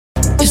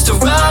It's the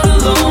ride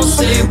alone,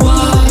 say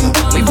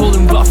what? We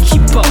rollin' rough,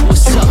 keep up,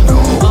 what's up?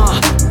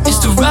 It's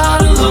the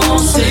ride alone,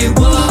 say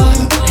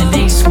what? And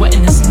they ain't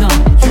sweating us none.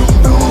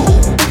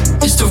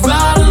 It's the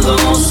ride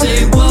alone,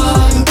 say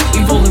what?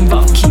 We rollin'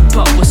 rough, keep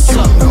up, what's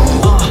up?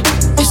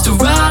 It's the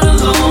ride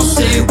alone,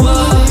 say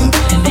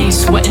what? And they ain't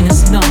sweating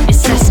us none.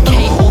 It's SK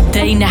all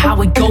day, now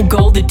how it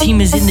go. The team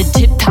is in the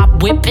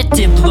tip-top whip, it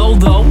dip low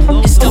though.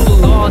 It's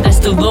double R, that's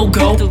the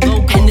logo.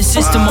 And the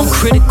system on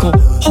critical.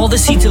 All the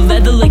seats are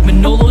leather like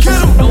Manolo's.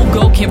 It's a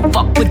no-go, can't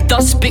fuck with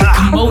us. Spit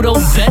Komodo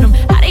venom.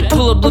 How they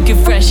pull up looking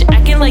fresh,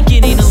 acting like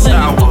it ain't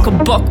 11. Fuck a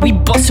buck, we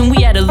bustin',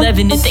 we at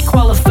 11. If they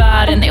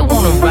qualified and they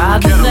wanna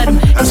ride, then let them.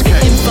 It's the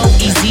info,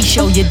 easy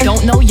show, you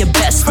don't know your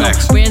best. No,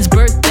 Brand's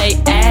birthday,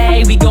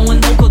 ayy, we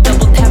going local.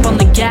 Double tap on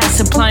the gas,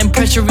 applying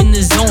pressure in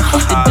the zone.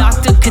 The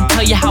doctor could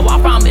tell you how I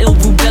rhyme ill,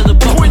 rubella,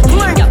 but we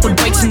got the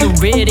bikes in the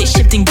rear, they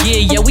shifting gear.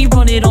 Yeah, we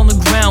run it on the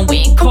ground, we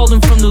ain't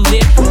calling from the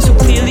lip. So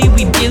clearly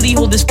we really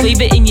hold this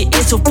flavor in your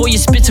ear. So before you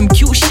spit some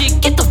cute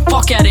shit, get the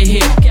fuck out of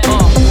here.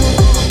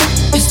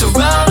 It's the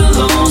ride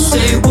alone,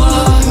 say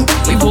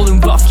what? We rollin'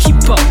 rough, keep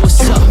up, what's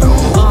up?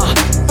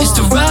 It's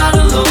the ride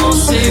alone,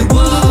 say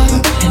what?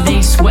 And they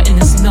ain't sweating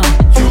us none.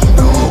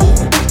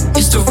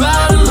 It's the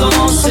ride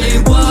alone,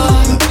 say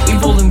what? We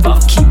rollin'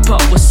 rough, keep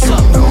up, what's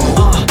up?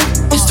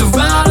 It's the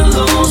ride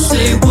alone,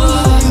 say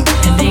what?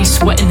 And they ain't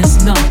sweating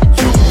us none.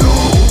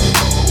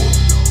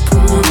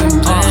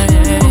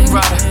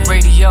 Rider,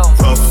 radio.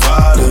 Rough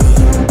Rider.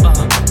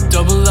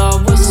 Double R,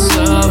 what's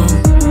up?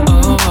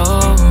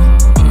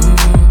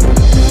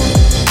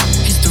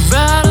 It's the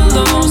ride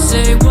alone,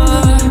 say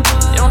what?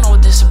 They don't know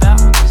what this about.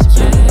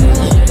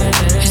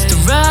 It's the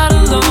ride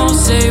alone,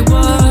 say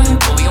what?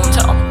 What we gon'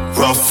 tell them?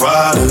 Rough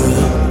Rider.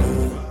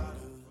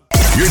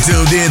 You're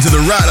tuned in to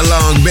the Ride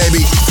Along,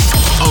 baby,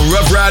 on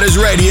Rough Riders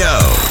Radio.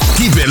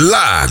 Keep it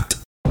locked.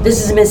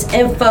 This is Miss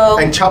Info.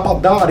 And Chop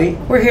Up Dottie.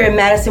 We're here in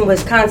Madison,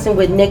 Wisconsin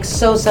with Nick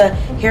Sosa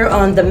here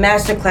on the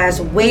Masterclass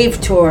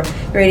Wave Tour.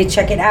 You ready to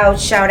check it out?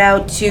 Shout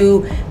out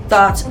to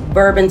Thoughts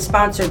Bourbon,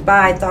 sponsored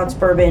by Thoughts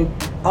Bourbon.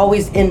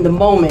 Always in the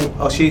moment.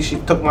 Oh, she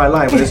took my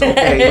line, but it's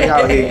okay. We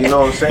out here, you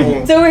know what I'm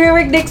saying? So we're here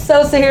with Nick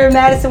Sosa here in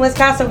Madison,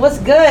 Wisconsin. What's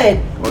good?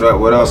 What up,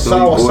 What's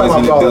Philly up, boys in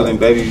the brother? building,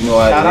 baby. You know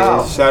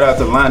how it is. Shout out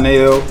to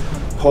Lionel,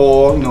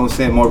 Paul, you know what I'm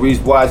saying, Maurice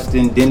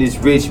Washington, Dennis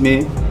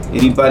Richmond,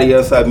 anybody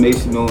else I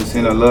mix, you know what I'm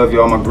saying. I love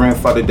y'all. My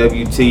grandfather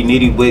WT,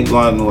 Nitty Wick,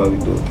 y'all know what we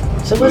do.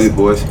 So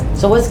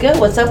what's good?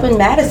 What's up in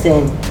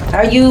Madison?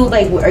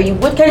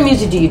 What kind of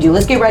music do you do?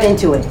 Let's get right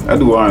into it. I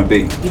do R&B.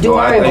 You do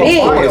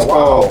R&B?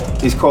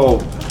 It's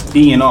called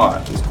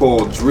DNR. It's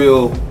called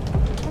drill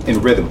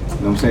and rhythm. You know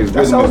what I'm saying? It's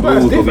rhythm and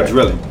blues, but we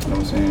drilling. You know what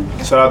I'm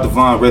saying? Shout out to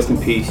Vaughn, rest in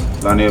peace.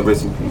 Lionel,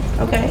 rest in peace.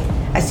 Okay.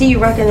 I see you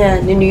rocking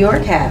the New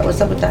York hat.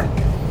 What's up with that?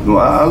 You know,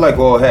 I like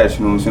all hats,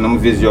 you know what I'm saying? I'm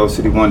gonna visit y'all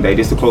city one day.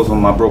 This is the closest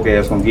one my broke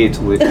ass gonna get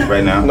to it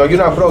right now. No, you're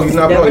not broke. You're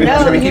not broke.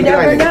 You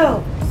never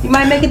know. You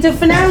might make it to the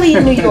finale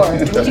in New York.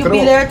 You'll be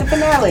there at the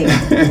finale.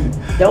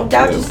 Don't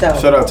doubt yourself.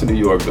 Shout out to New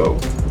York, though.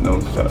 No,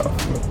 shout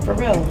out. For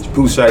real.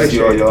 Pooh shots to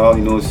y'all,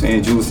 you know what I'm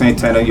saying? Jules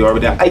Santana, you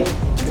already down.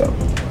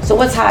 So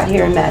what's hot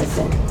here in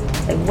Madison?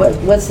 Like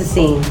what's the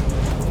scene?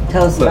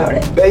 Tell us about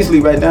it.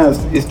 Basically, right now,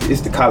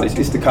 it's the college.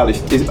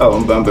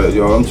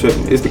 I'm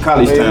tripping. It's the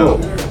college town.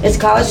 It's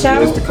college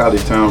town? Yeah, it's the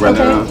college town right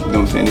now. You know what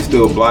I'm saying? There's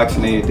still blocks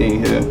and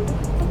everything here. You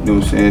know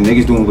what I'm saying?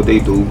 Niggas doing what they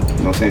do. You know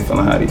what I'm saying?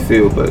 Feeling how they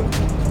feel. But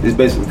it's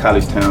basically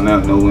college town now.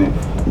 You know,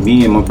 when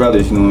me and my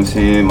brothers, you know what I'm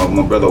saying?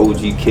 My brother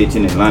OG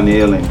Kitchen and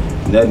Lionel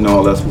and nothing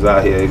all else was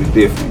out here. It was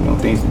different. You know,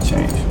 things have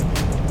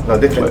changed. No,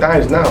 different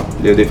times now.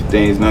 Yeah, different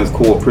things. Now it's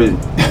core prison.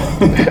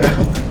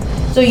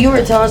 So you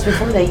were telling us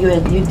before that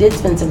you did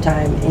spend some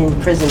time in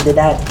prison. Did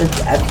that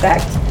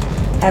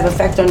have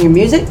effect on your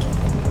music?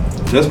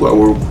 That's what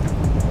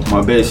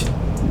my best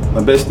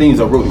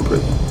things I wrote in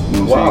prison.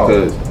 You know what I'm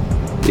saying?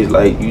 Because it's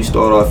like you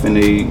start off in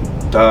the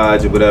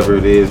Dodge or whatever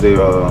it is, their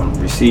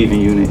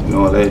receiving unit, you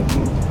know all that.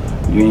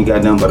 You ain't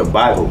got nothing but a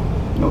Bible. You know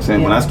what I'm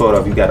saying? Yeah. When I started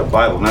off, you got a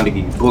Bible. Not to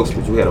give you books,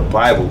 but you had a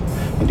Bible.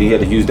 And then you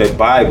had to use that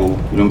Bible, you know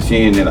what I'm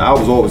saying? And I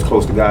was always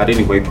close to God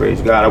anyway,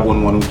 praise God. I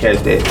wasn't one of them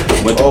cats that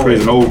went to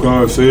prison, oh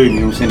God save me, you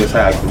know what I'm saying? That's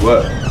how I grew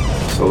up.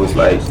 So it's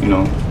like, you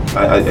know,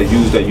 I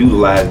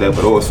utilized that,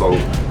 but also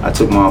I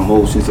took my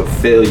emotions of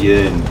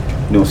failure and, you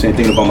know what I'm saying,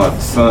 thinking about my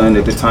son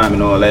at the time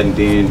and all that, and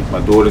then my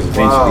daughters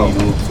eventually, you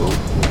know,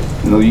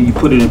 so, you know, you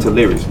put it into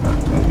lyrics,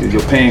 man.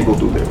 Your pain go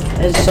through lyrics.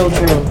 It's so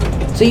true.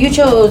 So you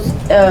chose,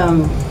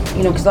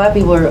 you know, because a lot of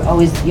people are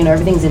always, you know,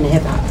 everything's in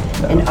hip hop.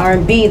 In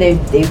R&B,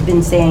 they've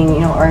been saying, you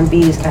know,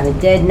 R&B is kind of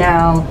dead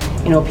now.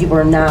 You know, people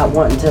are not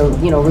wanting to,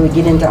 you know, really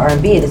get into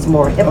R&B. It's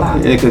more hip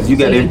hop. Yeah, because you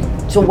got it.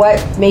 So what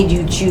made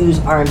you choose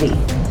R&B?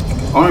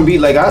 R&B,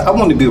 like I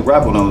wanted to be a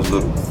rapper when I was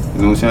little. You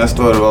know what I'm saying? I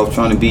started off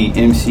trying to be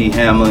MC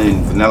Hammer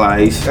and Vanilla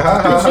Ice.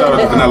 Shout out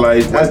to Vanilla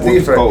Ice. That's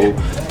different.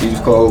 He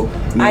was cold. You know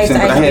what I'm saying?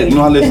 But I had, you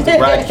know, I listened to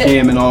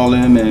Rakim and all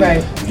them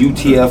and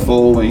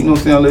UTFO and, you know what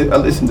I'm saying? I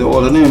listened to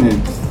all of them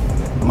and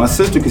my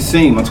sister could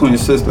sing, my twin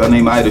sister, her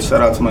name Ida,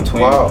 shout out to my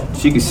twin. Wow.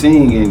 She could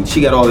sing and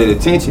she got all that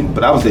attention,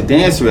 but I was the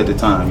dancer at the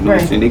time, you know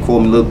what I'm saying? They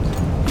called me Little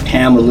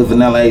Pamela,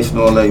 Vanilla Ice, and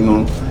all that, you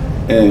know.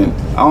 And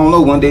I don't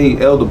know, one day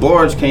Elder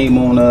Barge came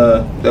on,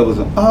 that was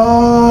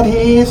All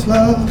This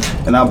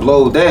Love, and I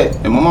blowed that,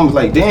 and my mom was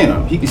like,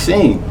 damn, he can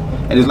sing.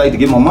 And it's like, to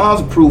get my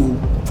mom's approval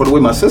for the way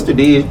my sister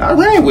did, I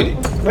ran with it.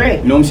 Right.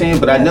 You know what I'm saying?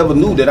 But I never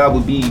knew that I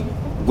would be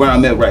where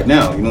I'm at right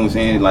now, you know what I'm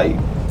saying? Like,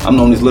 I'm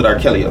known as Lil R.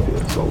 Kelly up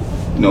here, so,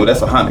 you know,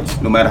 that's a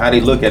homage. No matter how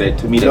they look at it,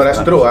 to me,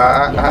 that's true.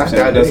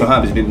 that's a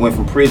homage. They went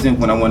from prison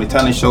when I won the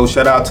talent show.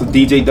 Shout out to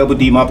DJ Double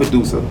D, my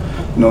producer.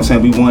 You know what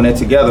I'm saying? We won that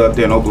together up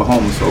there in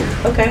Oklahoma,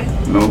 so. Okay.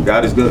 You know,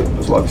 God is good.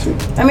 That's what I can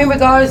say. I mean,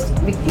 regardless,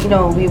 you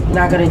know, we're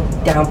not going to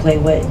downplay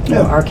what, you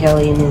know, R.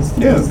 Kelly and his...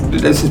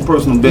 That's his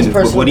personal business.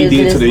 But what he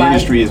did to the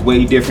industry is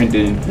way different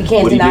than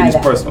what he did in his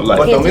personal life.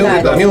 But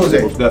the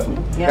music,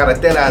 definitely. Gotta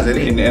tell us it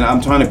is. And I'm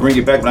trying to bring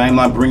it back, but I'm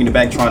not bringing it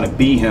back trying to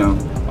be him.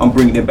 I'm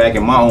bringing it back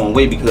in my own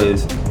way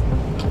because,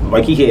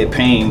 like, he had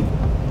pain.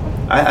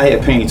 I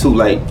had pain too.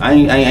 Like, I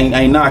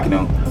ain't knocking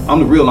him. I'm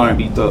the real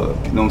R&B thug.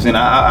 You know what I'm saying?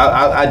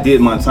 I did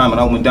my time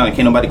and I went down and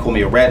can't nobody call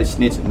me a rat, a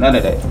snitch, none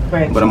of that.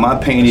 Right. But my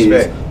pain is,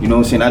 you know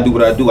what I'm saying? I do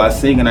what I do. I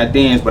sing and I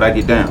dance, but I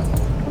get down. You know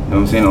what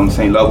I'm saying? On the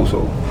same level.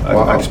 So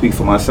I can speak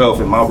for myself,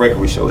 and my record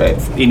would show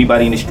that for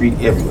anybody in the street,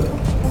 everywhere.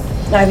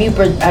 Now, have you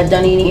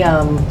done any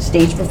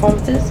stage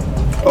performances?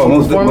 Oh,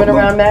 most performing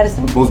around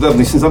Madison? Most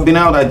definitely. Since I've been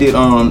out, I did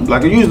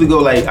like I usually go,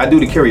 like, I do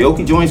the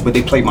karaoke joints, but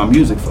they play my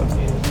music for me.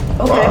 Okay.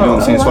 You know what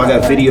I'm saying? So I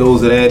got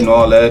videos of that and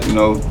all that, you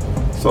know.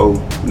 So,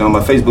 you know, my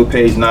Facebook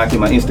page knocking,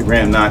 my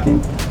Instagram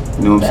knocking.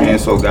 You know what I'm saying?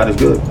 So God is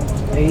good.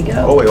 There you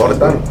go. Oh wait, all the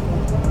time.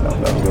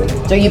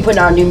 So you putting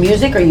out new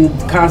music? Are you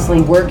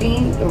constantly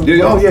working?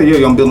 Yeah.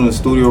 I'm building a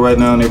studio right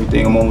now and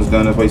everything. I'm almost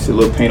done. That's why you see a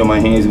little paint on my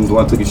hands even though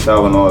I took a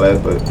shower and all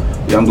that. But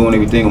yeah, I'm doing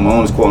everything on my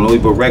own. It's called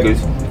Noibur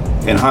Records.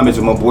 And homage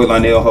to my boy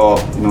Lionel Hall.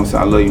 You know what I'm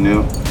saying? I love you now. You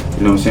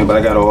know what I'm saying? But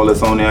I got all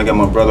this on there. I got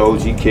my brother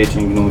OG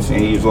Kitchen. You know what I'm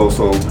saying? He's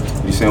also,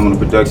 you see, I'm on the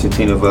production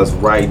team of us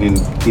writing and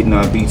getting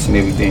our beats and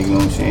everything. You know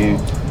what I'm saying?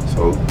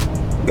 So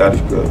God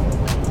is good.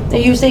 Now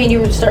you were saying you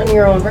were starting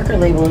your own record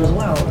label as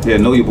well. Yeah,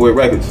 Know Your Boy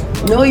Records.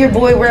 Know Your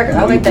Boy Records.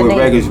 I like that name.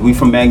 Records. We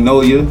from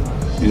Magnolia.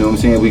 You know what I'm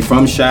saying? We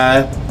from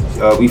Chi.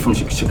 We from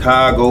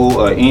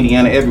Chicago,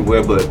 Indiana,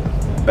 everywhere. But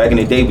back in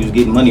the day, we was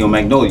getting money on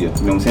Magnolia. You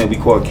know what I'm saying? We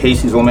called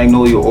cases on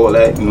Magnolia, all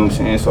that. You know what I'm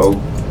saying? So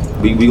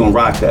we gonna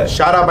rock that.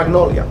 Shout out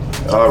Magnolia.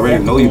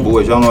 Already know you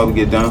boys. Y'all know how we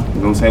get down.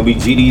 You know what I'm saying? We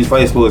GDs,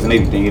 fight scores, and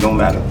everything. It don't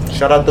matter.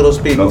 Shout out to those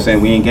people. You know what I'm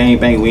saying? We ain't gang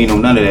bang. We ain't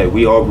on none of that.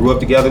 We all grew up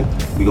together.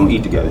 We gonna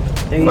eat together.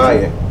 There you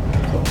go.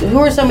 Who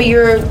are some of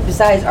your,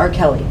 besides R.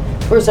 Kelly,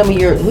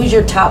 who's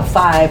your top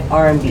 5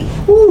 R&B?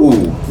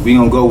 Ooh, we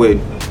gonna go with,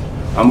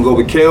 I'm gonna go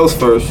with Kels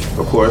first,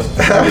 of course.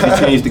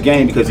 He changed the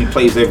game because he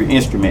plays every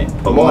instrument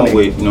along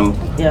with, you know.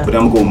 Yeah. But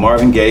I'm gonna go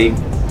Marvin Gaye,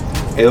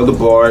 Elder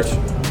Barge.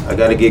 I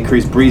gotta give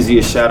Chris Breezy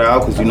a shout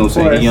out because, you know what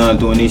I'm saying, he young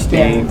doing this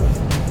thing. Yeah.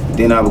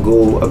 Then I would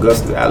go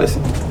Augusta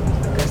Allison.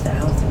 Augusta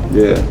Allison.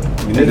 Yeah.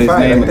 You know his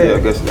name? Yeah,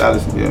 Augusta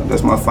Allison. Yeah,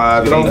 that's my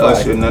 5. It ain't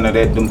Usher, none of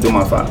that. Them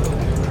my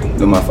 5.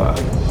 Them my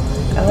 5.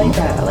 I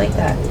like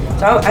that.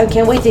 So I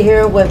can't wait to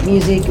hear what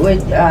music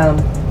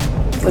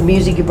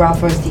you brought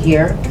for us to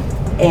hear.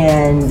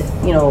 And,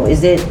 you know,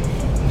 is it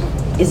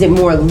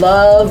more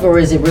love, or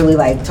is it really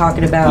like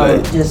talking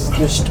about just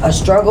a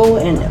struggle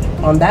and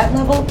on that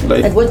level?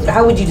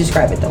 How would you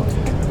describe it though?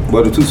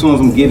 Well, the 2 songs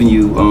I'm giving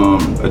you,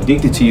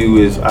 Addicted to You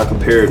is I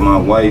compared my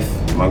wife,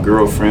 my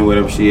girlfriend,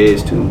 whatever she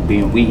is, to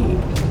being weed. You know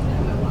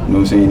what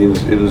I'm saying? It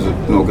was you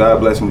know, God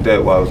bless me with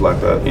that while I was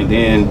locked up. And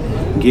then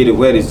Get It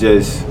Wet is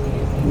just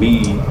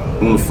me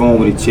on the phone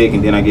with a chick,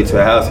 and then I get to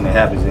the house and it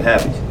happens. You know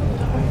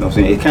what I'm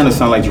saying? It kind of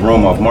sounds like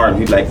Jerome off Martin.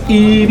 He's like, but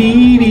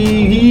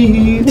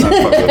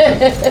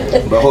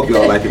I hope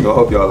y'all like it.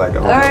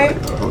 All right.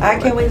 I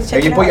can't wait to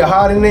check it out. If you put your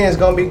heart in there, it's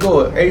going to be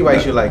good. Everybody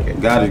should like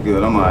it. God is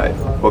good. I'm all right.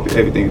 Hope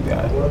everything's all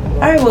right. All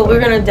right. Well, we're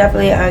going to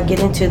definitely get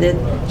into the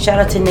shout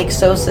out to Nick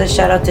Sosa.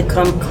 Shout out to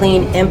Come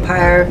Clean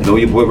Empire. Know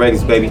Your Boy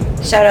Records, baby.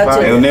 Shout out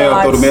to throw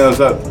the Millz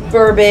up.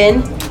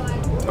 Bourbon.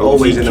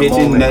 Always in the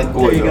kitchen, moment. That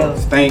oil.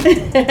 Stank.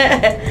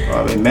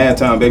 Mad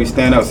time, baby.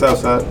 Stand out,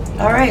 Southside.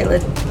 All right.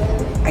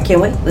 I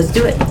can't wait. Let's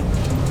do it.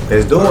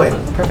 Let's do it.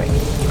 Perfect.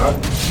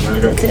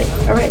 That's it.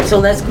 All right. So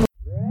let's go.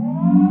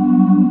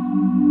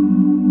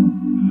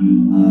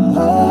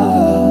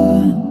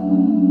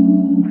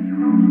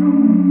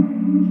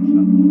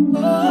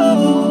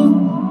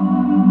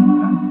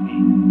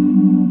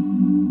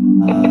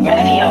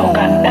 Radio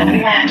got that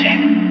magic.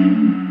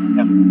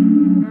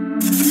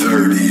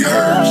 30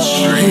 Hertz.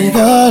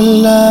 The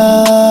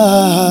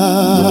love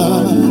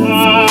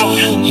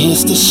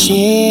is the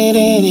shit,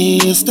 it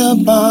is the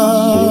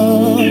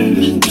bomb.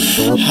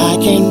 I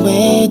can't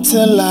wait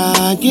till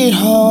I get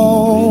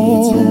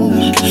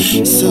home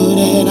so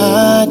that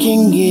I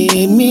can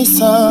get me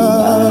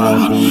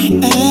some.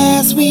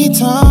 As we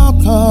talk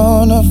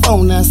on the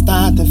phone, I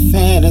start to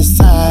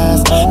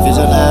fantasize,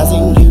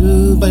 visualizing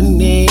you but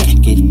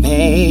naked,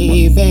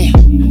 baby.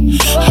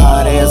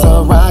 Hard as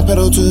a rock,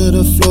 pedal to to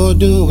the floor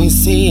doing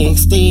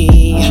 60.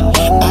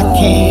 I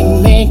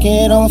can't make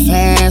it on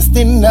fast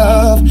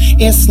enough.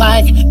 It's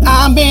like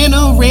I'm in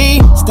a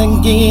race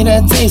to get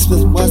a taste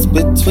with what's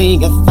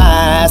between your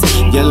thighs.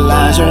 Your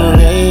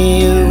lingerie,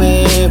 you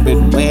wear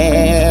it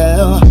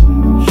well.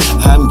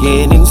 I'm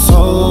getting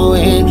so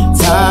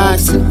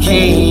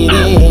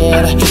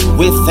intoxicated.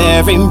 With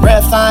every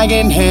breath I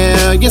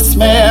inhale your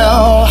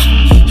smell.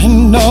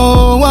 And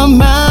no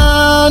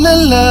amount of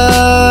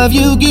love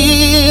you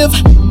give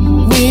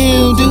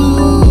will do.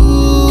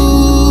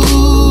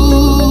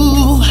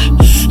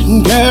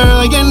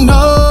 Girl, you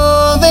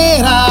know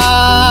that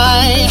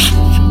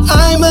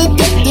I'm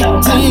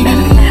addicted to you.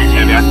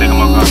 Baby, I think I'm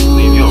gonna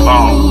leave you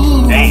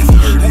alone. Damn.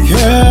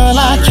 Girl, I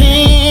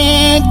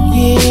can't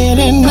get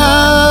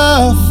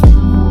enough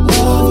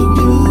of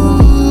you.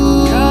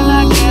 Girl, I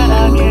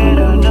cannot get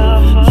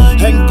enough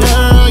of you. And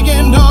girl, you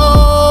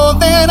know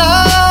that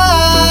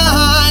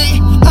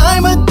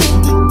I'm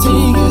addicted to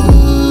you.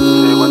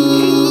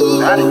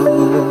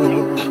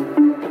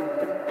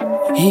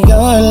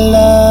 Your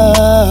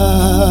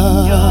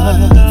love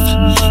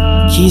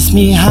keeps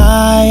me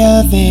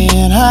higher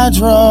than I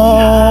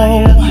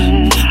drove.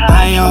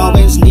 I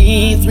always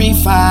need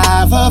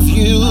 3-5 of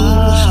you.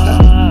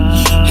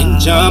 And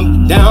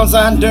jump downs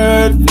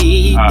under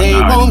me, they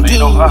won't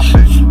do.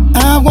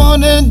 I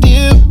wanna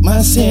dip my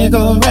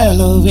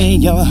cigarello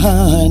in your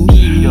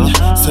honey,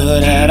 so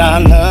that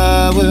our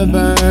love will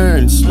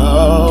burn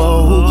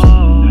slow.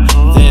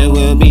 There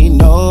will be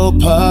no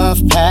puff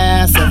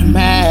pass of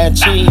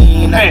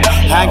matching.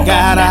 I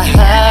gotta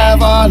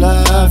have all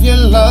of your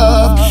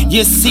love.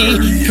 You see,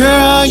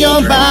 girl,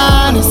 your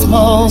body's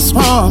more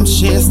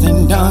scrumptious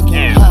than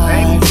Dunkin'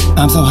 Pie.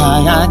 I'm so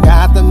high, I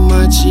got the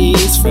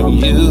munchies from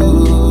you.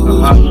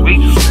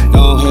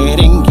 Go ahead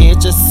and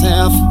get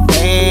yourself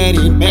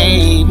ready,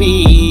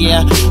 baby.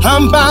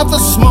 I'm about to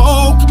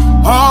smoke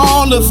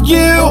all of you.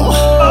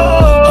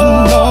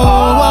 And no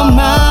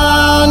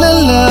amount of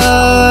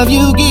love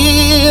you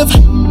give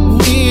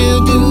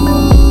will do.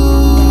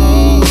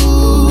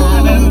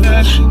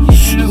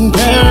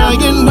 Girl,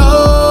 you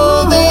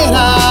know that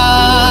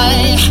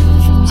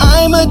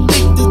I'm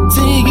addicted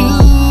to you.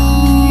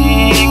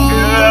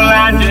 Girl, I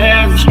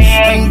just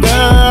can't. And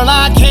girl, I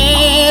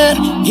can't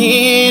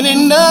get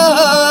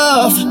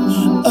enough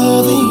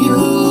of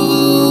you.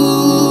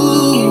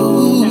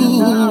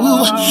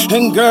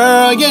 And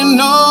girl, you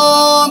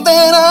know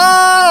that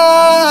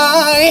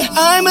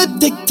I'm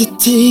addicted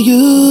to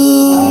you.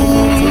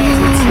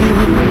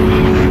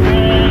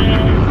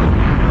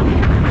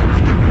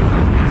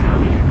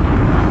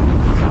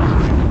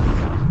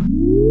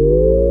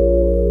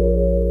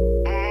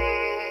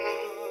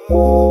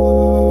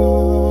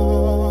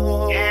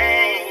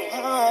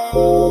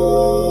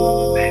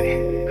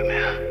 Baby, come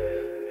here.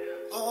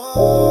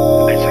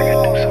 Bitch, I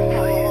gotta do something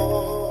for you.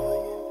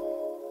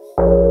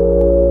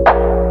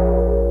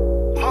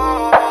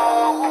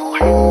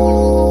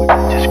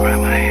 Just grab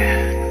my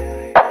hand.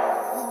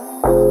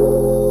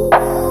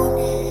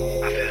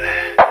 I feel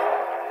that.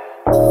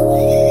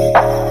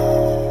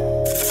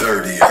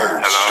 30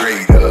 hertz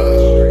straight up.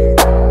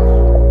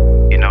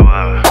 You know, I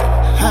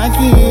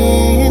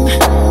can't.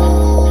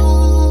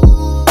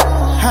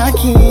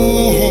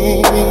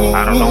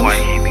 I don't know why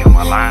you hit me on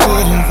my line. I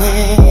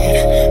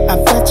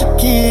bet you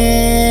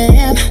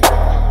can.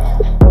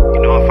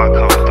 You know, if I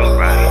come through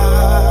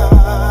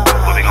right,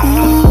 what they gonna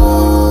do?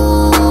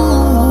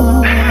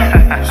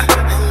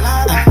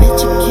 I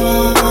bet you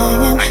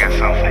can. I got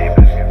something for you,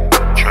 baby.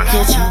 Trust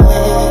Get me. you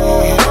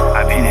wet.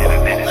 I'll be there in a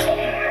minute.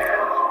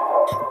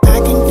 I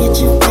can get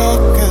you back,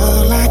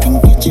 girl. I can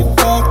get you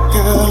back,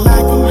 girl. I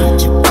can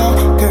get you back,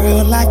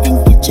 girl. I can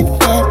get you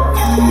back.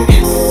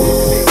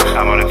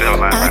 I'm on the bell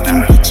line I right can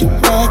now. get you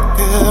back,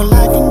 girl. I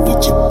can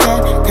get you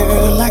back,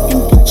 girl. I can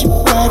get you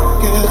back,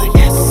 girl.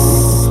 Yes.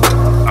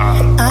 I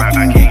Right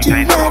can back get here, you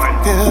ain't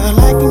back, girl.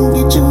 I can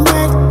get you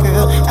back,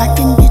 girl. I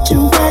can get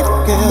you back,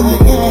 girl.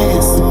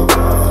 Yes. I'm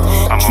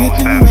on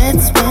Tripping time. red,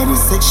 sweaty,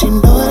 said she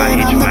know that I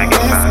need I'm you the back in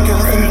best, time.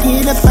 girl.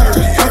 Forget about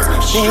your ex,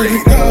 baby.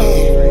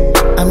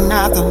 I'm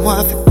not the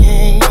one for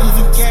games,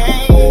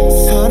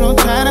 so don't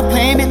try to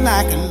play me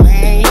like a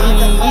lame.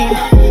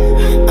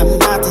 I'm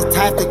not the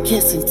type to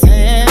kiss and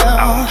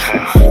tell.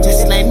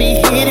 Just let me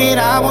hit it,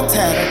 I won't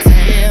tell the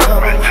tale.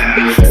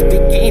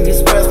 Speaking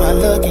these words while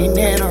looking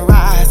in her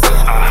eyes.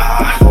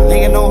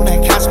 Laying on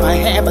that couch, my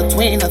hand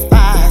between her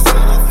thighs.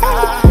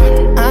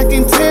 I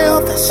can tell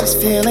that she's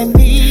feeling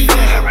me.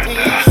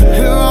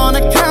 Her on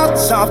the couch,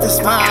 soft and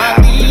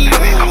smiley.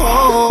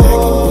 Oh. I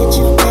can get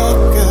you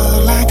back,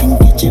 girl. I can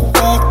get you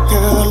back,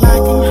 girl.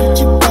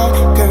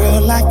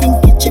 I can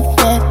get you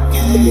back,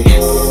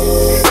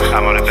 girl.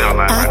 I'm on the bell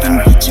line I right can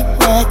now. get you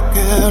back,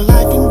 girl. I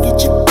can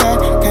get you back,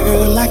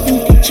 girl. I can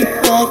get you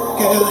back,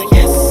 girl.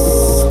 Yes.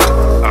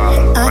 Right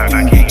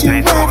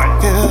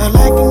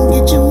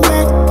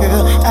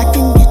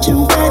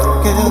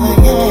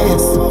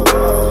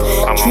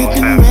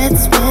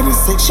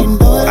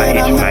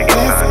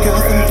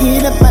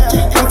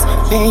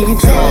baby.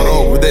 Start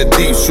off with that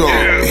deep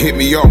stroke, hit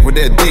me off with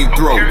that deep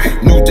throat.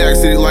 New Jack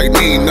City like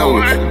Nino,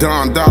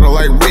 Don Dada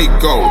like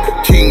Rico,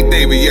 King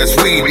David, yes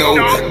we know.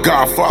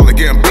 Godfather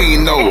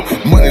Gambino,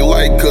 money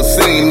like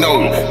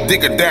casino.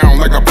 Dig it down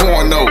like a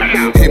porno.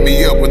 Hit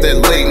me up with that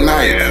late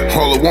night.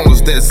 All I want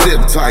was that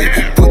zip tight.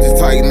 Put it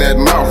tight in that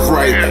mouth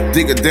right.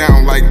 Dig it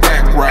down like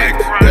act right.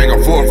 Back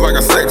and forth like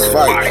a sex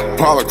fight.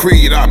 Paula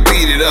Creed, I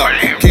beat it up.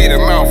 Get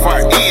him out,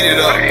 I eat it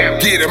up.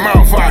 Get him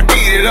out, I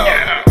eat it up.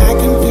 I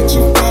can get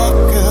you back,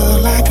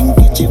 girl. I can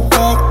get you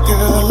back,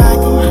 girl. I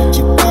can get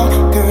you back,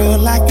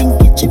 girl. I can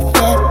get you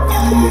back,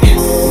 girl.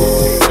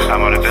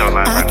 I'm on the bell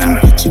line I right can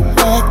now. get you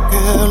back,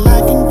 girl.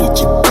 I can get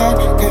you back,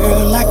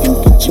 girl. I can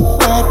get you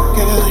back,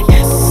 girl.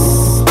 Yes.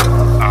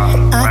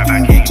 I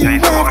can get you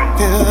back,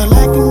 girl.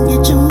 I can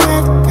get you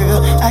back,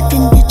 girl. I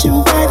can get you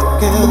back,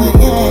 girl.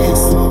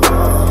 Yes.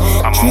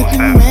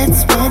 Dripping red,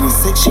 sweaty,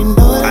 sex. You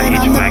know that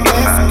I'm the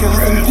best, girl.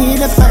 And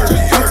get about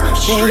your ex,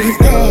 baby.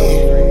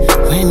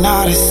 When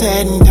all is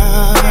said and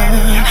done,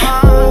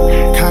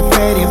 caught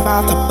ready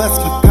about to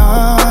bust my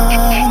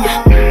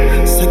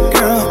gun. So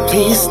girl,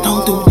 please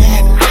don't do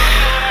that.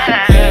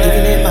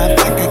 Looking at my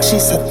back like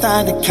she's a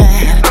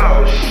thundercat.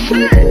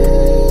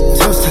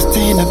 Sosa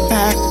in the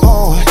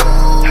backboard.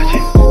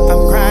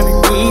 I'm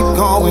grinding, keep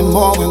going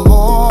more and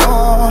more.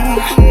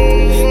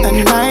 A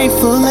night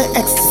full of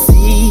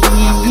ecstasy.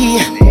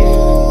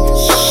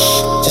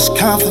 Shh, just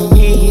come for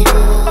me.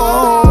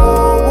 Oh.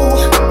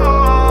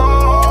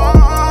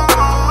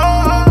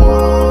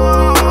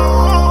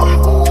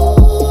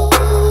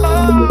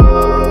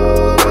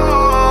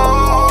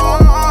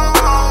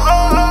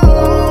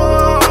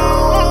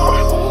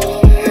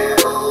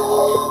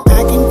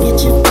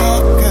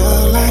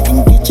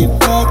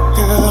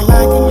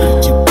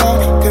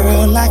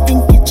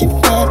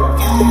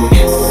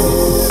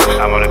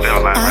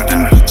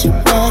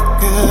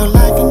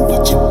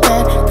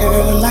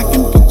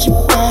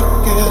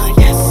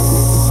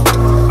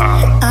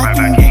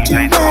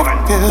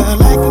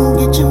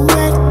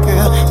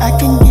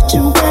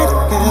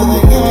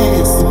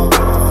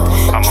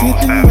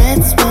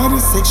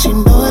 You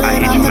know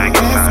that I'm the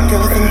best,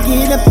 girl.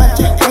 Forget about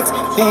your ex,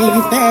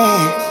 baby.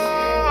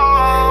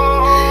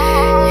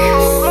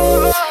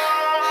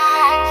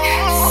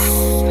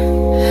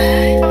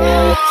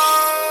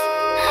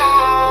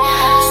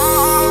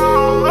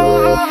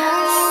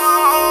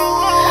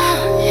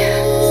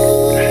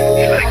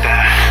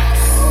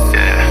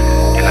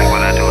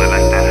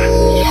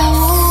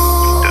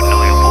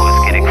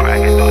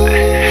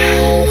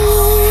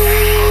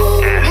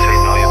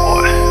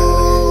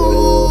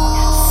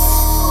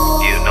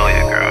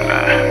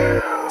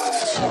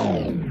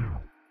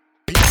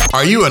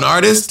 Are you an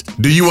artist?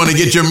 Do you want to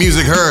get your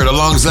music heard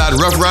alongside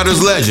Rough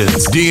Riders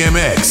legends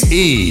DMX,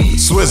 E,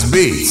 Swiss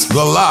Beats, The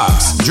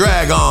Lox,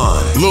 Drag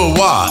On, Lil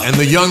Wah, and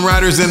the Young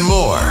Riders and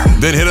more?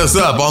 Then hit us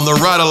up on the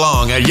ride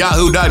along at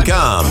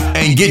yahoo.com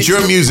and get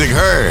your music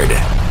heard.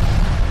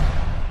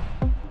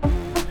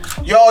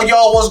 Yo,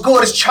 what's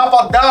good? It's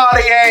Chopper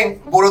Daddy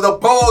and Buddha the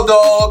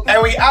Bulldog.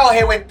 And we out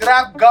here with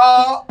Trap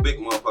God. Big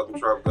motherfucking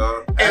Trap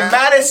God. In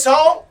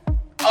Madison,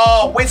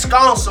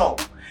 Wisconsin.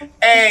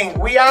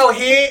 And we out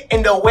here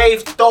in the wave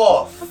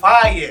store.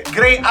 Fire.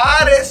 Great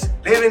artists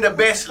living the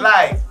best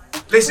life.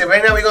 Listen,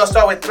 right now we're going to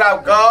start with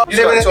Trap God. You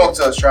never talk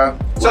to us, Trap.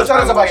 So tell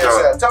us about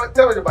yourself.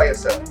 Tell us about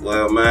yourself.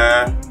 Well,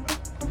 man,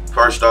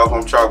 first off,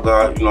 I'm Trap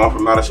God. You know, I'm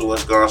from Madison,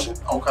 Wisconsin.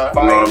 Okay.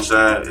 You know what I'm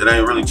saying? It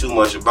ain't really too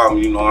much about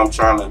me. You know, I'm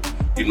trying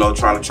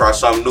to try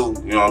something new.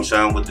 You know what I'm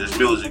saying? With this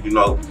music, you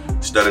know,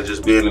 instead of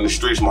just being in the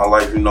streets my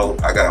life, you know,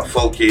 I got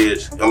 4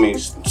 kids.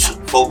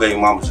 4 baby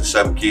mamas and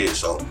 7 kids,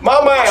 so.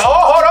 My man,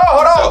 hold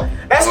on.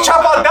 That's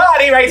Chopper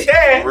Daddy right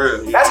there.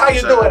 Real, that's how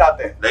you do it out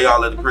there. They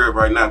all at the crib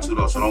right now too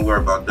though, so don't worry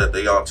about that.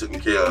 They all taken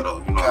care of though,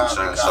 you know what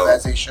I'm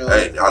saying? So,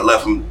 hey, I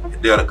left them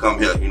there to come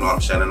here, you know what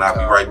I'm saying? And I'll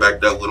be right back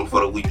there with them for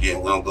the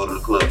weekend. We don't go to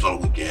the clubs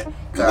on the weekend.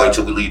 We wait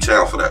till we leave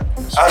town for that.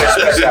 I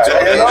respect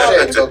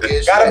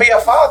that. Gotta be a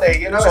father,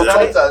 you know. So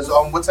tell us,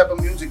 what type of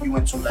music you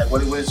into? Like,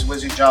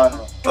 what's your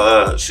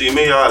genre? See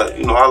me,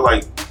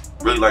 I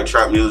really like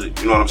trap music,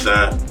 you know what I'm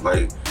saying?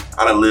 Like,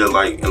 I done lived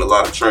like in a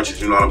lot of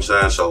trenches, you know what I'm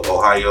saying? So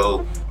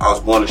Ohio, I was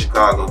born in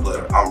Chicago,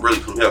 but I'm really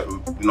from here,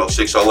 from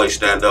 608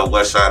 Stand Up,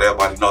 West Side,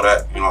 everybody know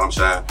that, you know what I'm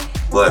saying?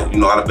 But,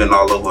 I've been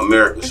all over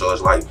America, so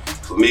it's like,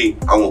 for me,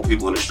 I want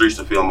people in the streets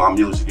to feel my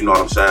music, you know what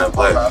I'm saying?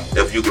 But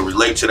if you can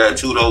relate to that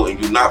too though, and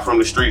you're not from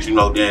the streets, then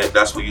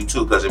that's for you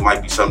too, because it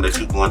might be something that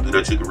you're going through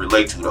that you can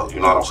relate to though,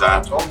 you know what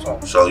I'm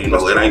saying? So,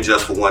 it ain't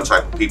just for one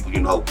type of people,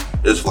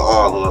 it's for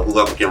all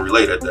whoever can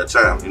relate at that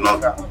time,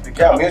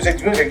 Yeah,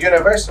 music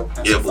universal.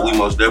 Yeah, but we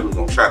most definitely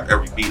gonna trap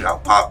every beat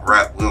out, pop,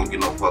 rap, we don't give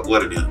no fuck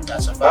what it is.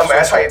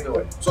 That's how you do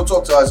it. So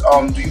talk to us,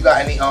 do you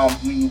got any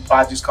new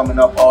projects coming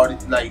up, or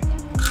like?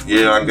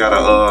 Yeah, I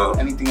got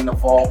anything in the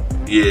fall?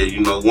 Yeah,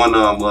 one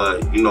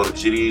the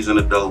GDs and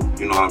the dope,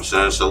 you know what I'm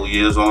saying? So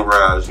we is on the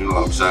rise, you know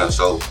what I'm saying?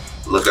 So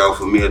look out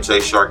for me and Tay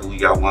Sharkey. We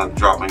got one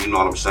dropping, you know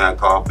what I'm saying,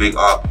 called Big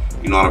Op.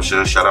 You know what I'm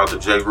saying? Shout out to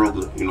Jay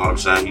Ruger, you know what I'm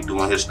saying? He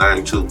doing his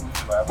thing too.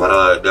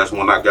 But that's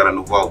one I got in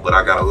the vault. But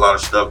I got a lot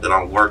of stuff that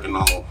I'm working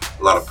on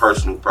a lot of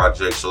personal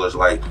projects. So it's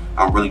like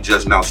I'm really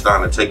just now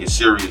starting to take it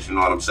serious. You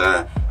know what I'm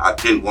saying? I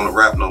didn't want to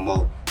rap no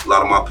more. A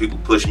lot of my people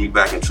pushed me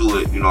back into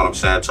it. You know what I'm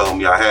saying? Told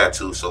me I had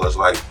to. So it's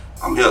like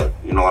I'm here.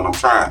 You know, and I'm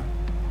trying.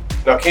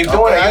 No, keep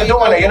doing it. You're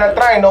doing it. You're not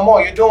trying no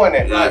more. You're doing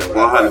it. Yeah,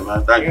 100,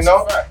 man. Thank you. You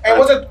know? And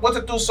what's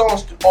the 2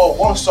 songs or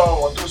 1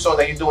 song or 2 songs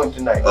that you're doing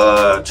tonight?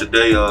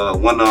 Today,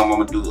 one of them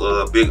I'm gonna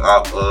do Big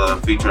Op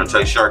featuring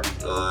Tay Sharkey.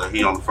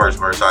 He on the first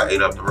verse. I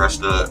ate up the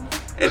rest of it.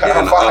 And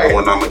then the other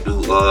one I'm gonna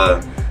do.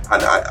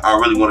 I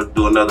really want to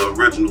do another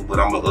original, but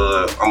I'm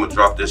gonna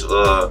drop this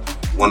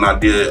one I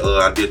did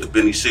the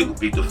Benny Siegel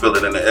beat to Feel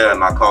It in the Air,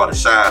 and I called it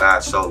Side Eye.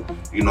 So,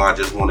 you know, I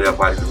just want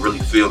everybody to really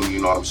feel me,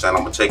 you know what I'm saying?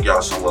 I'm gonna take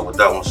y'all somewhere with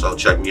that one, so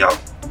check me out.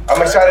 I'm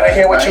excited to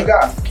hear what you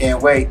got.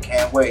 Can't wait.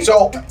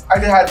 So, I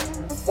just had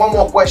one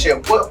more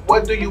question.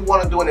 What do you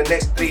want to do in the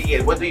next 3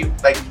 years? What do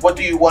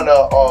you want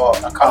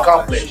to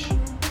accomplish?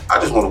 I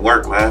just want to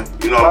work, man.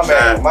 You know what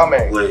I'm saying? My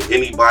man. With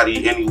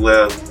anybody,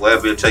 anywhere,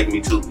 wherever it take me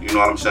to. You know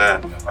what I'm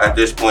saying? At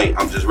this point,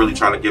 I'm just really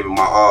trying to give it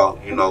my all.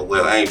 You know,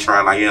 well, I ain't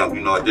trying, I am.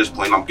 You know, at this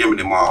point, I'm giving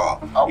it my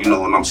all. Okay. You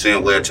know, and I'm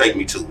saying where it take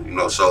me to. You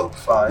know, so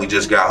we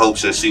just got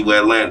hopes and see where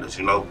it lands us.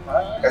 You know.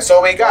 And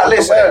so we got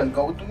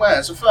Go with the wind.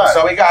 It's a fact.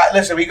 So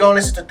we gonna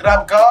listen to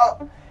Trap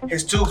God.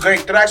 His 2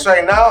 great tracks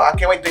right now. I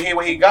can't wait to hear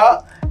what he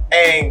got.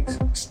 And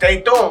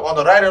stay tuned on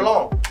the ride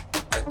along.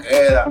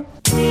 Queda.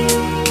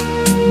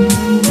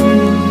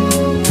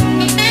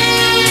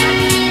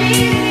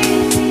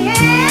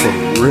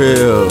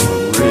 Real. A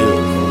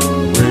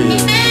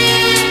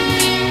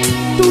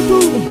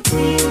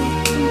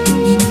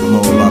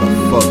whole lot of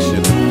fuck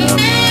shit in that,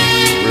 man.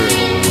 Real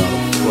whole lot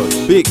of fuck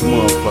shit. Big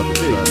motherfucking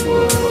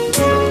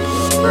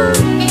track.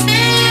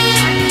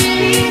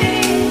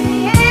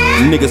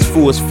 Niggas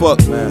fool as fuck,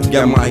 man.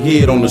 Got my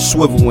head on the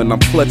swivel when I'm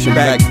clutching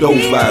back door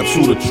vibes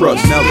through the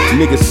trucks.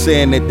 Niggas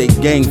saying that they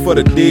gang for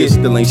the dead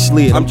still ain't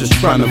slid. I'm just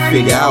trying to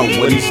figure out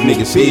what these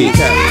niggas is.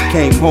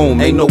 Came home,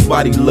 ain't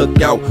nobody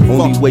look out.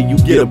 Only way you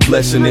get a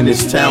blessing in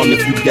this town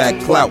if you got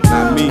clout.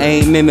 I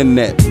ain't into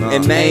that,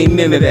 and I ain't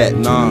into that.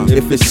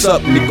 If it's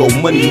up,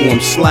 nigga, money who I'm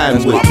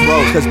sliding with.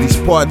 Cause these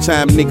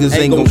part-time niggas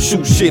ain't gon'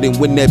 shoot shit, and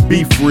when that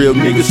beef real,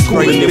 niggas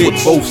coolin' it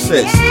with both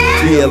sets.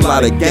 Yeah, a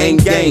lot of gang,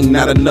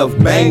 not enough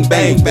bang.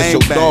 That's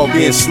your dog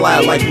being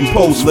slide like you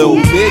post, little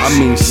bitch. I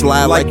mean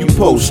slide like you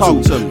post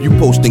to. You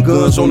posting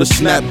guns on the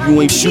snap,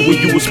 you ain't shoot when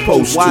you was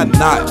supposed to. Why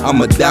not?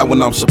 I'ma die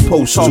when I'm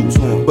supposed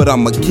to. But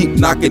I'ma keep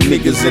knocking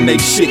niggas in they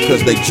shit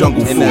cause they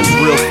jungle food. And that's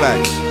real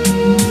facts.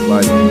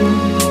 Like, you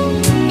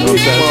know what I'm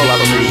saying? A lot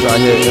of niggas out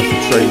here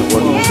infiltrating the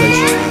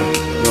organization, man.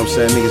 You know what I'm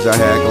saying? Niggas out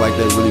here acting like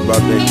they really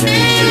about that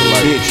gang shit.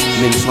 Like,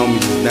 niggas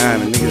homies is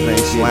dying and niggas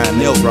ain't sliding.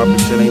 They'll dropping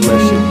shit, ain't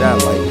let shit die.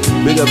 Like,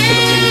 big up to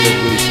the niggas that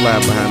really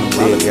slide behind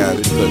them real guys.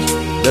 Cause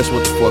that's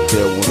what the fuck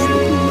they want you to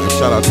do, man.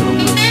 Shout out to the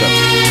real stuff.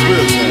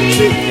 Real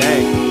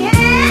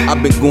gang.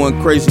 I've been going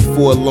crazy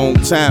for a long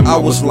time. I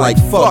was like,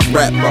 fuck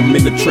rap, I'm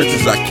in the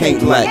trenches, I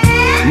can't lack.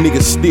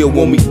 Niggas still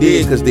want me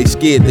dead cause they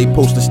scared they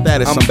post a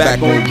status. I'm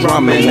back on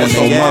drama and that's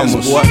on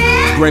mamas.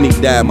 Granny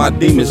died, my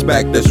demons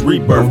back, that's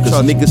rebirth.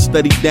 Cause niggas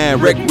study down,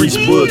 wreck Reese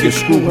Bug and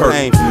screw her.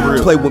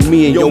 Play with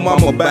me and your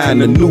mama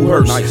buying a new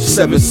hearse.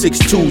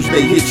 762s,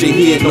 they hit your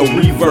head, no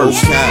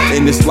reverse.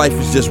 And this life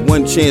is just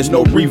one chance,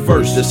 no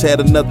reverse. Just had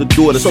another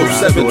daughter, so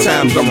 7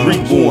 times I'm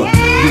reborn.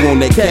 You on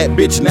that cat,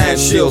 bitch, 9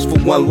 shells for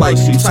 1 life.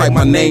 You type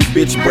my name,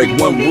 bitch, break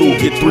 1 rule,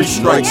 get 3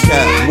 strikes.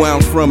 Where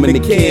I'm from in the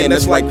can,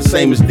 that's like the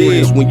same as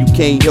theirs. When you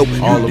can't help,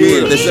 you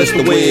did, that's just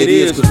the way it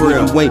is. Cause when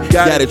you ain't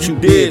got it, you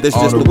did, that's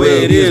just the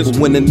way it is. But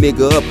when a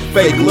nigga up,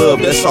 fake love,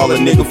 that's all a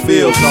nigga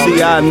feels.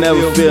 See, I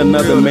never feel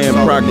another man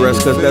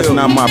progress, cause that's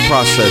not my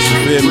process.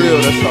 You feel me?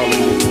 That's all a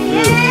nigga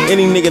feel.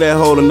 Any nigga that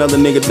hold another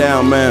nigga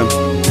down, man,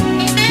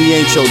 he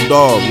ain't your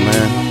dog,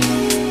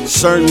 man.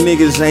 Certain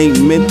niggas ain't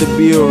meant to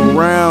be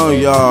around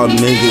y'all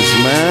niggas,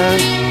 man.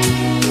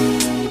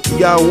 You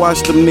gotta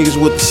watch them niggas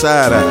with the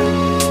side eye.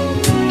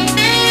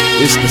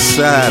 It's the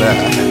side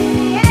eye.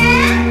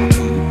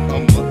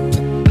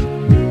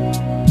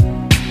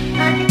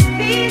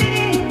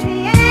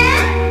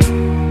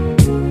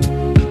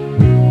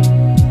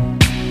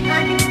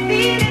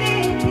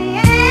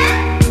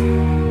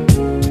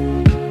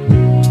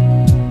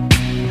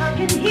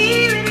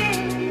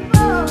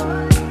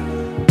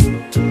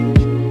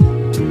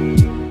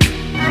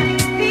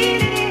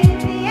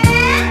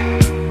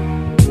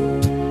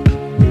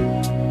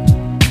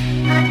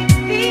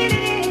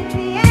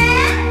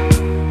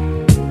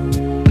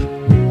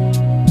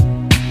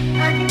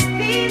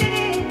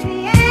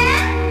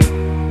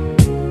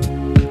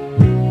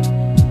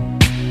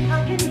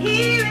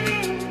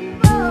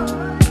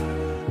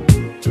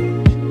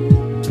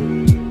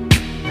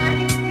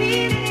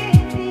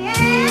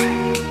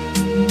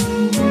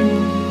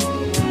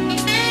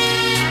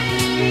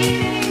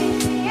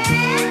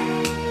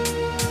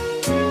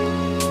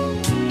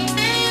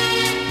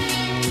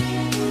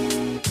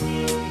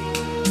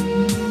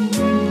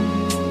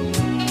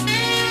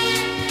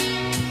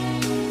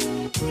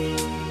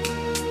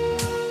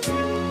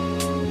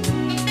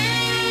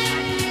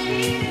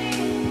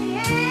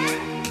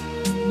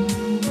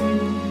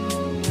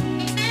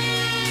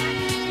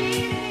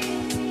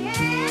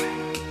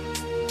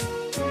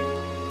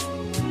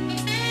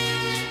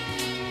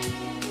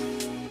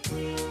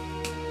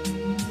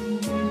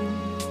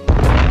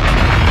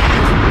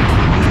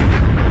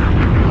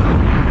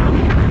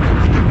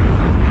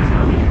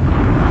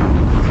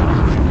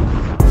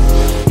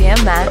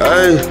 am Matt.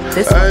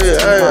 This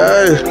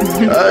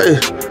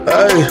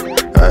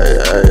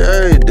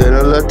Hey, then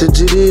I let the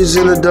GDs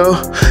in the door.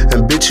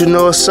 And bitch, you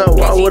know what's up.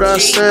 Why would I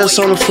say it's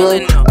on the floor?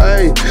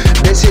 Hey,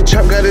 they say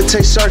Trap gotta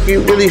take Sharky,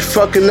 really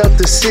fucking up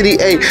the city.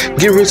 Ayy,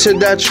 get rich or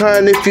die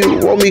trying. If you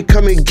want me,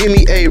 come and give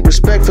me. Ayy,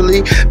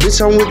 respectfully,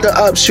 bitch, I'm with the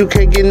ups. You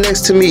can't get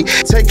next to me.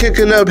 Take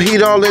cooking up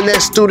heat all in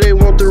that stew. They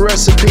want the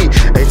recipe.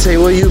 They tell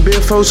you where you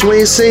been, folks. We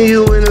ain't seen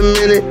you in a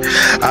minute.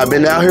 I've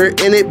been out here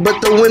in it,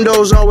 but the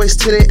windows always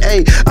tinted.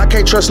 Ayy, I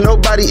can't trust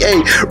nobody.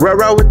 Ayy,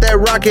 ride with that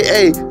rocket.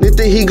 Ayy,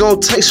 think he gon'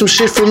 take some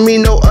shit from me,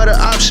 no other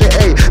option,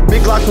 ayy.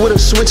 Big Glock with a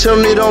switch on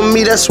it on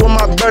me, that's what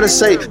my brother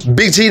say.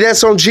 Big G,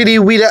 that's on GD,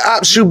 we the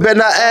ops, you better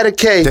not add a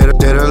K. They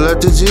done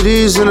let the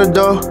GDs in the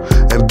door,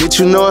 and bitch,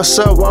 you know what's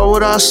up, why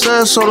would I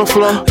say it's on the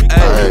floor?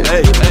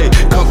 Hey,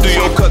 come through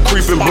your cut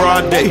creepin'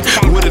 broad day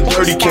with a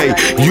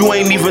 30K. You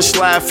ain't even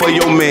slide for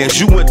your mans,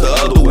 you went the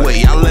other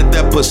way. I let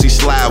that pussy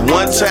slide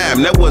one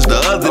time, that was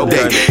the other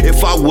day.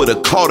 If I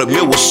would've caught him,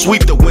 it was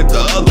sweet that went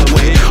the other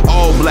way.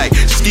 All black,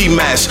 ski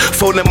mask,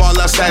 phone them all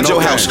outside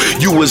your house.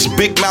 You was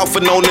big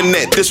mouthing on the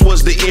net, this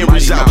was the end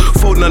result.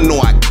 For none know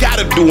I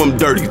gotta do him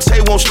dirty,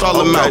 Tay won't stall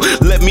him out.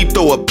 Let me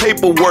throw a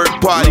paperwork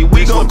party,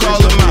 we gon'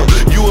 call him out.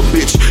 You a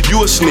bitch,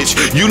 you a snitch,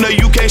 you know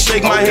you can't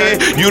shake my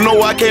hand. You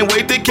know I can't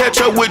wait to catch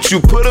up with you,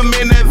 put him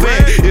in that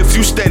van. If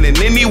you standing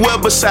anywhere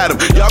beside him,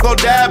 y'all gon'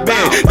 die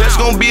bad. That's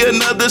gon' be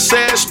another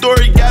sad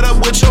story, got up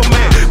with your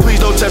man. Please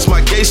don't test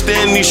my gangster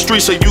in these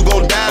streets or you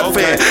gon' die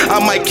fan. I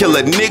might kill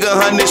a nigga,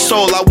 100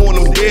 soul, I want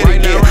him dead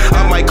again.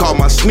 I might call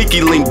my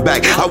sneaky link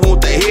back, I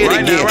want the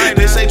head again.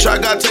 They say try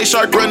got take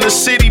Shark run the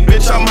city,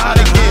 bitch, I'm hot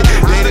again.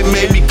 They done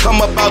made me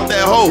come up out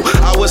that hole,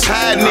 I was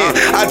hiding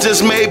in. I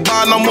just made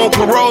bond, I'm on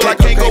parole, I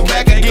can't go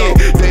back again.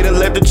 They done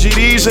let the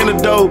GDs in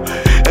the dough,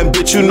 and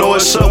bitch, you know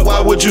it's up,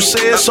 why would you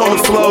say it's on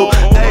the floor?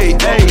 Hey,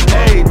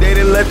 they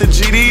done let the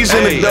GDs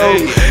in the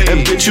dough,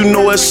 and bitch, you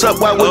know it's up,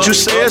 why would you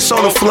say it's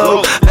on the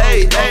floor?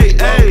 Hey.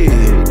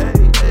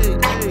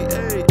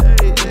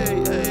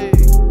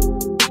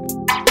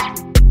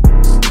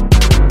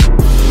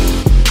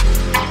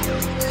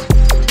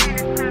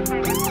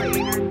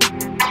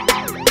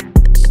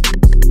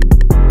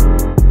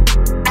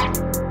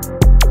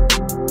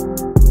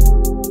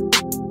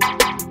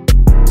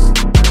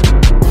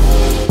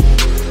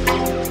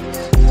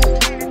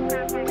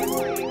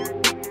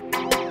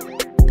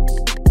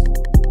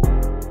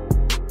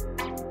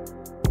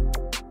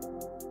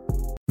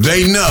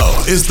 They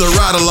know it's the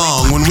ride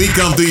along when we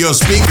come through your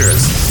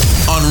speakers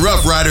on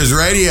Rough Riders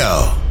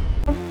Radio.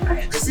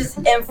 This is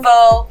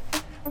Info.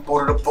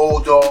 Border the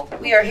Bulldog.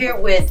 We are here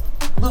with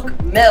Luke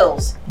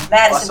Millz,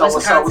 Madison,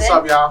 Wisconsin. What's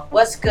up, y'all?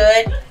 What's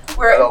good?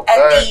 We're at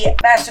the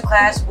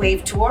Masterclass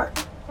Wave Tour,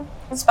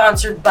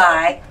 sponsored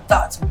by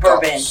Thoughts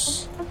Bourbon.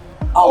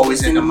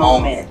 Always in the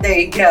moment. There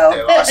you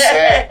go.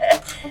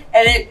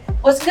 And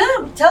what's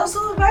good? Tell us a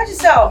little about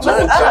yourself.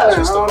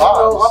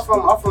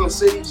 I'm from the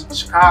city,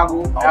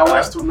 Chicago, out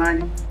West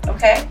 290.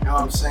 Okay. You know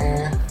what I'm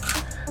saying?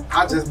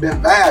 I just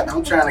been bad.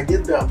 I'm trying to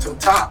get there to the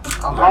top.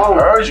 I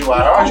heard you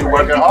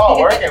working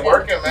hard,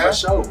 working, man. For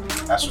sure.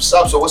 That's what's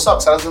up. So what's up?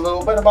 Tell us a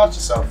little bit about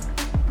yourself.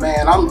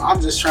 Man,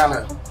 I'm just trying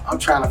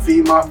to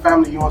feed my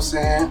family. You know what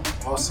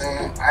I'm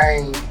saying?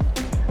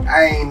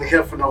 I ain't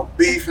here for no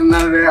beef and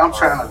none of that. I'm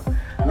trying to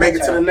make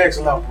it to the next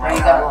level. Right? You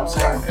know what I'm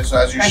saying? It's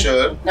as you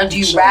should. Now, do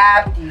you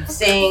rap? Do you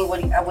sing?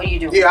 What do you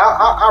do? Yeah,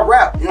 I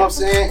rap. You know what I'm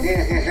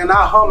saying? And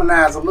I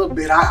harmonize a little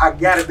bit. I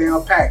got it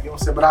down packed. You know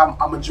what I'm saying? But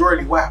I'm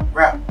majority rap.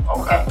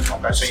 Okay.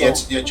 So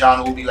your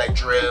genre will be like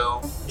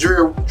drill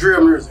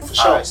music for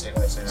sure.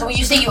 So when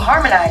you say you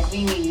harmonize, what do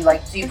you mean?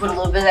 So you put a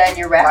little bit of that in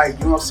your rap? Like,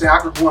 you know what I'm saying? I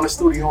could go in the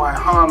studio and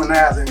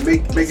harmonize and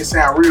make it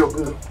sound real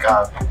good.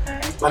 Got it.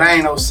 But I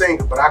ain't no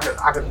singer, but I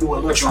could do a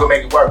little. But you can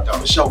make it work though.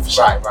 For sure.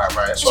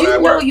 Right. So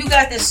you know you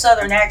got this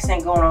southern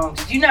accent going on.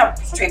 Cause you're not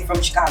straight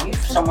from Chicago. You're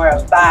from somewhere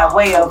else by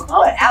way of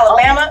what?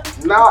 Alabama?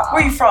 Nah.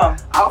 Where you from?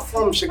 I'm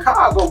from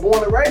Chicago,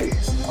 born and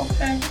raised.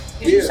 Okay.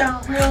 You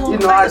sound real. You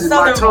know, I just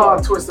my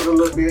tongue twisted a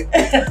little bit.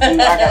 I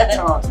got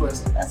tongue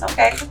twisted. That's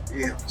okay.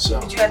 Yeah,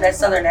 so. But you had that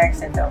southern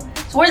accent though.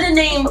 So where did the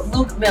name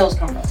Luke Millz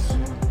come from?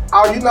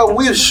 Oh, you know,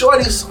 we were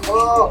shorties.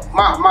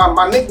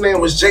 My nickname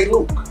was J.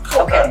 Luke.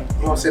 Okay.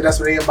 You know what I'm saying? That's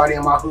what everybody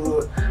in my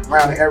hood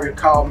around the area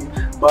called me.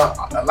 But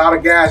a lot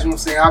of guys, you know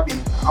what I'm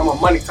saying, I'm a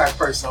money type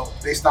person, so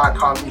they started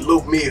calling me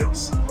Luke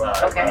Millz.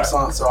 Right. Okay.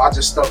 So I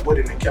just stuck with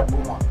it and kept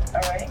going. All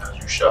right.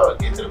 You sure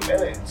get to the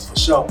millions. For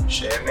sure.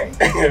 Share name.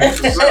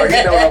 For sure,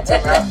 you know what I'm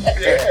talking about.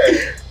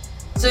 Yeah.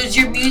 So is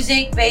your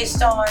music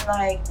based on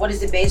what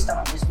is it based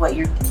on? Is what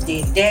your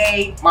day to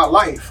day? My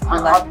life.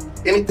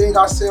 Anything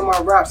I say in my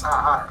raps,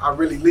 I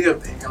really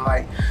lived it. And you know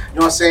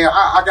what I'm saying?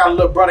 I got a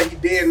little brother, he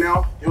dead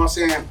now. You know what I'm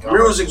saying?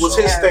 Music was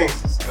his thing.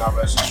 You know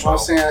what I'm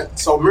saying?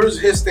 So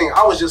music his thing.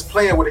 I was just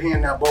playing with it here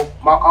and there, but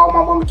all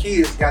my mama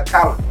kids got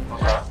talent.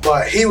 Okay.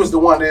 But he was the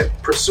one that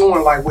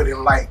pursuing with it, you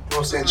know what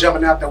I'm saying,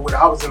 jumping out there with it.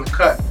 I was in the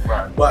cut.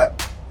 Right.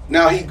 But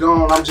now he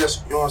gone, I'm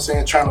just, you know what I'm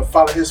saying, trying to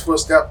follow his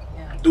footsteps,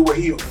 do what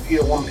he'll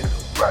want me to do.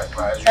 Right,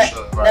 as you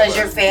should. Now, is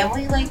your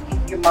family,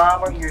 your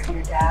mom or your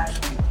dad,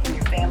 and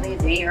your family,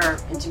 they are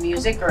into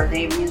music or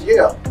they music?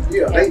 Yeah.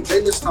 They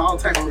listen to all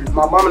type of music.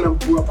 My mom and them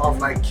grew up off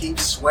like Keith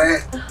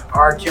Sweat,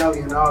 R. Kelly,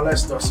 and all that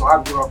stuff. So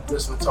I grew up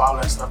listening to all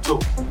that stuff too.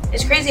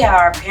 It's crazy how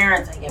our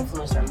parents like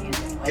influence our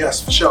music. Like,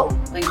 yes, for sure.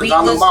 Like we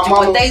listen to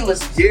what they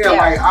listen to. Yeah,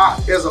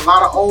 like there's a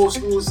lot of old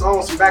school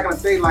songs from back in the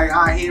day. Like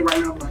I hear right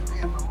now, I'm like,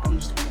 man, my mom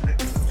used to do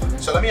that.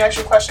 So let me ask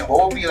you a question.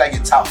 What would be like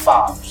your top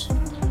 5s?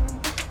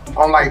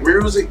 On like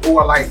music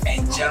or like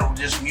in general,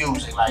 just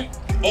music, like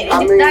it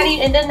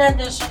doesn't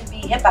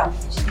necessarily be hip hop.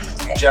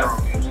 General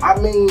music. I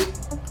mean,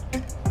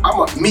 I'm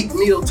a Meek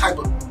Mill type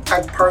of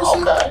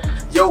person. Okay.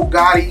 Yo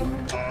Gotti. You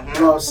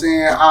know what I'm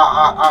saying?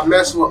 I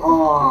mess with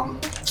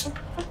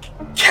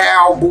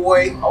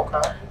Cowboy.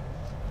 Okay.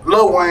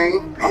 Lil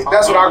Wayne.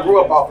 That's what I grew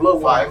up off. Lil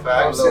Wayne. You know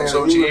what I'm saying?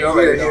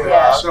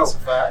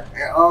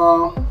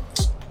 Yeah. And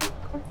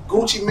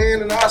Gucci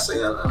Man, and I say,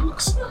 in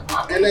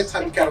that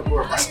type of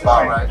category. That's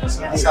about right.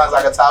 That sounds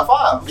like a top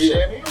 5.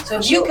 Yeah. So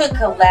if you could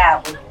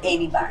collab with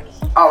anybody.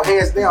 Oh,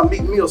 hands down,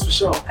 Meek Millz for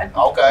sure.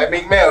 Okay,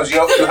 Meek Millz. You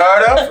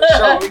heard him? For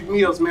sure, Meek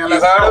Millz, man.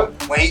 You heard him?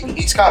 When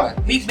he's coming.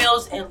 Meek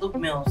Millz and Luke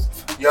Mills.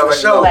 You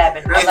already know.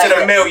 Get to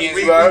the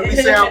millions, bro. We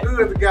sound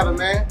good together,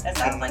 man. That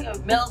sounds like a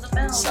Millz and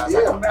Millz. Sounds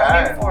like a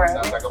plan.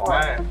 Sounds like a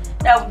plan.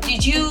 Now,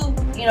 did you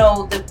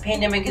know, the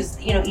pandemic is,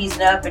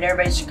 easing up and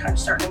everybody's kind of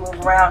starting to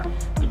move around.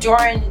 But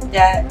during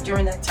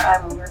that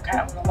time when we were kind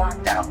of in the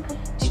lockdown,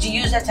 did you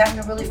use that time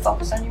to really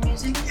focus on your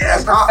music?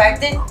 Yes,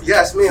 perfect it?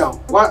 Yes, ma'am.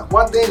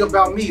 One thing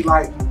about me,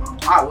 like,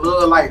 I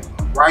love like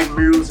writing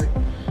music,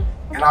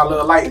 and I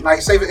love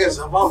like say for instance,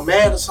 if I'm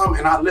mad or something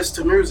and I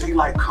listen to music, it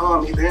like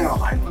calm me down.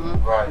 Like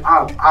right.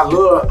 I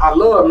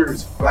love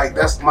music. Like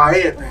that's my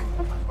head thing.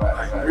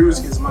 Like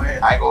music is my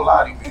head. I ain't gonna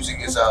lie to you,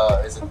 music is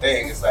a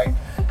thing. It's like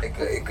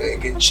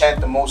it can chant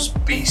the most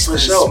beasts,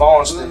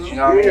 monsters. You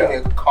know what I mean?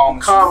 It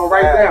can calm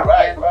right down.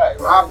 Right.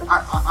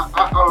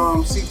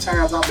 I see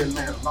times I've been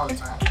mad a lot of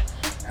times,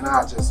 and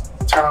I just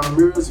turn on the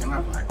music and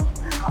I'm like,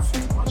 man, I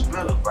feel much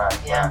better. Right.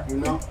 Yeah. You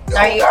know.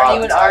 Are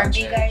you an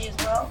R&B guy as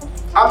well?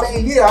 I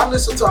mean, yeah, I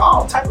listen to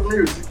all type of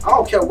music. I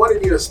don't care what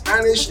it is.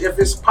 Spanish, if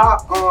it's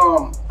pop,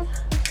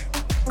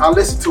 I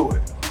listen to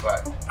it.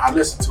 Right. I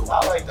listen to it.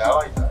 I like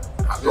that.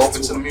 You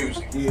open to the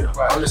music. Yeah.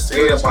 Right. I listen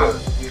to it.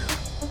 Yeah.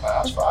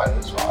 That's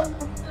fine.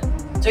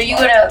 So are you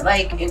gonna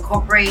like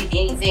incorporate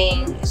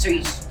anything? So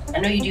I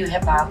know you do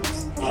hip hop,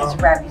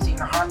 rap music,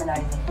 you're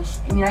harmonizing.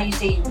 I mean, how you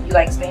say you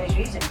like Spanish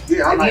music?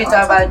 Yeah, Have you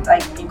thought about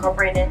like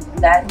incorporating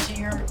that into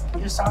your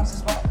songs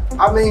as well?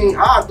 I mean,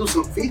 I'll do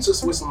some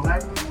features with some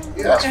Latin.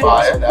 Yeah, that's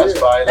fire. That's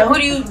fire. Now, who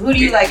do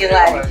you like in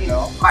Latin?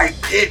 Like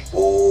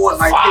Pitbull,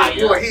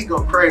 Pitbull, he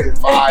go crazy.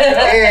 Fire.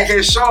 And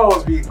his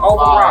shows be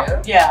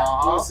overrocking. Yeah. You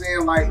know what I'm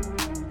saying? Like, you know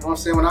what I'm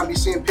saying? When I be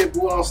seeing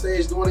Pitbull on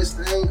stage doing his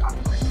thing, I be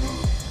like,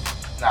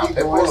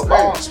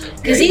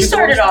 because he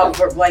started off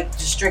like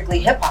just strictly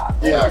hip hop.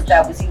 Yeah.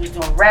 He was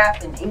doing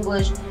rap and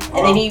English,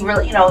 and then he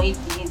really, he realized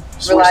he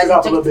switched it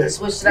up a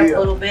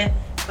little bit,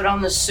 put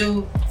on the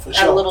suit,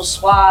 got a little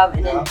suave,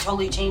 and then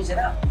totally changed it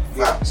up.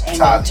 Yeah.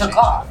 And it took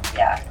off.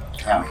 Yeah.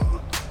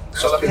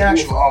 So let me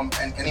ask you,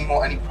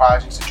 any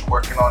projects that you're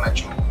working on that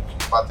you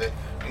about to,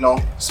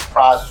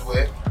 surprise us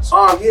with?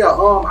 I'm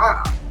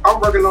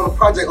working on a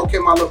project. Okay,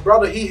 my little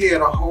brother, he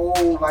had a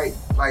whole like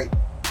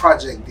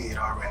project did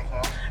already.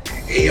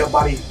 And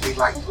everybody they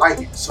like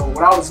it. So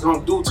what I was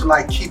gonna do to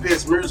like keep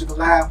his music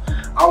alive,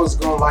 I was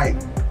gonna like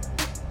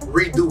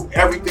redo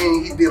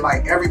everything he did,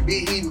 like every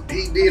beat he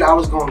did, I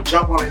was gonna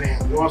jump on it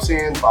and, you know what I'm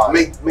saying,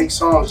 make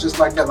songs just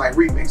like that, like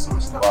remix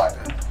and stuff like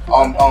that.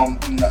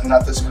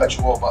 Not to cut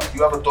you off, but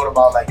you ever thought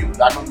about like I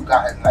know you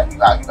got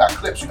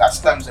clips, you got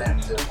stems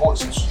and the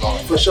voices.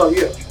 For sure,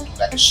 yeah. You can do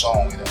like a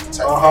song with them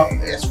type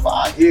thing. That's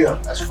fire. Yeah,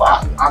 that's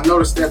fire. I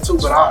noticed that too,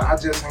 but I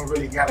just ain't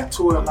really got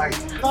into it like.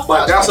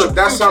 But that's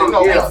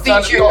something. Yeah,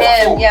 feature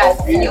him,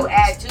 and you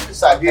add to the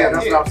song. Yeah,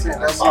 that's what I'm saying.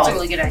 That's a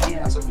really good idea.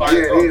 That's a fire.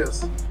 Yeah, it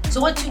is.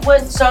 So what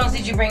songs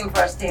did you bring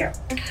for us there?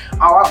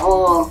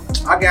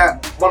 I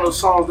got one of the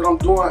songs that I'm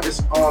doing. It's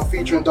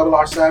featuring Double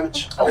R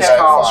Savage. Okay. It's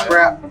called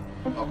Scrap.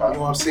 Okay. You know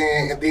what I'm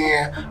saying? And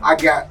then I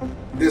got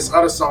this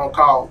other song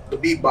called The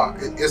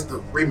Beatbox. It's the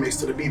remix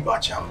to the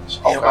Beatbox Challenge.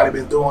 Okay. Everybody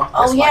been doing.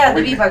 Oh yeah,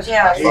 the Beatbox,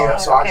 yeah. Yeah,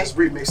 so I just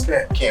remixed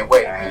that. Can't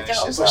wait, man.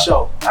 For sure.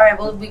 All right,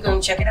 well, we're going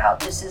to check it out.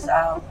 This is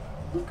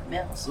Luke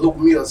Millz. Luke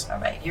Millz. All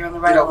right, here on the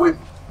right up with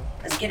me.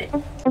 Let's get it.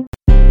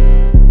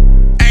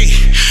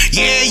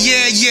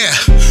 Yeah.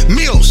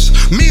 Millz.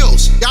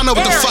 Y'all know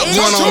what the fuck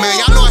going on, man.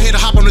 Y'all know I had to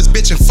hop on this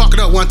bitch and fuck it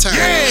up one time.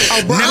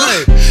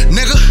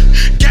 Nigga,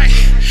 gang.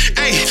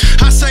 Hey,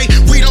 I say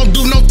we don't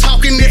do no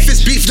talking. If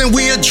it's beef, then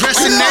we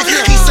addressing that.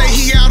 He say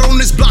he out on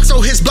this block, so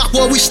his block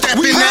where we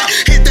stepping at.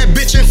 Hit that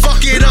bitch and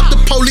fuck it up.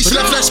 The police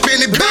left, let's spin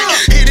it back.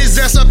 Hit his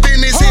ass up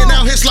in his head,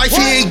 now his life,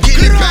 he ain't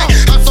getting it back.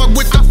 I fuck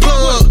with the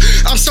plug.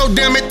 I'm so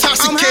damn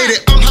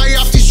intoxicated. I'm high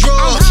off these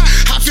drugs.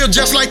 I feel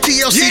just like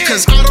TLC,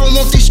 cause I don't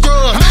want these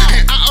scrubs.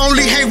 And I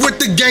only hang with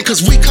the gang,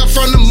 cause we come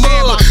from the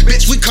mud.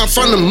 Bitch, we come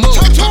from the mud.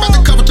 Pop out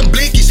the cover, them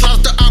blinkies, slide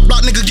out the op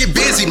block, nigga get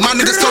busy. My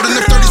niggas told in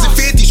them 30s and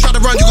 50s, try to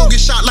around, you gon' get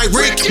shot like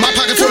Rick. My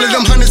pocket full of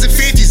them hundreds and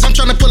fifties. I'm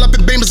tryna pull up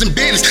in Beamers and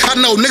Bentleys. I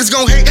know niggas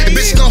gon' hate, and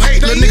bitches gon'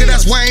 hate. Little nigga,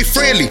 that's why I ain't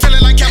friendly.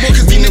 Feeling like cowboy,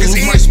 cause these niggas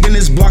might spin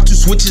this block, 2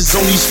 switches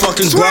on these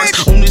fucking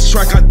blocks. On this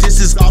track, I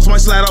diss this off,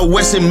 might slide out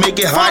west and make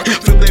it hot.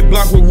 Flip that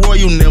block with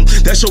Roy and them.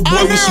 That's your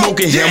boy, we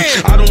smoking him.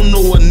 I don't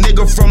know a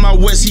nigga from out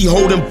west, he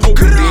holding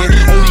poker then.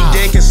 Only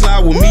Dan can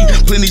slide with me.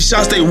 Plenty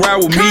shots, they ride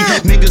with me.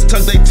 Niggas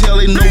tuck they tail,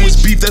 they know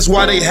it's beef, that's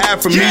why they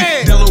hide from me.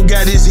 Dello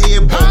got his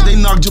head bumped, they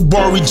knocked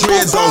Jabari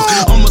dreads off.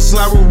 I'ma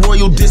slide with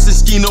Royal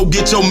distance, Skino,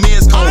 get your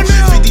mans home.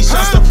 50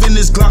 shots up in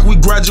this Glock, we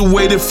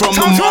graduated from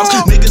the mosque.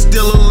 Niggas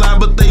still alive,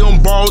 but they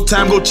on borrowed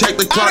time, go check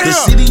the clock. The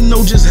city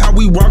know just how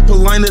we rock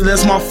Polina,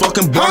 that's my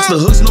fucking blocks. The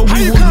hooks know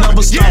we will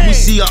never stop, we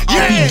see a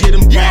op, we get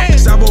him blocked.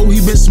 Sabo, he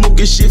been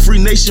smoking shit, Free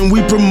Nation,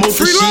 we promote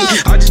the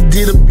shit. I just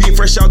did a beat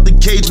fresh out the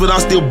cage, but I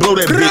still blow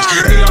that bitch.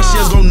 AR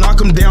shit's gon'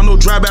 knock him down, no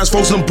drive ass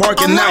folks, them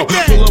parking out.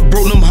 Pull up,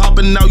 bro, them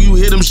hopping out, you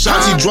hit them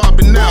shots, he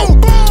dropping out.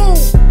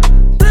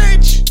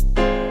 bitch.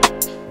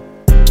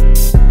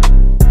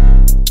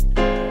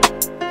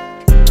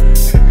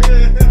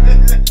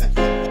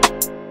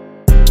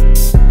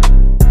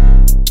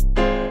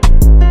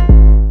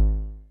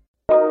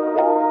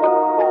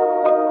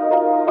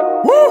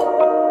 Woo!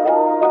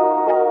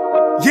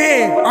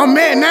 Yeah, I'm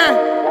mad now.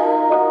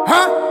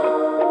 Huh?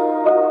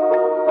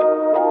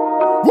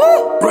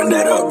 Woo! Run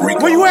that up,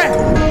 Rico. Where you at?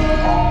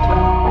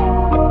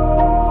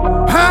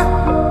 Huh?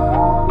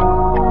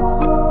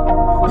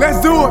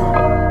 Let's do it.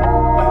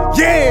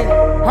 Yeah,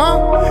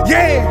 huh?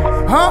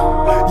 Yeah,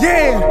 huh?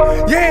 Yeah,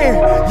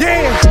 yeah,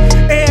 yeah.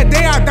 Every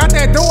day I got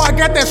that dough, I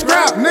got that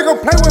scrap.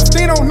 Nigga play with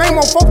Stino, name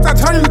on folks, I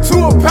turn you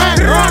to a pack.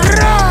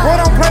 Boy,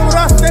 don't play with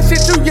us, that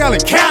shit you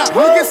yelling. Cap,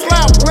 we get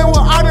slapped. Play with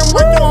all them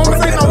like your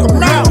homies ain't on the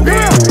map.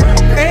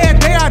 Every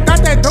day I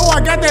got that dough, I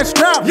got that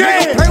scrap.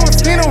 Nigga play with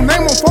Stino,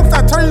 name on folks,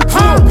 I turn you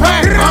to a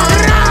pack.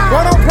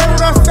 Boy, don't play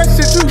with us, that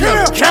shit you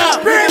yelling.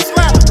 Cap, we get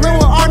slapped. Play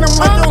with all them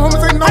like your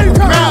homies ain't on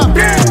the map.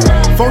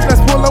 Folks,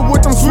 let's pull up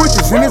with them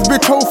switches, and this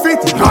bitch hold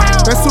 50.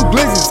 That's two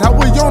glizzies, how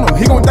we on him?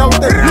 He gon' die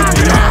with that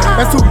blicky.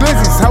 That's two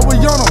glizzies, how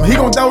we on him? He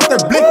gon' die with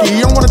that blicky.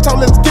 He don't wanna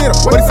talk, let's get him.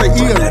 What he say,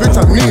 yeah, bitch,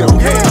 I need him.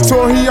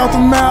 So he off the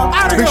map,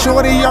 big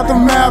shorty off the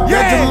map.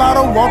 That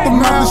gelato off the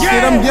map. The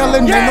shit I'm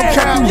yelling, ain't no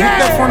cap. You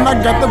hit that front, I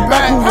got the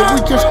back. Who will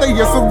we can stay,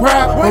 yes, a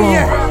rap.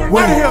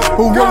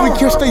 Who will we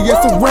can stay, yes,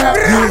 a rap.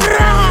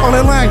 On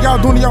that line, y'all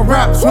doing y'all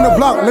raps. On the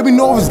block, let me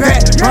know if it's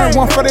that. Burn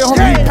one for their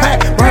homie pack.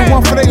 Burn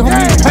one for their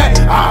homie pack.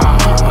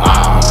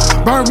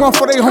 Burn one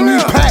for they homie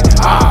pack.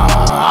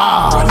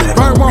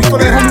 Burn one for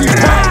they homie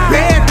pack.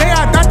 Bad day,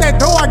 I got that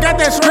dough, I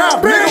got that scrap.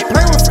 Nigga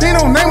play with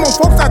Stino, name on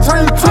folks, I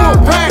turn you to a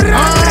pack.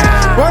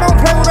 Boy, don't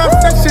play with us,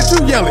 that shit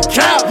you yelling.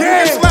 Cap,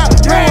 slap,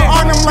 play with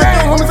all them like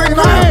your homies ain't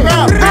on the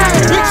map.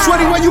 Big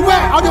Sweaty, where you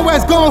at? All your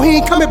ass gone,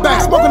 he ain't coming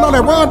back. Smoking on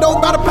that Rondo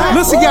by the pack.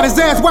 Listen, got his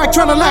ass whack,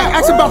 tryna laugh.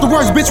 Ask about the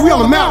words, bitch, we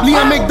on the map.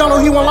 Leon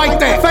McDonald, he won't like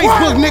that.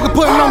 Facebook nigga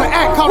putting on the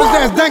act, call his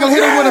ass dangle,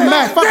 hit him with a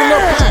Mac. Fucking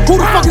little pack. Who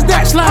the fuck is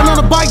that? Sliding on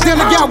a bike, then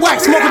they got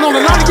whacked. Smoking on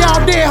a lot of y'all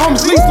dead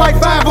homies, least like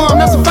 5 of them,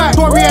 that's a fact.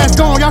 Story ass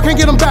gone, y'all can't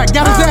get him back.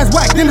 Got his ass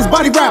whacked, then his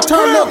body wrapped.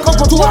 Turn up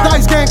Coco to a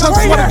dice game, cause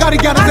I swear to God he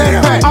got his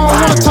ass back. I don't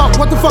wanna talk,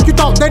 what the fuck you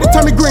thought? They done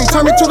turn me green,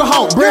 turn me to the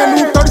Hulk. Brand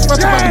new 30s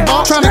fresh about the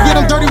ball. Trying to get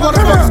him dirty, what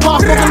the fuck is ball?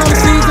 Smoking on the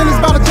seeds and it's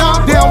about a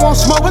job. They don't want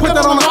smoke, put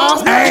that on the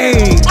off.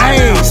 Ayy,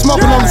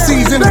 smoking on the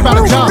seeds and it's about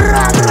a job.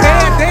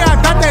 Every day I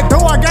got that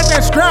dough, I got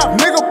that scrap.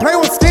 Nigga play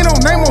with Stino,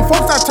 name on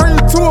folks, I turn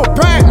you to a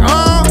pack.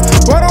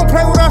 Boy, don't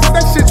play with us,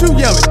 that shit you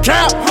yelling.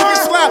 Cap,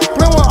 slap,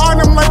 play with all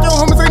them like your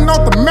homies ain't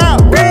off the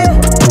map, bitch.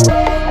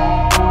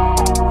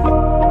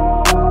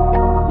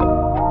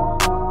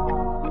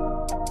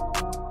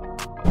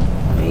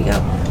 There you go.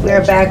 We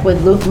are back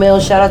with Luke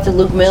Millz. Shout out to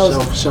Luke Millz.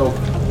 For sure.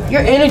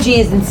 Your energy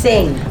is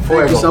insane.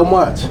 Thank you so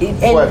much.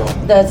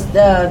 And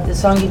the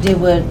song you did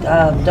with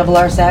Double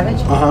R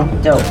Savage?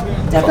 Dope.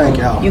 Definitely. Thank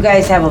y'all. You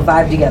guys have a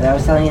vibe together. I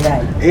was telling you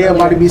that.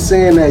 Everybody be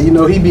saying that, you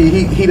know, he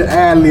the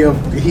ad-lib,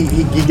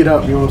 he get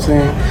up, you know what I'm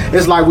saying?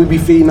 It's like we be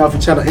feeding off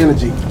each other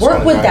energy.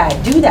 Work with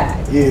that, do that.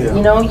 Yeah.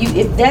 You know,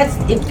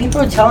 if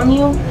people are telling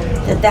you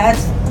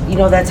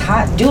that's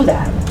hot, do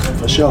that.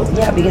 For sure.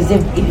 Yeah, because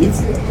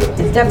it's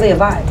definitely a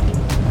vibe.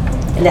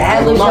 And the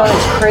ad-lib song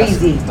is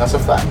crazy. That's a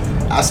fact.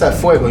 I said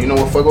fuego. You know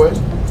what fuego is?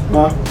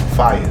 Huh?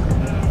 Fire.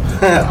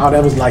 Oh,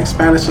 that was like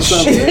Spanish or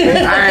something.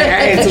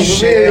 I ain't too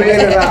Shit.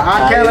 familiar with it.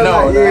 I can't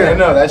know. Yeah,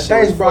 no, that shit.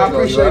 Thanks, bro. I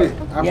appreciate it.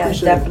 Yes,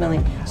 definitely.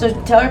 So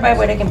tell everybody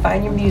where they can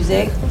find your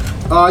music.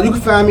 You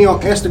can find me on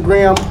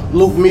Instagram,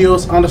 Luke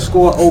Millz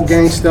 _ Old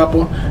Gang Stepper.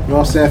 You know what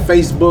I'm saying?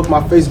 Facebook, my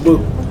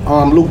Facebook,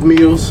 Luke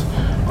Millz.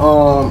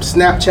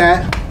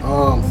 Snapchat,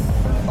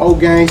 Old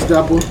Gang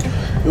Stepper.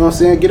 You know what I'm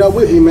saying? Get up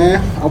with me,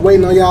 man. I'm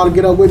waiting on y'all to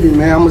get up with me,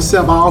 man. I'm gonna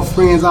set all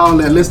friends out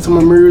that listen to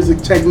my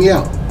music. Check me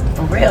out.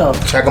 For real.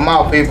 Check them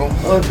out, people.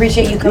 Well,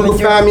 appreciate you coming through. You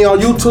can find me on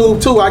YouTube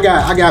too. I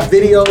got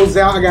videos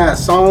out. I got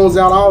songs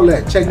out. All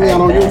that. Check me out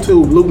on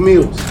YouTube. Luke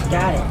Millz.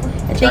 Got it.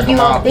 And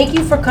thank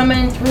you for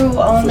coming through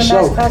on the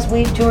Masterclass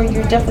Wave Tour.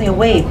 You're definitely a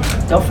wave.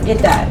 Don't forget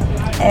that.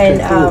 And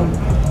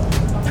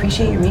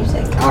appreciate your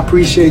music. I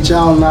appreciate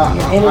y'all.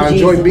 And I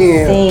enjoy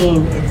being.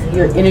 Insane.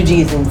 your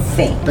energy is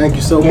insane. Thank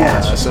you so much.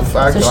 That's a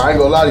fact. So I ain't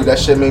gonna lie to you. That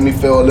shit made me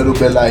feel a little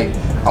bit like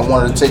I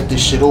wanted to take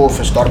this shit off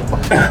and start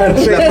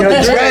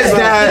dreads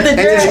down and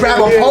just grab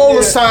a pole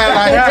or something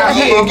like,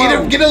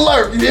 yeah, get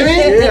alert. You know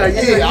what I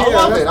mean? Yeah. I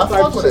love it. I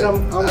fuck with it.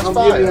 I'm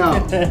giving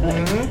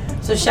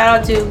out. So shout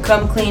out to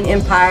Come Clean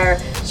Empire.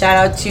 Shout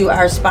out to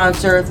our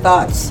sponsor,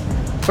 Thoughts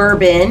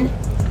Bourbon.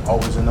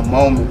 Always in the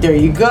moment. There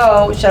you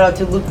go. Shout out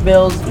to Luke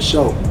Millz. For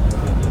sure.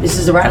 This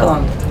is a ride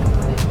along.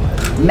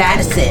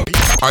 Madison.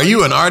 Are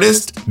you an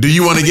artist? Do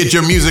you want to get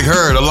your music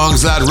heard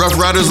alongside Rough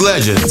Riders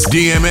legends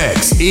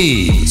DMX,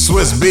 E,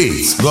 Swiss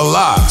Beats, The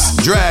Locks,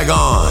 Drag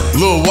On,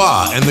 Lil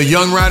Wah, and the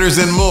Young Riders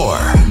and more?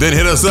 Then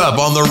hit us up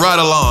on the ride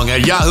along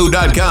at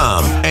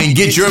yahoo.com and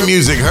get your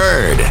music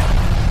heard.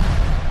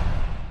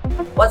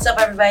 What's up,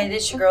 everybody?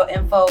 This is your girl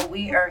Info.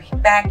 We are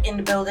back in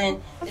the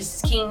building. This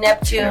is King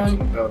Neptune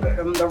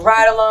from the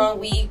ride along.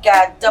 We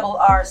got Double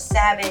R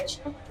Savage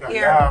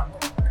here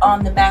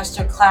on the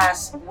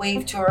Masterclass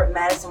Wave Tour in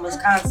Madison,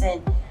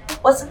 Wisconsin.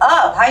 What's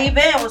up? How you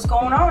been? What's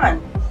going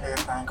on?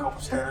 Everything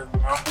copacetic, you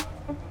know?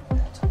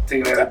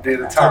 Taking it a day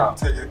at a time.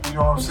 You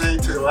know what I'm saying?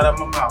 Take it right out of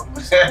my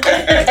mouth. Day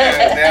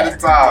at a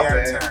time,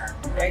 man.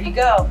 There you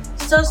go.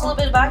 So tell us a little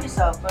bit about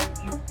yourself.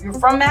 You're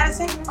from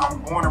Madison? I'm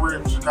born and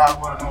raised in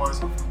Chicago, Illinois,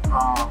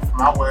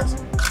 from out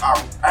west.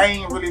 I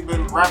ain't really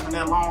been rapping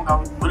that long.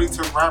 I really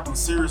took rapping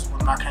serious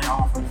when I came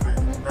home from the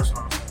field. That's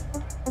what I'm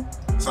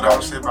saying. So that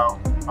was about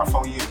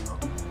 4 years ago.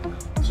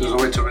 So it's a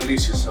way to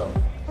release yourself.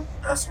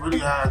 That's really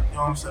how, you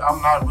know what I'm saying?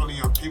 I'm not really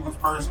a people's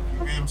person,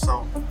 you feel me?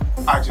 So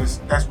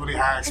that's really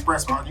how I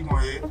express you go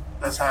ahead.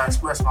 That's how I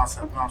express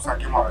myself, you know what I'm saying? I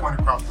get my point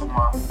across through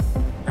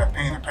that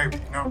pen and paper,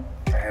 you know?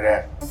 I hear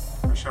that.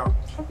 For sure.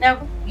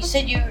 Now, you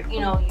said you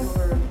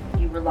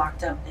were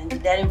locked up, and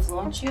did that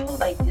influence you?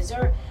 Like, is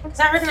there, because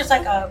I heard there's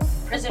like a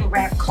prison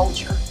rap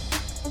culture.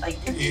 Like,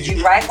 did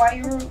you write while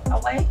you were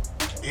away?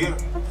 Yeah,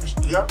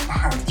 yep.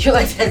 You're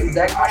like, that's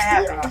exactly what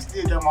happened. I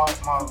still got my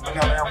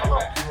vanilla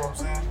envelope, you know what I'm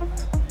saying?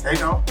 They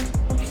know.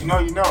 You know,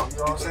 you know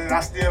what I'm saying?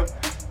 I still,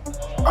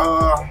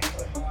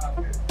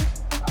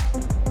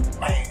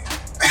 man,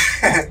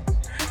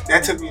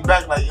 that took me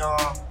back, like,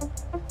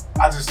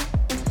 I just,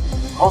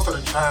 most of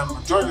the time,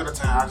 majority of the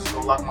time, I just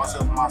go lock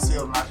myself in my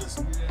cell and I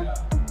just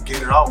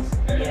get it off.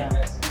 Yeah.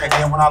 And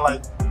then when I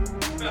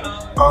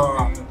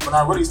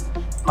really,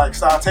 like,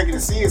 started taking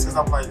it serious, because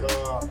I'm like,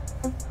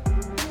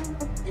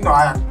 you know,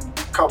 I have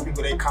a couple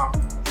people, they come,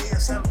 yeah,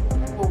 Sam,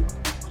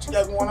 what you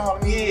got going on?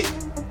 Let me hear it.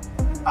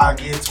 I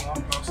give it to them,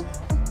 you know what I'm saying?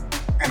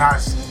 And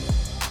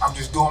I'm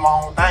just doing my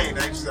own thing.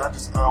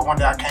 One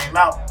day I came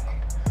out,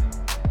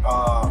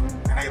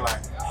 and they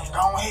like, hey, go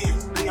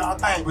ahead, do your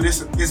thing. But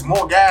it's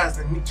more guys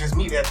than just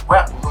me that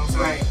rap, you know what I'm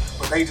saying?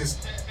 But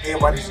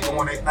everybody just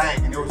doing their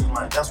thing. And it was just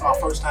like, that's my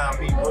first time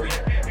me really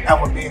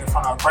ever being in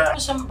front of a crowd.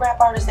 Who's some rap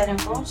artists that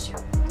influenced you?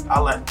 I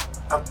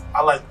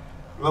like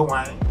Lil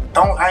Wayne.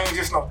 I ain't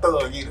just no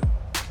thug either.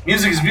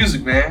 Music is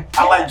music, man.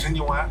 I like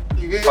Genuine.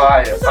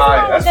 Fire. That's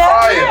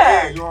fire.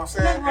 Yeah, you know what I'm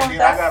saying? And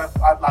then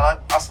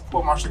I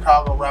support my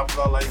Chicago rappers.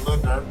 I like Lil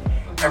Durk.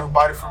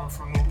 Everybody from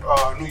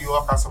New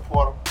York, I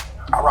support them.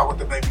 I rock with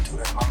the baby too.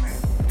 That's my man.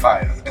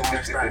 Fire. He doing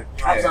his thing.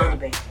 You know I love the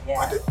baby.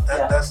 Yeah. But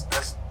that's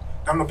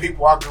them the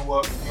people I grew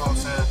up. You know what I'm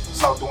saying?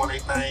 So doing their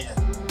thing.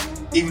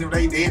 And even if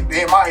they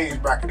in my age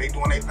bracket, they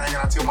doing their thing, and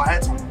I tip my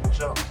hat to them for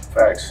sure.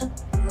 Facts.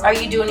 Are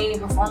you doing any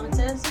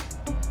performances?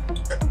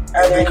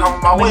 If they come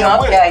my way, I'm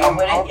with it. I'm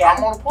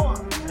on the pull.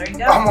 There you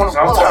go. I'm on the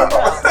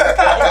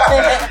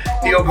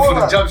pull. He open for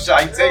the jump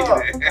shot. He taking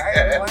it.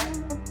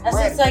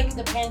 Since like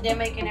the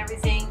pandemic and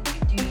everything,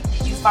 did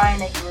you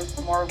find that you were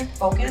more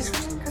focused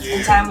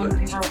in time when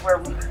people where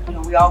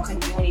we all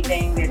couldn't do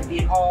anything, we had to be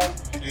at home?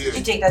 Did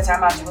you take that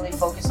time out to really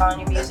focus on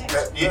your music?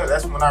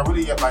 That's when I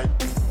really get like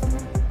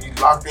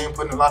locked in,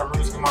 putting a lot of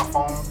music in my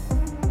phone,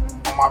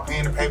 on my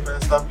pen and paper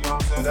and stuff. You know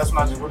what I'm saying? That's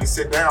when I just really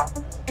sit down.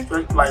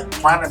 Like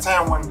around the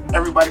time when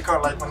everybody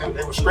come, like when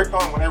they were strict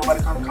on, when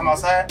everybody come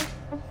outside,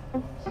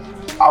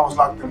 I was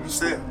locked in the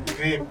cell. You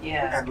feel me?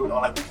 Yeah. And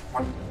like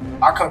when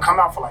I couldn't come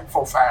out for like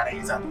 4-5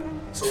 days after,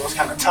 so it was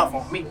kind of tough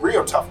on me,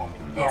 real tough on me.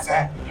 You know what I'm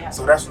saying? Yeah.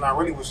 So that's when I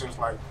really was just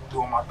like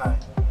doing my thing.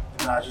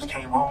 And I just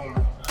came home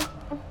and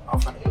I'm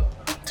finna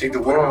take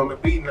the world on the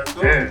beat and let's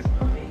do it. There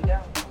you go.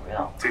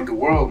 Real. Take the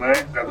world, man.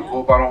 Got to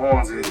go by the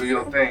horns and do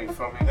your thing. You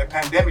feel me? That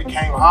pandemic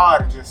came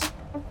hard and just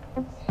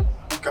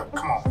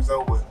come on, it's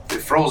over with. It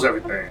froze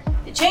everything.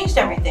 It changed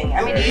everything.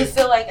 I mean, do you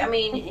feel like,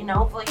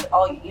 hopefully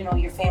all,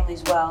 your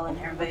family's well and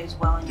everybody's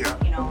well and,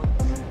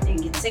 they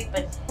didn't get sick,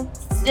 but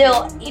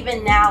still,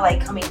 even now, like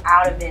coming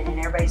out of it and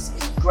everybody's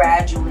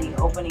gradually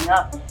opening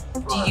up,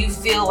 do you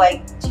feel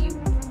like,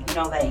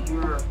 that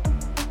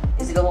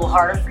is it a little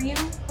harder for you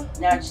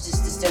now just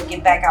to still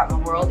get back out in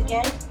the world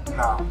again?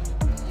 No.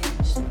 You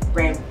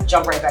just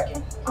jump right back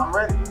in. I'm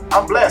ready.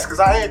 I'm blessed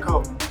because I had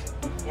COVID.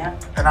 Yeah.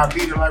 And I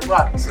beat it like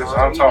Rocky. That's what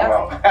I'm talking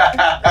about.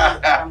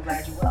 I'm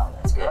glad you're well.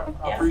 That's good.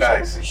 I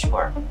appreciate it. For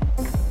sure.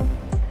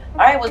 All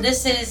right, well,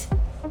 this is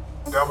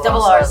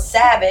Double R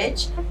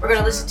Savage. We're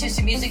gonna listen to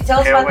some music. Tell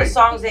us about the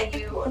songs that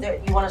you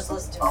want us to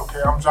listen to.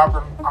 Okay, I'm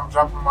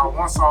dropping my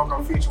one song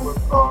I'm featured with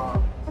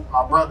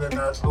my brother,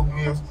 Luke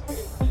Millz.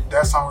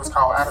 That song is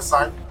called Out of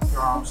Sight. You know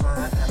what I'm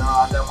saying? And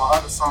I got my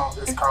other song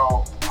that's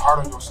called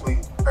Heart on Your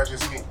Sleeve. That's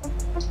just me.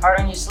 Heart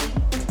on Your Sleeve?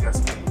 That's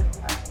me.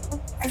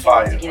 I can't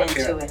wait to get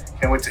into it.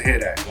 Can't wait to hear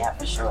that. Yeah,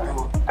 for sure.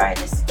 All right,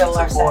 this is Double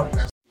R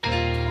Savage.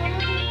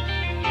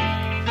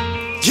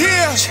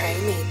 Yeah.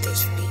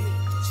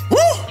 Woo!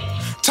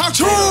 Talk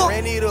to him.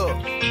 Ran it up.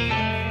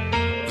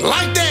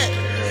 Like that.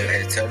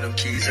 Hey, tell them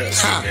keys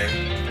up, man.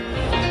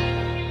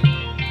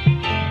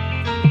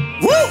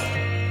 Woo!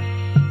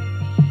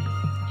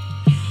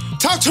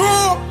 Talk to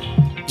him.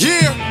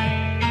 Yeah.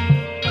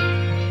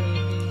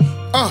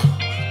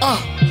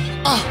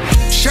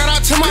 Shout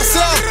out to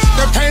myself.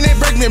 The pain they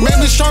break me made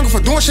me stronger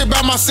for doing shit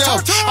by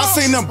myself. I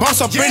seen them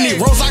bumps up in these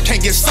roads, I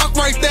can't get stuck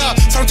right there.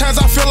 Sometimes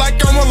I feel like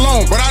I'm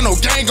alone, but I know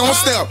gang gon'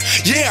 step.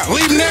 Yeah,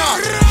 leave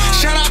now.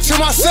 Shout out to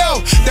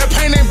myself. That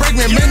pain they break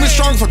me made me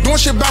stronger for doing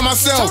shit by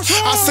myself.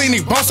 I seen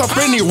these bumps up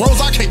in these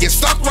roads, I can't get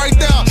stuck right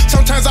there.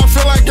 Sometimes I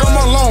feel like I'm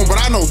alone, but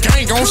I know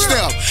gang gon'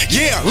 step.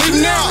 Yeah, leave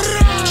now.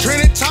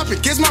 Trending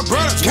topic is my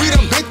brothers. We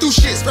done been through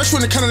shit, especially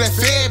when it come to that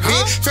fed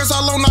bitch. Fence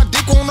all on our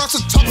dick on us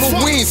to talk,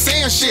 but we ain't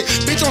saying shit.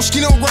 Bitch on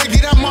skin on right,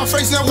 get out my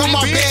face now where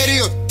my bed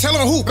is. Tell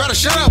them who, better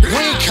shut up. We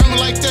ain't coming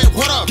like that,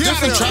 what up?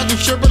 Different trials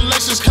and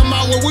tribulations come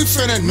out where we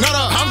finna nut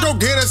up. I'm gon'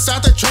 get us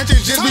out the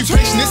trenches, just be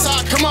patient. This how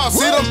I come out.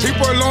 See them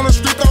people along the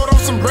street, throw on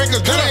some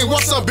breakers. That ain't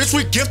what's up, bitch,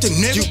 we gifted,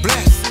 nigga. You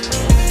blessed.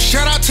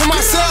 Shout out to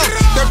myself.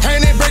 The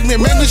pain they break me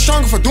made me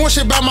stronger for doing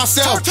shit by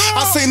myself.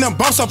 I seen them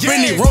bumps up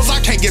in these roads,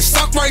 I can't get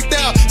stuck right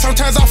there.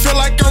 Sometimes I feel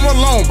like I'm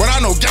alone, but I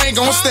know gang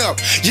gon'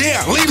 step. Yeah,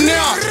 leave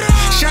now.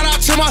 Shout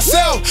out to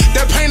myself.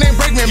 That pain they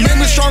break me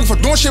made me stronger for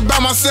doing shit by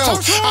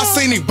myself. I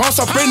seen these bumps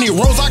up in these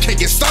roads, I can't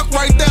get stuck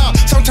right there.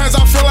 Sometimes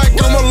I feel like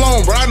I'm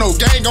alone, but I know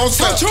gang gon'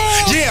 step.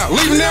 Yeah,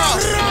 leave now.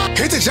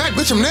 Hit the jack,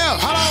 bitch, I'm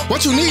now.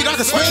 What you need, I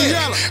can spend.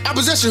 I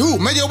possess you who?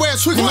 Made your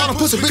ass tweaking, all them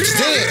pussy bitches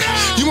dead.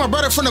 You my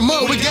brother from the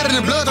mud, we got it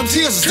in the blood.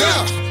 Tears is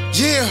down.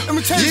 Yeah,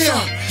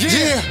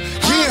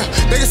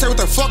 They can say what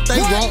the fuck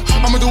they want.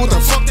 I'ma do what the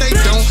fuck they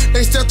don't.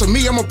 They step to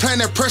me, I'ma plan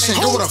that pressure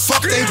and go what the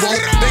fuck they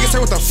want. They can say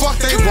what the fuck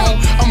they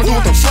want. I'ma do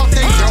what the fuck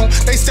they don't.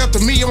 They step to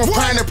me, I'ma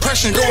plan that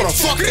pressure and go what the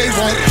fuck they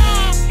want.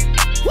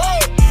 Woo!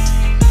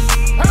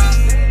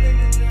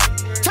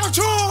 Talk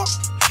to 'em.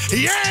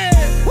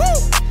 Yeah!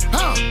 Woo!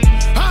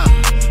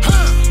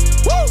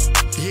 Woo!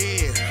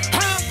 Yeah!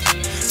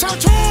 Talk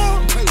to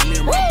 'em. Play with me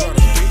and my brother.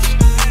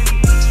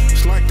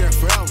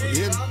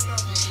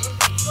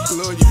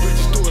 Love you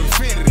bitches through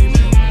infinity,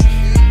 man.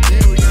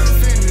 Yeah, we got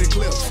infinity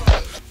clips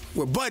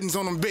with buttons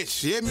on them,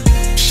 bitch. You hear me?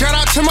 Shout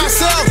out to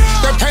myself.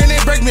 That pain they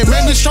break me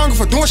made me stronger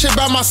for doing shit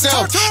by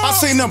myself. I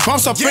seen them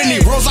bumps up in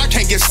these roads, I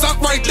can't get stuck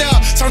right there.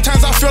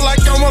 Sometimes I feel like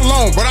I'm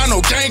alone, but I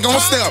know gang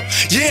gon' step.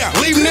 Yeah,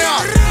 leave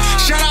now.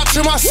 Shout out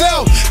to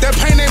myself. That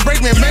pain they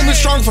break me made me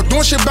stronger for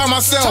doing shit by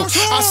myself.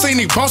 I seen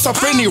these bumps up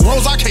in these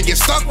roads, I can't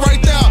get stuck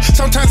right there.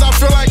 Sometimes I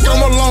feel like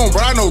I'm alone,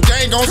 but I know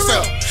gang gon'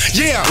 step.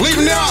 Yeah, leave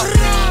now.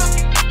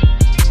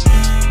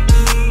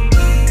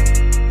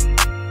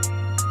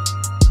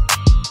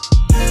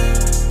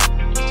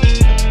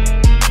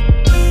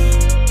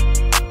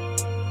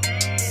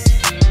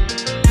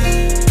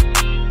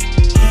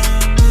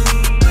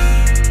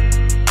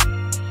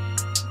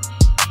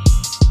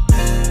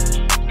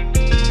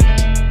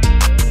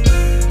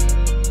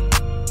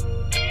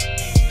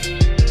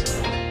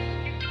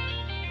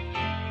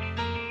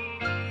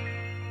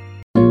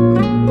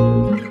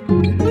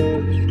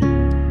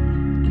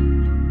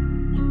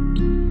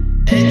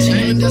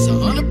 That's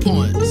 100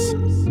 points.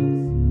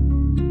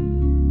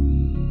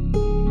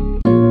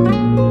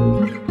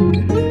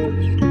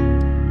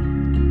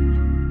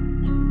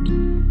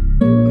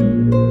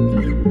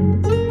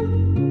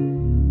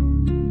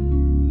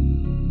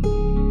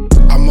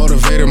 I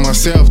motivated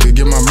myself to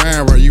get my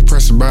mind right. You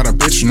press about a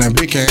bitch and that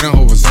bitch ain't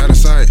always out of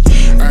sight.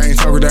 I ain't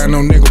talking down no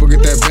nigga, but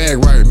get that bag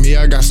right. Me,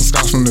 I got some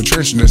scouts from the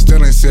trench and that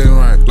still ain't sitting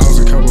right.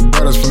 Lost a couple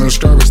brothers from the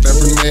struggle,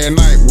 stepping there at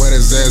night. Wet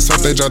his ass up,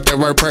 they dropped that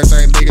right price,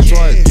 I ain't think it's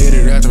right. Get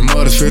it out the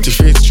mothers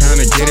 50-50, trying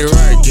to get it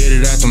right. Get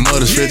it out the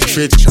mothers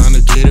 50-50, trying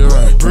to get it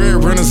right.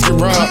 Bread runners get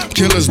robbed,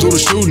 killers do the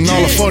shooting.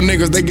 All the fuck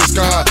niggas, they get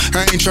scarred.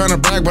 I ain't trying to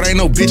brag, but ain't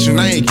no bitch and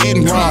I ain't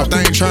getting robbed.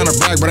 I ain't trying to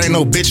brag, but ain't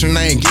no bitch and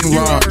I ain't getting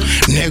robbed.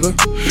 Nigga,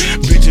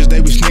 bitches,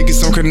 they be sneaky,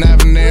 some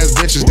conniving ass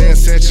bitches. They'll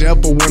set you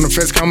up, but when the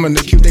feds coming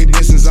to keep they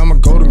distance, I'm a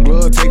golden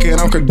glove, take it,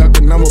 I'm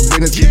conducting number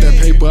business. Get that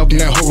paper up and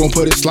that hoe gon'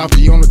 put it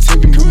sloppy on the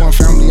tip and move my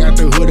family out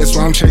the hood, that's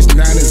why I'm chasing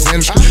down this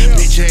industry.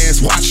 Bitch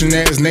ass, watching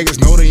ass niggas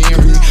know they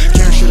envy.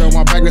 Carry shit on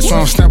my back, that's why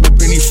I'm snap up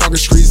in these fucking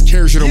streets.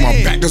 Carry shit on my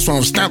back, that's why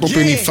I'm snap up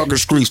in these fucking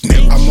streets,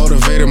 nigga. I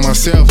motivated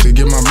myself to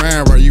get my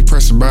mind right. You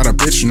press about a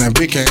bitch and that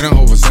bitch ain't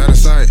always out of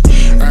sight.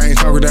 I ain't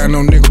talking down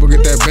no nigga, but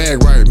get that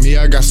bag right. Me,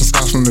 I got some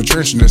scouts from the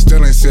trench and that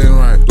still ain't sitting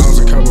right.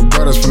 Lost a couple couple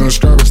brothers from the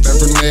struggle,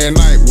 stepping there at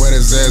night. Wet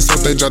his ass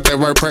up, they drop that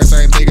right price,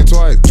 I ain't thinking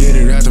twice. Get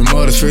it out the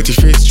mothers,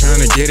 50-50,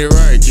 trying to get it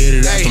right. Get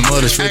it out the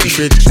mothers,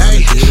 50-50,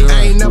 trying to get it right.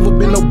 I ain't never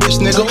been no bitch,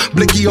 nigga.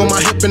 Blicky on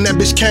my hip and that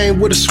bitch came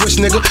with a switch,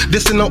 nigga.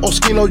 This ain't no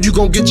Oskino, you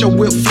gon' get your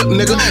whip flip,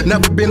 nigga.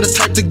 Never been the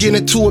type to get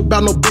into it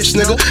about no bitch,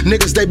 nigga.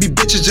 Niggas, they be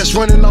bitches just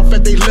running off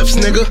at they lips,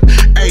 nigga.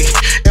 Ayy,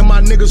 and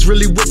my niggas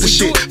really with the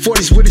shit.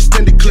 40s with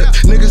extended clip.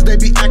 Niggas, they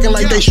be acting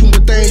like they shootin',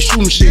 but they ain't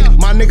shootin' shit.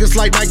 My niggas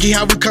like Nike,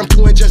 how we come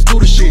through and just do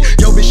the shit.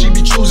 Yo, bitch, she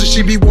be choosing,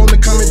 she be wanting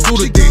to come and do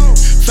the dick.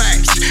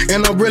 Facts,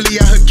 and I'm really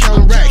out here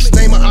counting racks.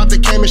 Name her out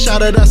that came and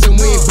shot at us and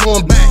we ain't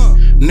blowing back.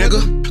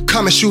 Nigga,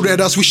 come and shoot at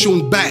us, we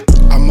shooting back.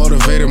 I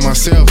motivated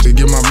myself to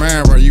get my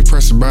mind right. You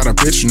press about a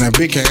bitch and that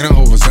big can't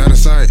over, it's out of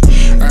sight.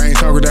 I ain't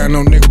talking down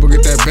no nigga, but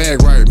get that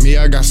bag right. Me,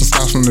 I got some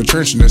stops from the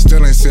trench and that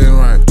still ain't sitting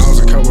right. I was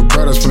a couple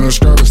brothers from the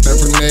struggle,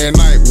 stepping there at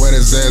night. Wet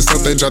his ass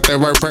up, they drop that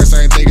right price,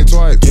 I ain't thinking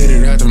twice. Get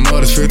it out the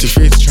mothers,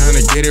 50-50, trying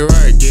to get it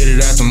right. Get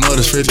it out the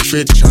mothers,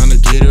 50-50, trying to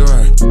get it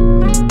right.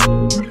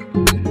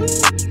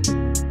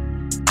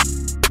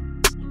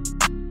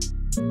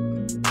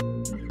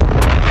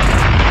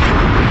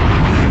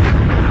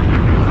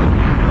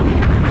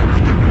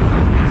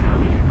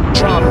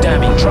 Drum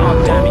dummy.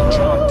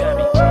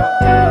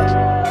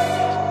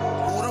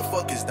 Who the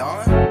fuck is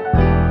Don?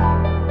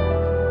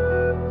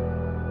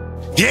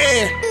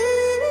 Yeah.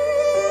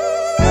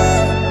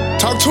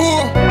 Talk to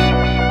him.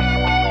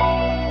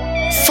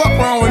 Fuck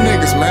wrong with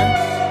niggas, man.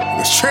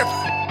 Niggas trippin'.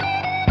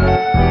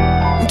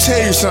 Let me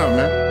tell you something,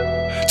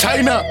 man.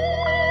 Tighten up.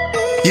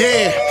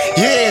 Yeah,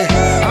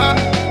 huh?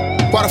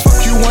 Why the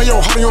fuck you want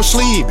your heart on your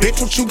sleeve?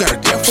 Bitch, what you got a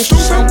death for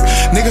something?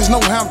 Niggas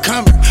know how I'm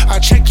coming. I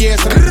check your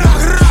ass to that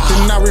block.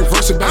 Then I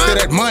reverse it back to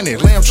that money.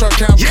 Lamb truck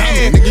count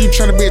coming. Nigga, you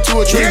tryna be a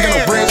tour, you ain't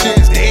got no bread, your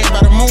ass dead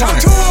by the morning.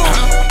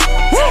 Huh?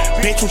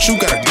 Bitch, what you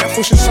got a death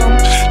wish or something?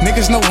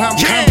 Niggas know how I'm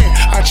coming.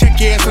 I check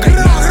your ass to that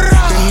block.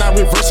 Then I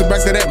reverse it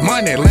back to that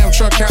money. Lamb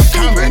truck count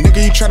coming.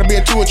 Nigga, you tryna be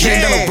a tour, you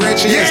ain't got no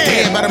bread, your ass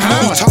dead by the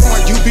morning. Talking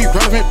like you be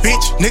relevant,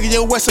 bitch. Nigga,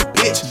 your ass a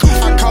bitch.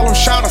 I call them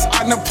shouters.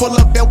 I never pull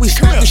up that we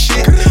snapping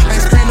shit. I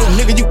ain't spraying no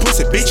nigga, you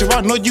pussy bitch. If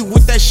I know you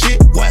with that shit,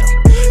 wet 'em.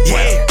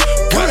 Yeah.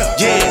 Put up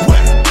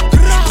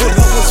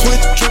a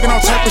switch, drinking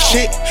all type of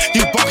shit.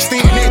 You boxed in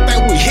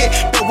everything we hit,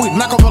 but we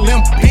knock off a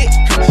limb, bitch.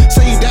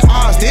 Say you that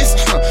odds this,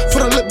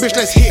 put a lip bitch,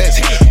 let's hit.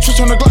 Switch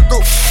on the Glock,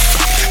 go.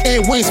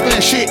 And we ain't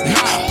spending shit.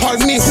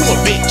 Pardon me, who a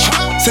bitch?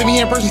 Say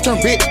me in person, turn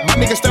bitch. My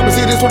nigga step and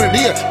see this what it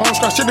is. I don't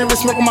scratch shit and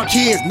smoke with my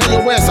kids. Now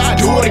your ass, I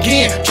do it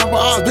again. Drop a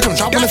odds, bitch, I'm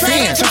dropping the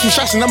fan. Take some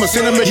shots and I'ma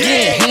send them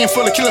again. Hand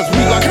full of killers, we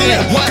locked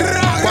in. What?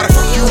 Why the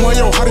fuck you want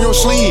your heart on your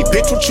sleeve?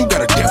 Bitch, what you got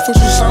a death wish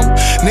or something?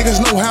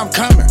 Niggas know how I'm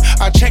coming.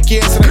 I check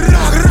your ass to that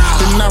block.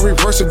 Then I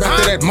reverse it back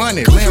to that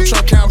money. Lamb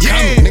truck count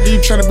coming. Nigga,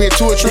 you tryna be a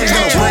tour, you ain't got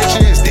no bread,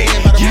 your ass dead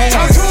by the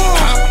morning.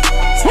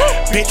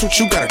 Bitch, what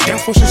you got a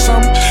death wish or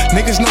something?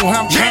 Niggas know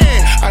how I'm coming.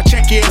 I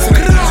check your ass in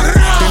the block.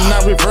 Then I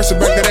reverse it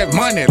back to that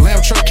money.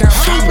 Lamb truck count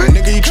coming.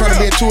 Nigga, you tryna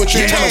be a tour, you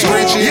ain't got no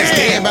bread, your ass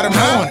dead by the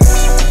morning.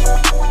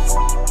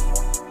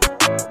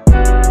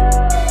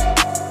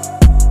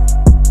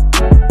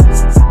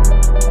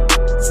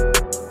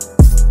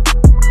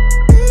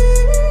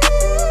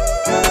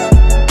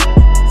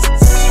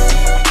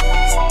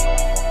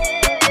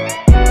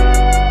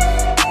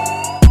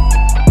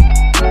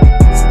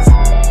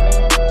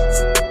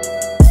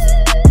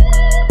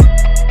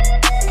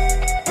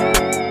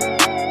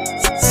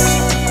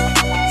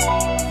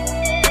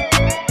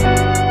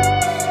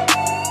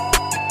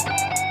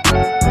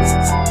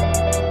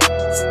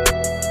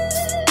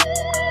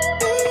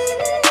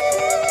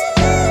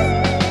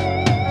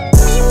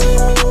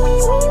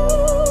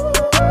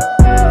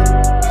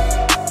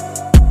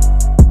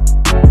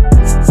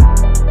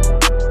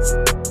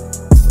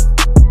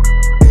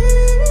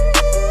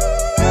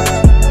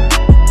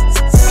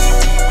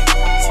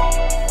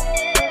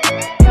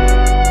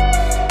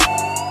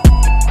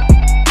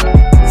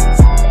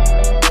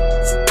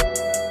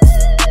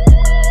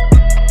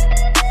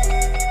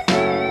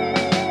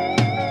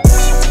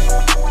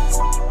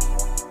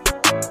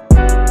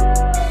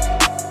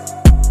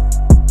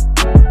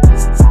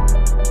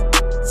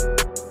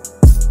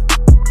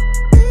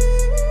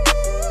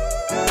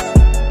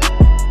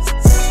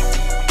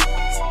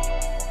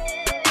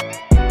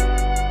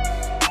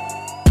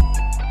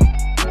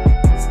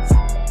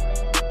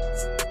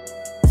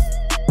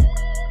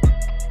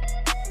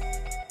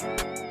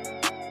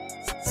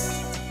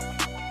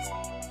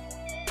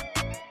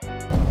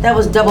 That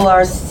was Double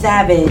R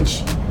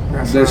Savage.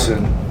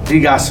 Listen, he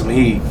got some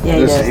heat.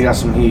 Yeah, he got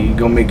some heat. He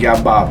gonna make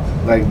y'all bop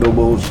like no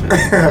bullshit.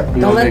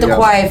 Don't let the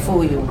quiet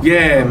fool you.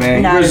 Yeah,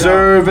 man. Not He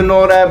reserve and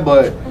all that,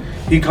 but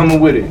he coming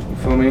with it. You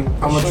feel me?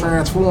 I'm gonna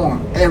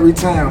transform every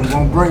time. I'm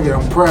gonna bring it.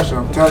 I'm pressure.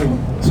 I'm telling you.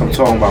 That's what I'm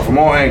talking about from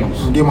all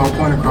angles. I'm get my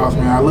point across,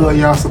 man. I love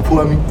y'all.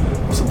 Support me.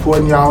 I'm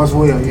supporting y'all as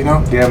well. You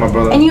know. Yeah, my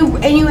brother. And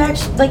you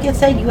actually, like I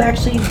said, you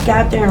actually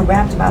got there and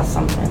rapped about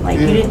something. Like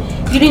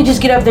you didn't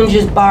just get up there and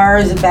just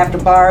bars after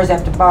bars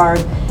after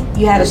bars.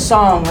 you had a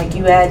song, like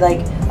you had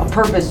like a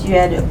purpose, you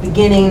had a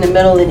beginning, the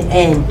middle, and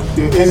end.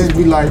 Yeah, it just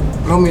be like,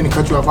 I don't mean to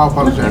cut you off, I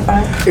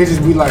apologize. It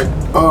just be like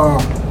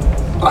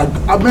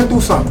I've been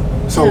through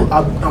something, so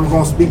I'm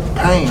gonna speak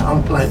pain.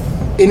 I'm like,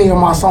 any of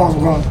my songs,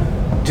 I'm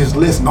gonna just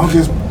listen. Don't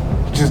just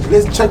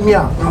listen, check me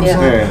out. You know what I'm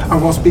saying? I'm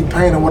gonna speak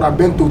pain and what I've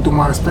been through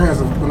my experience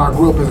of when I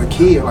grew up as a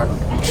kid. Like,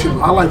 shit,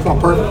 my life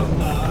wasn't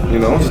perfect. You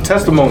know, it's a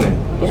testimony.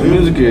 That's what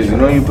music is. You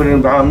know, you put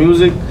it behind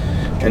music,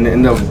 and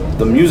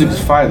the music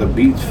is fire. The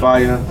beat's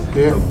fire.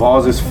 The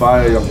balls is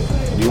fire.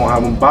 You won't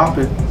have them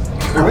bopping.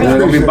 They're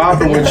gonna be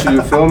bopping with you.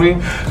 You feel me?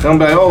 They're gonna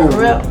be like,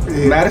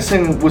 oh,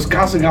 Madison,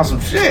 Wisconsin got some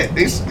shit.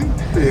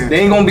 They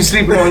ain't gonna be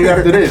sleeping on you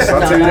after this.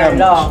 I'll tell you that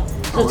much.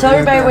 So tell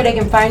everybody where they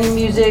can find your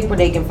music, where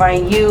they can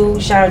find you.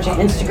 Shout out your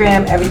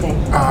Instagram, everything.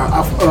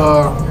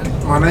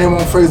 My name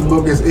on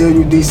Facebook is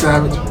LUD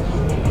Savage.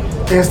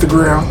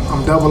 Instagram,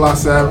 I'm Double I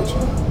Savage.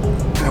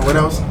 And what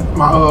else?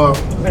 My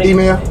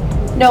email.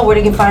 No, where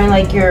they can find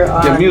like your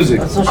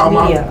music, social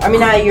media. I mean,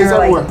 not your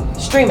like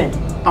streaming.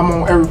 I'm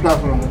on every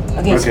platform.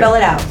 Okay, spell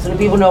it out so the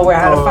people know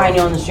how to find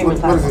you on the streaming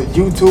platform. What is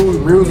it?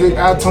 YouTube, Music,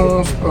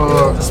 iTunes,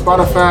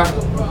 Spotify.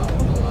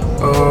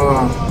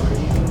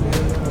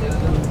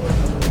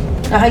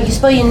 Now, how you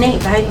spell your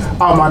name?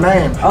 My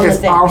name. Oh,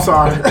 I'm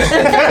sorry. That's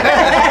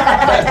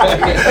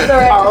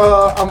all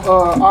right. I'm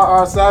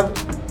RR Savage.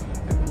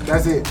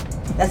 That's it.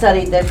 That's how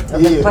they.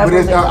 But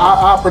it's,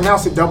 I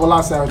pronounce it Double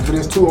I Savage, but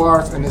it's 2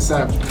 R's and it's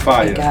Savage.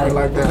 Fire. Got it.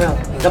 Like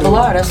that. Double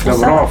R. That's what's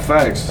Double up. R.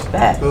 Facts.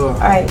 All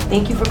right.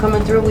 Thank you for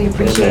coming through. We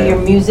appreciate your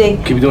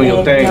music. Keep doing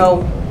your thing. You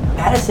know,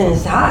 Madison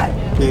is hot.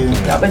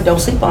 Yeah. But don't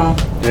sleep on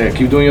them. Yeah,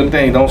 keep doing your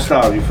thing. Don't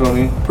stop. You feel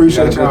me?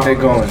 Appreciate y'all. Take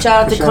going.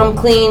 Shout out to Come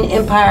Clean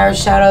Empire.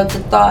 Shout out to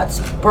Thoughts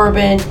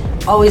Bourbon.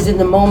 Always in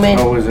the moment.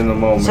 Always in the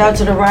moment. Shout out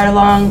to the Ride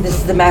Along. This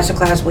is the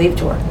Masterclass Wave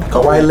Tour.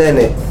 Kawhi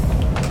Leonard.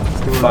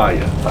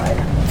 Fire.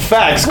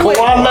 Facts. Kawhi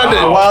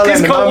Leonard.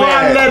 It's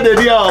Kawhi Leonard,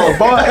 yo.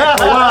 Boy,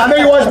 I know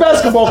you watch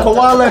basketball.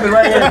 Kawhi Leonard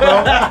right here,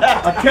 bro.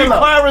 A killer.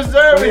 Kawhi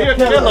Reserve here,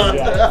 killer.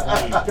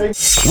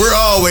 We're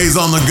always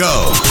on the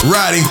go,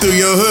 riding through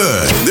your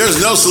hood. There's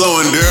no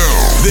slowing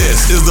down.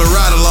 This is the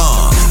Ride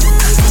Along.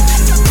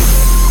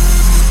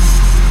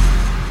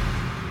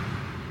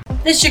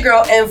 This your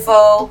girl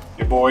Info.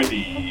 Your boy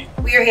D.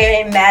 We are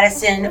here in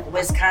Madison,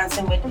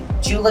 Wisconsin with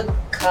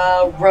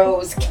Julica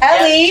Rose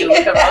Kelly. Yeah,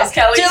 Julica Rose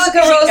Kelly.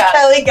 Julica Rose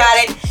Kelly got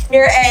it.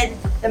 Here at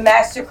the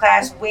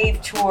Masterclass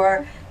Wave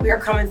Tour. We are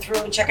coming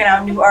through, checking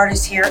out new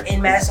artists here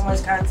in Madison,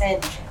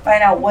 Wisconsin.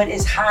 Find out what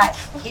is hot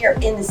here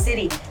in the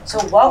city. So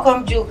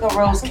welcome, Julica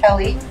Rose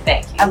Kelly.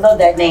 Thank you. I love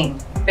that name.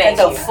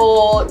 That's a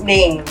full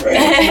name.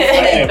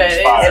 That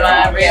is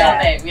my real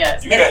name,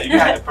 yes. You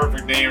got the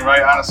perfect name,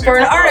 right? Honestly, For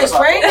an artist,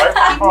 right?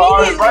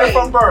 Right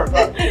from birth.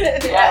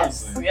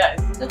 Yes.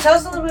 So tell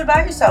us a little bit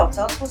about yourself.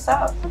 Tell us what's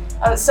up.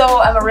 So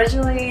I'm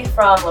originally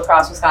from La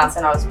Crosse,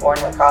 Wisconsin. I was born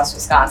in La Crosse,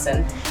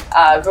 Wisconsin.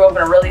 Grew up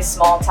in a really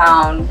small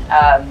town.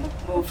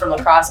 Moved from La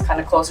Crosse kind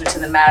of closer to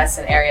the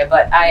Madison area,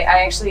 but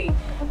I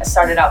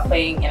started out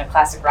playing in a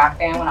classic rock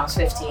band when I was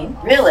 15.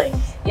 Really?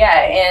 Yeah,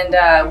 and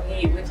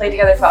we played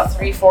together for about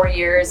 3-4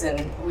 years,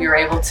 and we were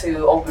able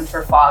to open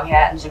for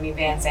Foghat and Jimmy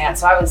Van Sant.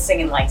 So I was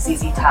singing like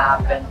ZZ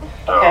Top and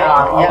a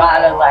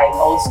lot of like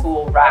old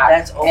school rock.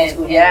 That's old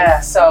school. Yeah,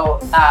 so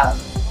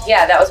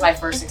that was my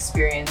first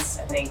experience,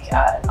 I think,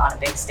 on a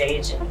big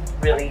stage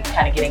and really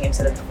kind of getting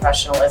into the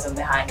professionalism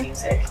behind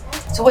music.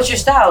 So what's your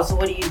style? So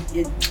what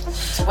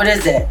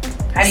is it?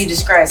 How do you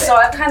describe it? So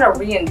I've kind of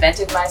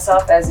reinvented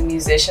myself as a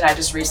musician. I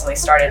just recently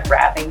started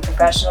rapping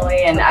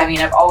professionally, and I mean,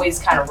 I've always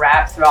kind of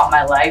rapped throughout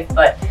my life,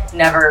 but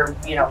never,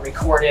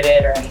 recorded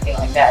it or anything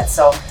like that.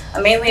 So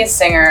I'm mainly a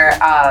singer,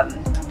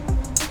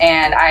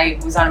 and I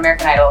was on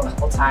American Idol a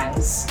couple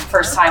times.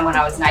 First time when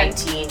I was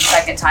 19,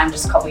 second time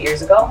just a couple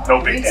years ago. No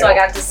big deal. So I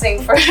got to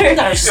sing for no big deal.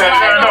 I was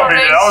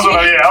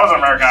on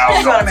American Idol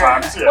a couple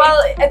times. Yeah.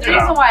 Well, the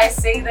reason why I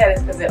say that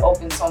is because it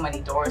opened so many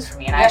doors for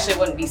me, and I actually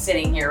wouldn't be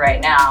sitting here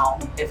right now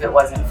if it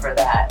wasn't for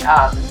that.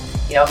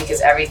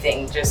 Because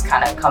everything just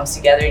kind of comes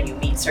together and you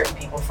meet certain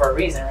people for a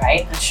reason,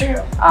 right? That's true.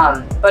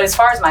 But as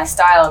far as my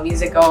style of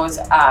music goes,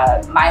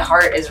 my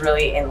heart is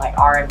really in like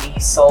R&B,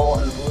 soul,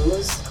 and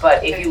blues.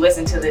 But if you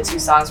listen to the 2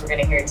 songs we're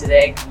gonna hear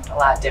today, a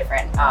lot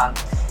different.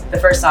 The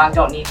first song,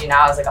 Don't Need You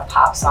Now, is like a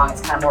pop song. It's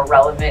kind of more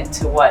relevant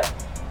to what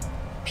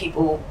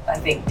people, I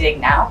think,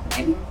 dig now,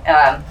 maybe.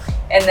 And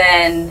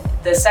then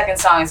the second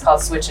song is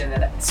called Switching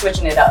It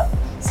Up.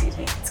 Excuse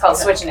me. It's called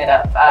Switching It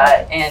Up,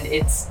 and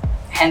it's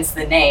hence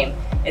the name.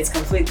 It's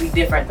completely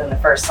different than the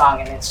first song,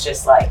 and it's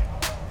just like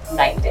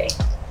night and day.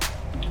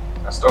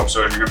 That's dope. So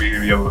you're gonna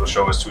be able to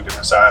show us 2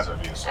 different sides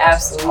of you. So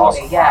absolutely,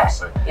 awesome, yeah.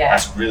 Honestly. Yeah.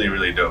 That's really,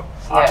 really dope.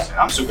 Honestly,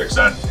 I'm super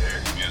excited to hear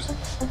your music.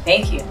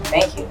 Thank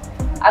you.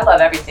 I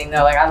love everything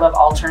though. Like I love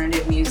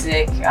alternative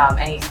music,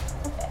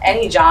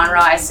 any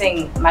genre. I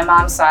sing. My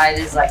mom's side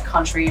is like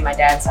country. My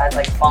dad's side is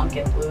like funk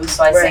and blues.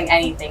 So I sing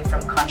anything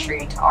from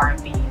country to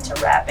R&B to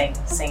rapping,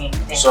 singing,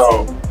 dancing.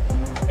 So,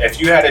 if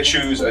you had to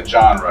choose a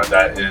genre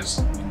that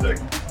is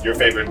your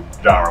favorite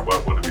genre,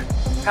 what would it be?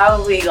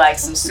 Probably like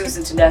some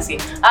Susan Tedeschi.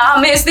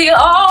 I miss the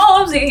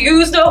arms that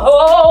used to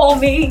hold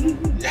me.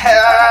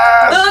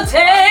 Yes. The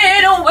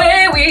tender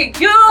way we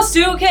used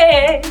to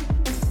care.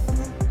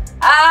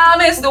 I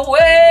miss the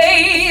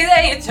way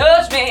that you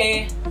touch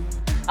me.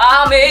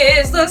 I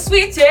miss the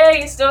sweet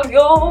taste of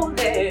your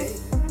lips.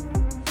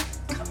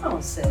 Come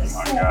on, sis. Oh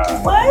my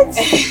God. What?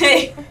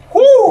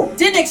 Woo!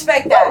 Didn't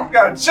expect that.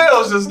 Got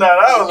chills just now.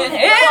 That was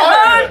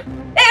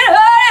It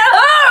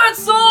hurt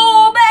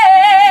so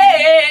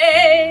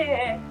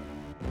bad.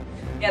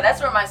 Yeah,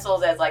 that's where my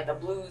soul's at. Like the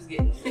blues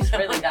getting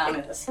really down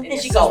in this. And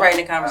she goes right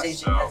into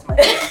conversation.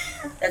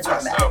 That's where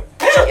I'm at. So,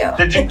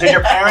 did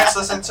your parents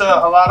listen to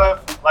a lot of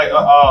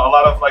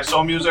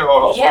soul music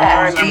or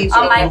Yeah, music?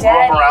 my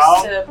dad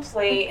used to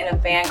play in a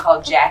band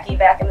called Jackie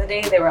back in the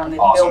day. They were on the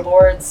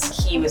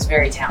billboards. He was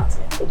very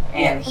talented,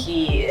 and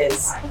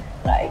he's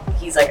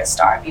like a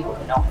star. People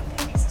who know him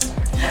think he's a star.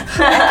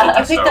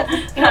 You picked up.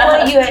 You know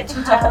what? You had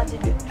two talented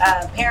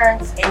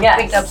parents, and you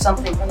picked up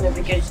something from them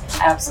because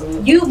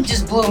absolutely you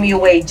just blew me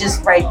away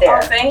just right there.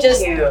 Oh, thank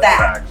just you.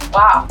 that.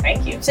 Wow,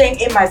 thank you. Saying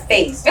in my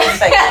face.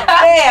 It's like,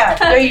 bam,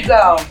 there you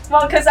go.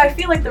 Well, because I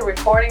feel like the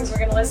recordings we're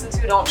gonna listen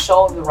to don't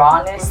show the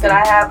rawness that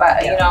I have,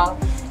 you know,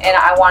 and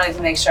I wanted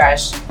to make sure I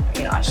show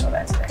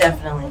that today.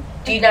 Definitely.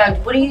 Do you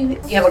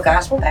have a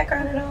gospel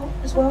background at all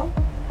as well?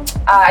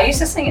 I used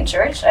to sing in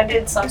church. I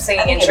did some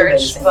singing in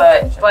church,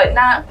 but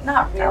not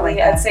really. Like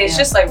I'd that, say it's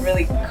just like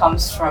really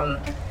comes from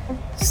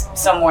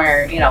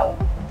somewhere, you know,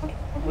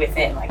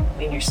 within, like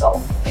in your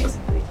soul,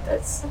 basically.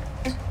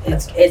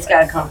 It's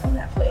got to come from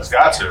that place. It's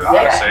got to,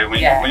 honestly.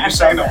 When you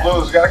sing the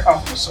blues, it's got to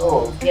come from the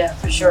soul. Yeah,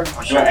 for sure.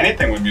 Doing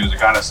anything with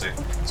music, honestly.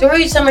 So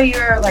who are some of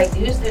your,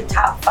 who's the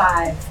top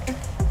 5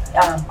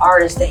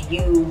 artists that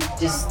you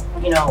just,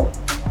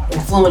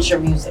 influence your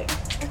music?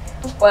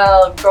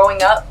 Well,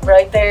 growing up,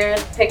 right there,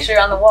 picture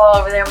on the wall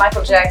over there,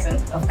 Michael Jackson.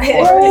 Of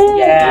course,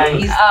 yeah,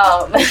 he's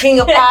the king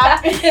of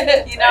pop.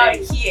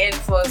 He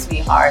influenced me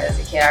hard as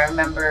a kid. I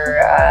remember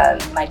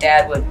my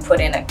dad would put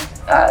in the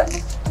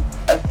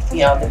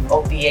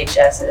old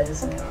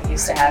VHSs that we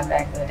used to have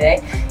back in the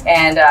day,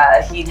 and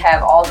he'd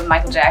have all the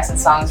Michael Jackson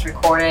songs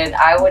recorded.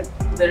 I would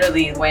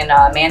literally, when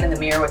Man in the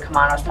Mirror would come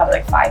on, I was probably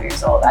like 5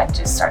 years old, I'd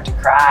just start to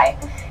cry.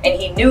 And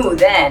he knew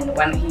then,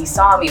 when he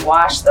saw me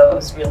watch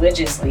those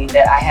religiously,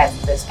 that I had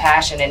this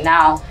passion. And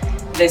now,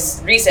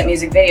 this recent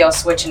music video,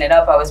 switching it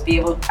up, I was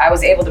able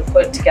to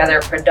put together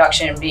a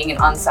production, being an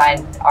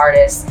unsigned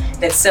artist,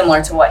 that's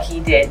similar to what he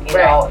did. You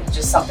know,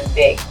 just something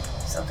big,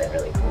 something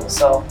really cool.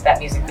 So that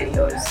music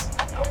video is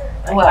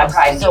my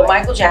pride. So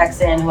Michael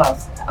Jackson. Who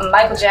else?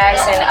 Michael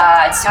Jackson.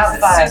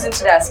 Susan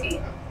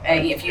Tedeschi.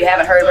 If you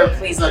haven't heard of her,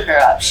 please look her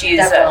up. She's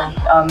an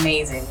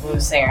amazing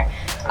blues singer.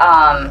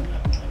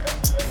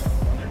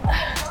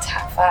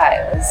 Top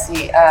 5. Let's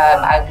see.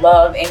 I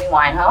love Amy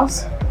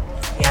Winehouse.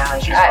 Yeah,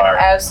 I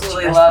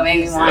absolutely love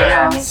Amy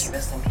Winehouse. She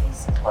rest in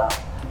peace as well.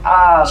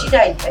 She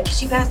died.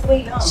 She passed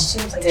away young. She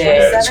was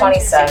like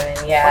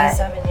 27. Yeah.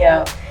 27.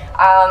 Yeah.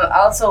 I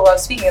also love,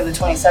 speaking of the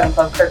 27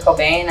 Club, Kurt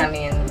Cobain. I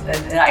mean,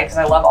 because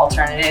I love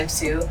alternatives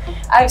too.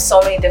 I have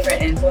so many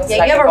different influences.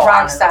 Yeah, you have a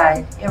rock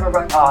side. You have a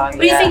rock. What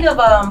do you think of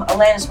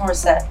Alanis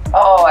Morissette?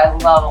 Oh, I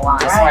love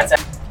Alanis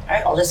Morissette. All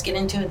right, well, let's get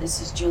into it.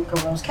 This is Julica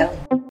Rose Kelly.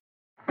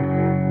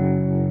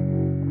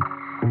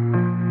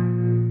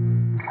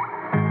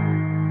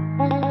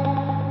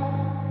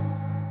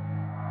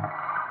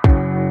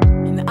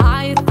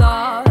 I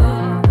thought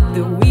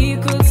that we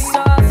could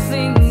start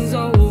things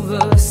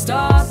over,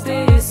 start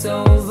this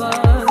over.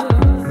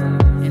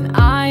 And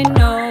I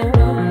know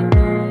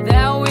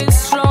that we're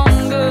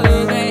stronger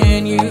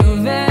than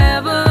you've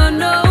ever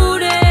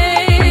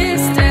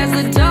noticed. As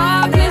the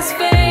darkness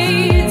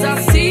fades, I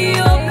see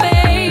your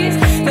face.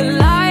 The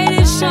light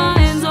it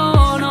shines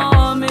on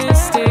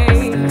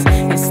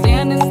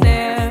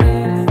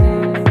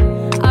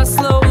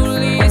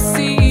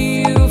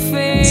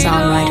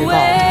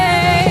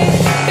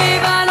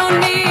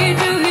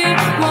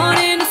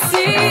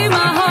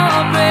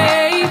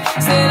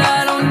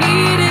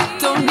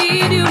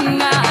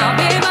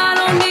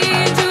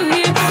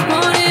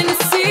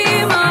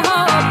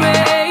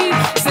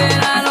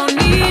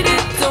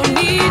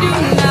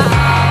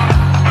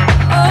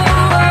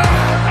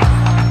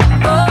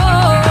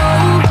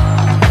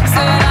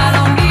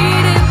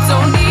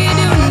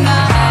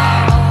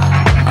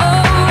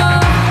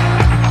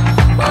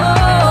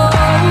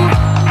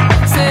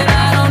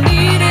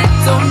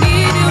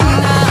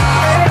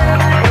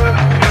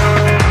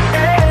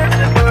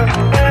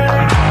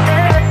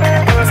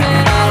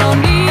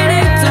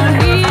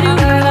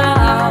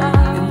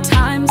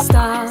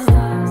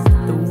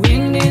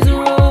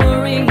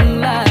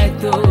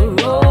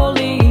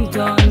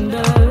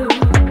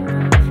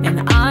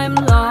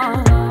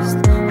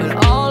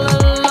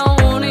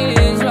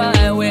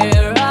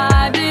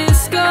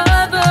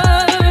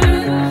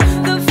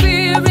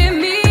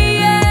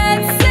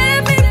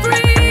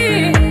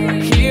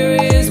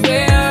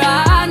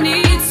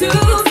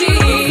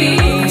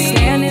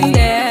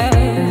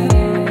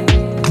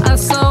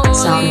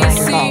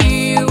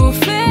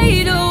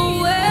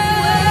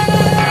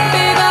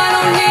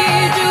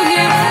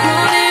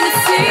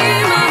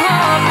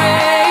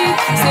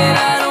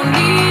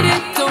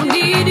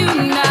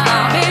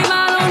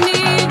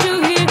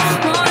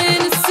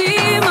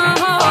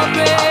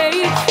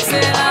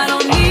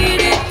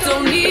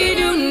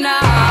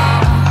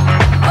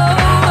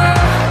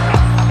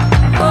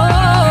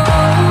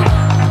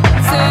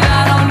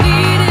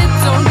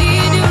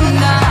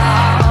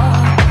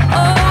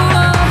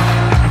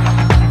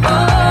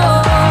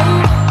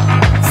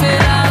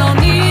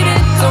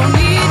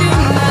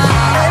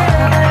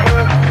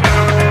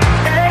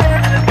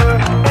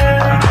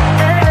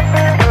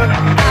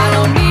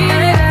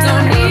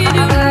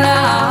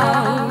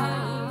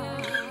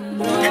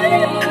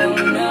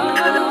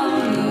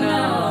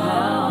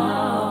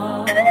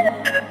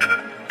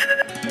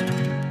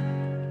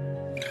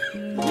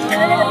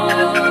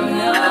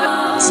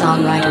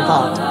Songwriter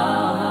Vault.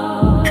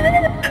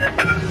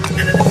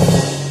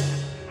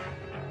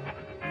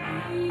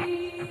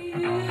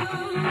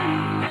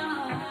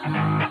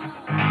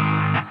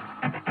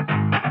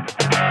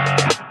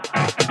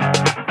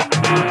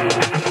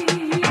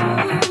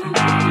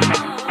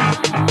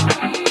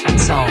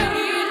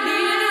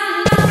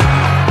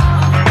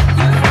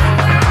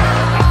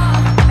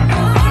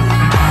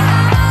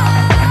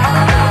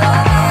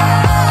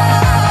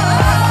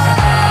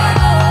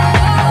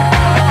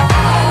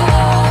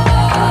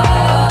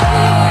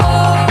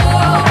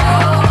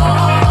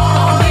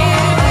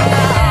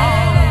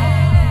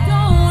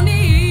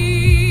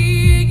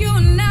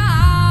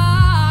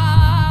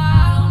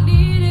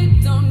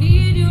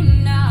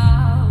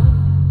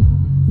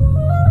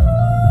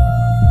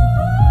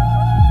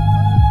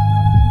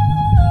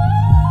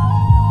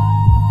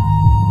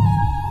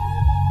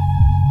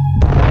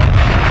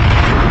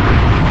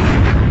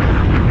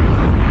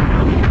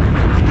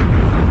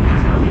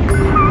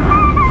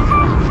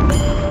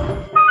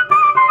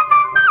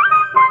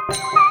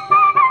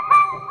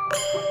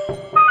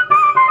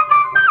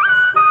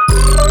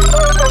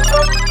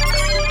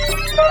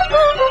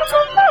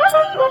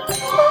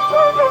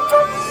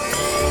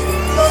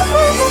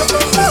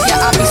 Yeah,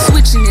 I be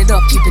switching it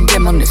up, keeping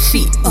them on their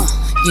feet.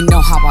 You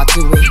know how I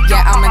do it.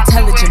 Yeah, I'm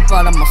intelligent,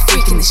 but I'm a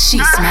freak in the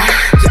sheets, man.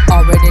 You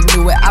already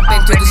knew it. I've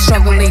been through the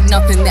struggle, ain't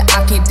nothing that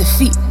I can't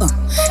defeat.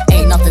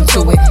 Ain't nothing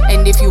to it.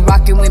 And if you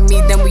rockin' with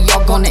me, then we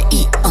all gonna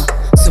eat.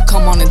 So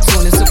come on and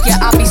tune it. So yeah,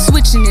 I be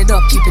switching it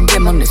up, keeping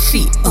them on their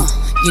feet.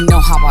 You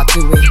know how I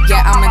do it.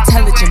 Yeah, I'm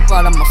intelligent,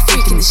 but I'm a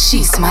freak in the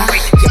sheets, man.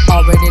 You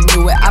already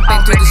knew it. I've been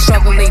through the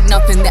struggle, ain't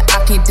nothing that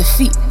I can't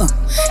defeat.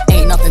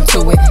 Ain't nothing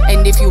to it.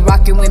 And if you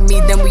rockin' with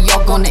me, then we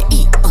all gonna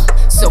eat.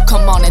 So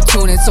come on and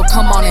tune in. So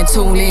come on and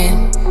tune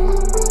in.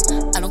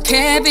 I don't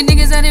care if you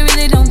niggas that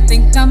really don't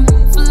think I'm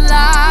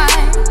fly.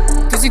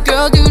 Cause your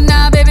girl do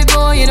now, baby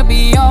boy, it'll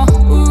be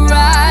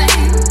alright.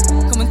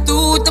 Coming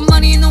through with the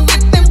money in the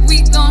whip, and we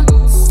gon'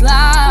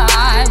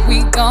 slide.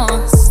 We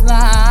gon'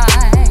 slide.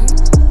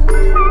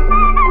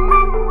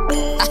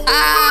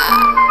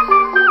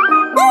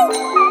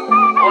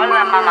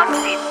 Hola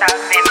mamacita,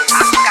 ven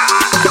acá.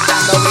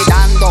 Ando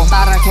mirando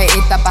para que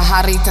esta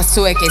pajarita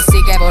sube que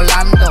sigue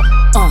volando.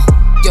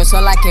 Yo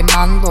soy la que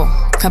mando,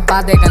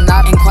 capaz de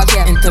ganar en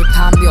cualquier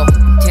intercambio.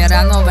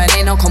 Tirando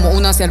veneno como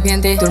una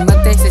serpiente, tu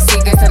mente se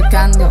sigue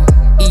acercando.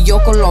 Y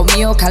yo con lo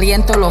mío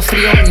caliento lo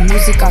frío, mi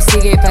música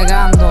sigue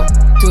pegando.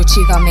 Tu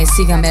chica me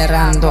sigue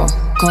mirando,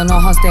 con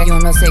ojos de yo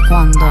no sé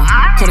cuándo.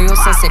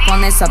 Curiosa se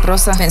pone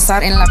sabrosa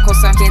pensar en las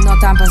cosas que no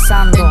están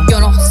pasando. Yo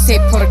no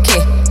sé por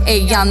qué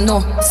ella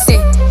no se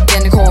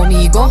viene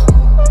conmigo,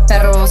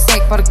 pero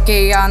sé por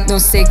qué ella no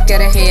se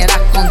quiere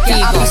quedar contigo.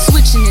 Yeah, I be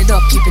switching it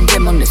up, keeping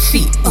them on their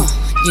feet.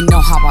 You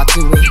know how I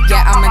do it.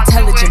 Yeah, I'm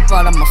intelligent,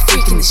 but I'm a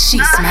freak in the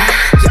sheets, man.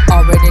 You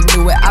already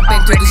knew it. I've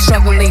been through the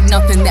struggle, ain't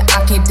nothing that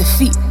I can't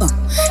defeat.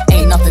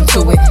 Ain't nothing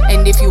to it.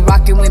 And if you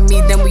rockin' with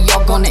me, then we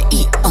all gonna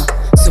eat.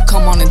 So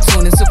come on and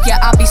tune in. So yeah,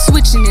 I be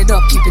switching it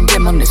up, keeping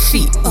them on their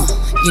feet.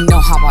 You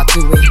know how I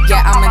do it.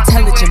 Yeah, I'm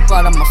intelligent,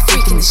 but I'm a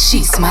freak in the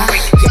sheets, man.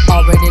 You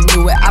already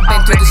knew it. I've been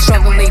through the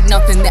struggle, ain't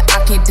nothing that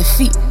I can't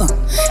defeat.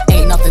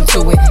 Ain't nothing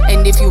to it.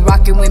 And if you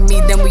rockin' with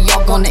me, then we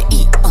all gonna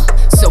eat.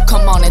 So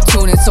come on and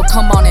tune in. So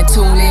come on and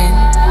tune in.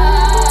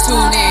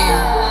 Tune in.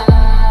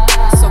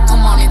 So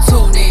come on and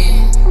tune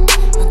in.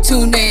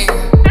 Tune in.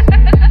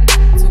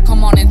 So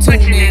come on and tune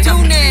in.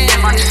 Tune in.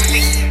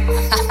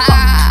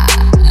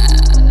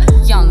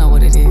 Y'all know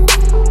what it is.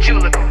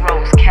 Julica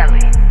Rose Kelly.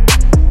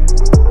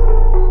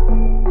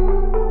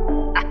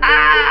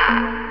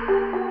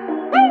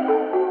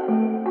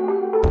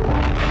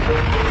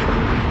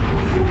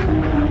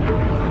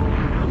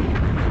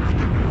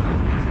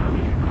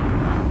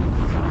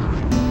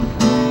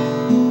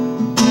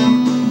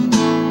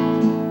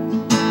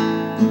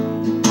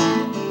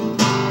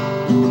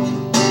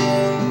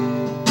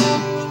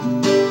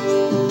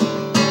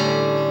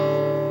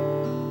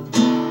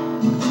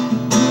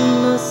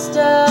 Must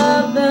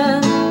have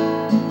been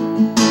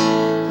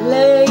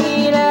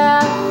late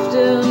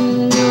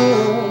afternoon.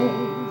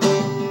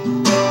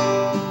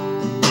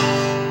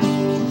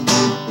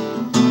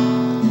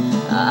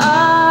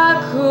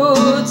 I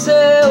could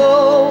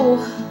tell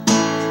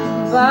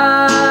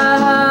by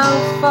how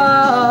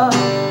far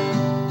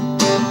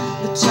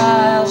the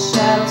child's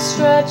shadow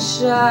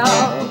stretched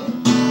out.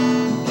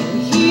 And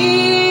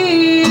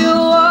he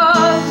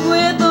walked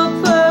with a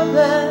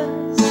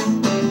purpose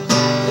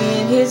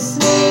in his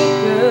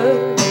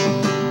sneakers.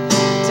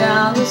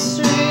 Down the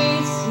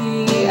streets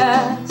he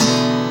asked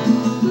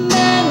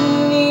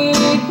many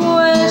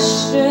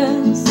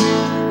questions,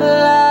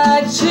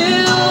 like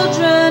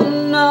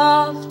children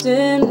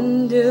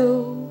often do.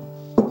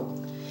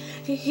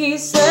 He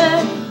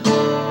said,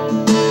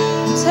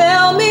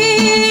 tell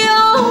me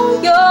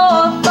all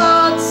your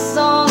thoughts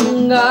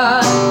on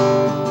God.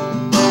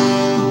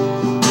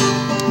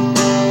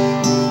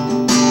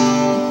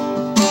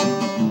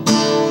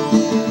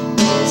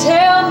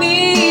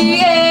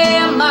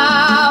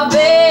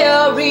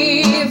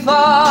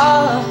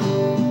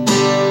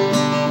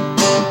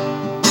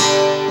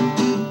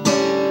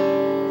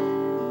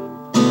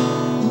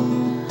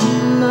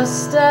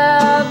 must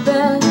have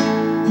been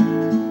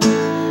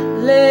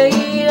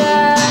late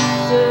afternoon.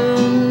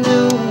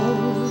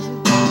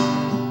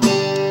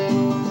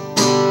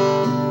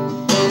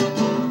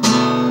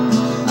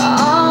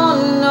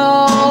 On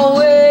our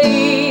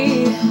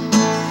way,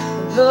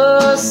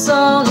 the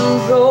sun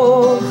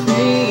broke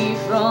free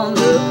from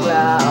the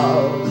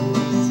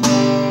clouds.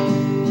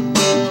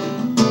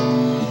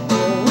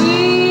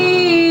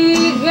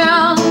 We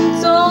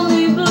count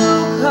only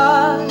blue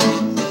cars,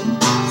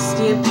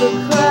 skip the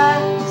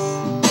cracks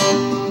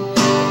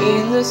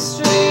in the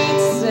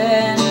streets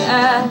and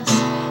ask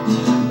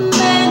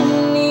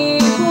many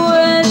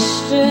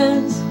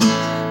questions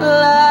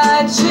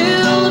like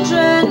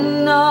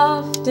children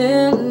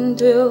often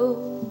do.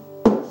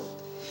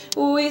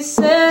 We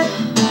said,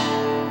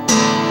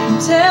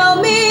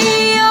 tell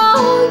me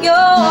all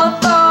your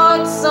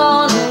thoughts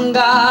on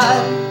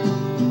God,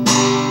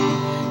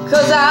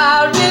 'cause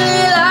I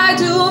really like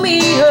to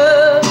meet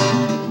her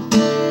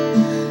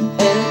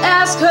and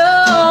ask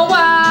her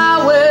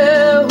why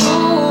we're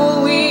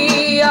who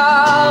we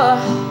are.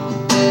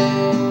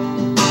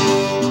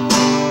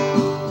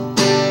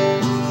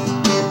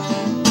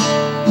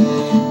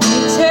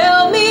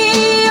 Tell me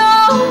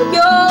all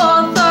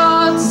your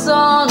thoughts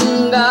on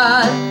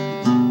God,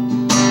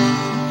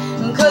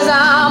 'cause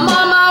I'm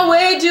on my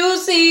way to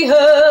see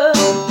her.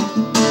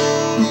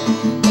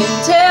 And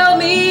tell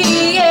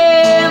me,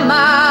 am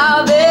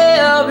I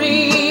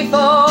very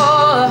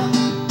far?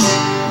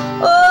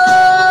 Oh,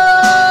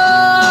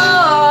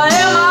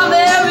 am I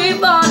very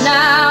far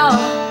now?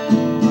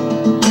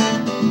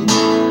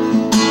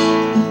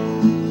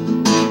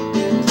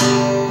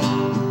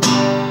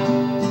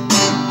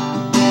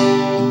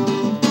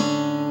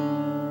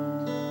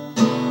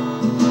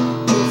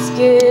 It's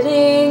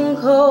getting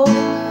cold.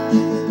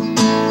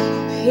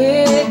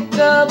 Pick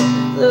up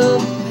the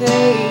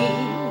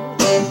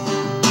pace.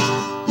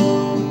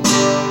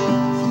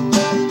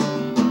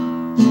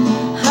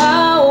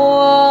 How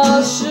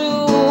our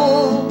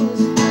shoes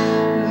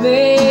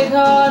make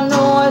our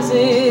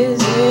noises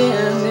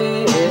in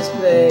this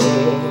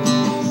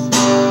place,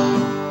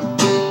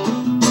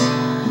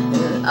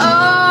 and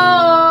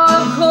our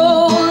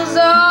clothes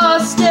are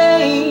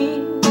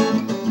stained.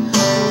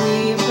 We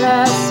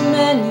pass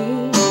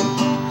many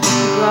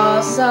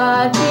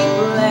cross-eyed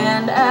people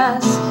and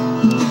ask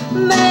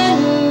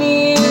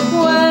many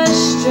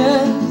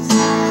questions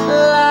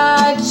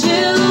like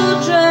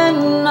children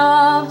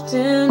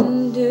often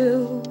do.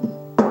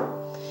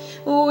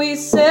 We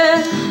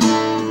said,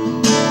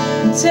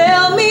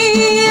 tell me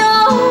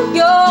all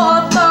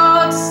your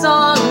thoughts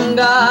on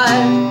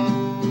God,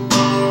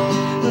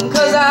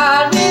 'cause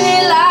I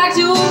really like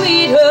to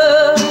meet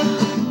her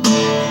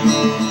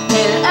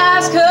and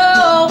ask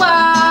her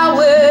why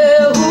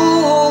we're who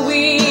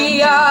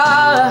we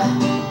are.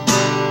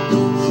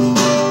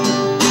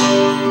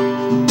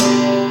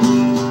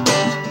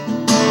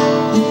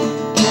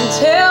 And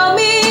tell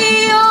me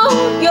all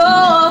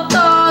your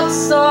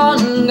thoughts on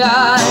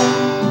God,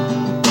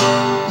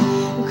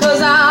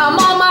 'cause I'm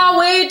on my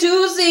way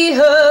to see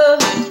her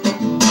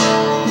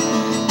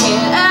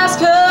and ask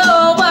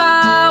her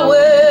why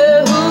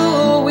we're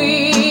who we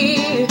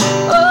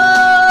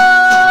are.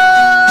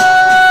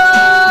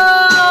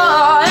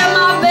 Am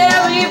I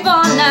very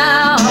far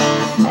now?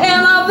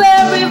 Am I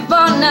very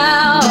far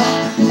now?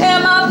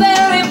 Am I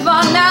very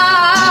far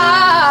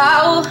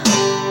now?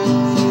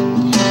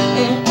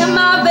 And am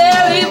I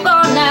very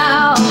far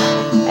now?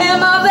 Am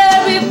I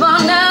very far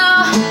now?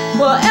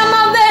 Well, am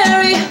I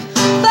very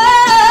far?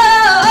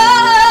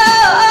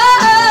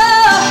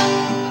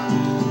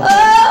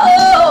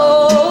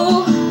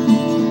 Oh.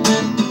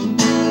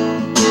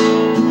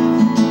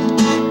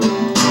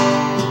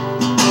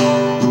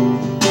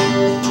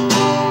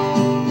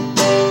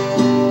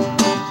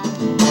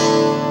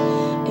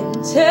 And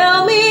tell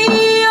me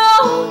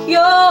all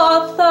your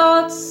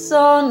thoughts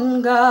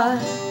on God.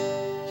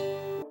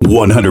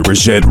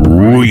 100%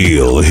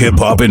 real hip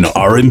hop and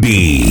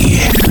R&B.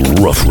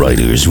 Rough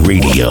Riders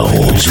Radio.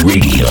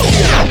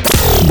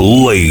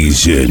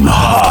 Blazing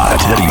hot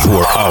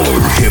 24-hour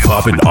hip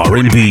hop and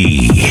R&B.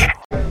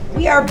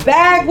 We are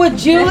back with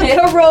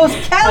Julica Rose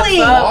Kelly.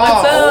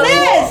 What's up?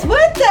 Sis,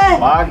 what the?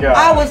 My God.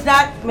 I was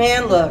not,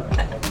 man, look.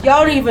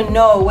 Y'all don't even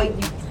know what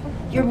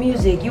your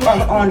music, you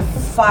are on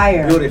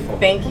fire. Beautiful.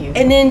 Thank you.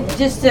 And then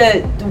just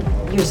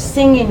your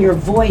singing, your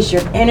voice,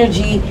 your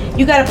energy.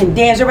 You got up and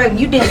danced. Everybody,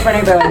 you danced in front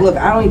of everybody. Like,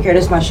 look, I don't even care.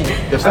 This is my shit.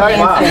 Yes, I'm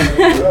wow.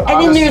 dancing.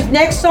 And then there's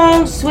next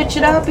song, switch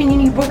it up, and then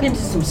you broke into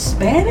some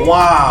Spanish.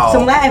 Wow.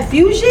 Some Latin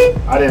fusion.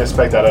 I didn't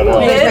expect that at all.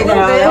 I didn't expect that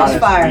at all. That was Honest.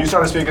 fire. When you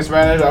started speaking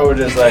Spanish, I was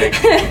just like,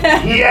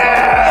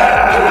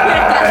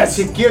 yeah.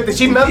 She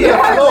melted the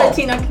floor.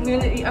 Latino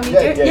community. I mean,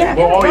 Yeah.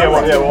 Well,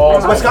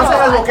 Wisconsin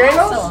has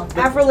volcanoes?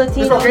 Afro-Latino.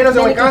 There's volcanoes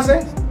in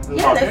Wisconsin?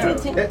 Yeah,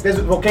 that's it. There's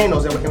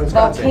volcanoes in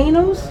Wisconsin.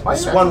 Volcanoes?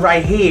 There's one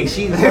right here.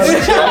 She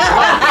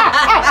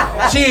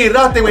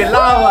erupted with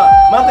lava.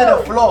 Melted the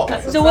floor.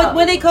 So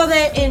what they call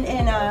that in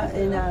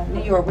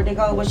New York? What they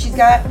call it? What she's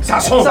got?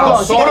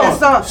 Sazon. She got that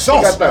song.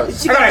 Sauce.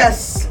 She got that.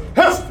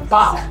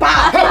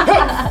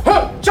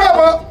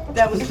 Chopper.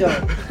 That was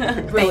dope.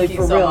 Really, you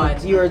for so real.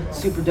 much. You're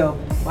super dope.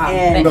 Wow.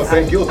 And No,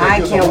 thank you. I Thank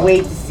you so can't much.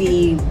 wait to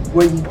see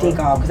where you take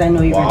off because I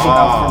know you're gonna take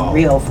off Wow. for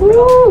real. For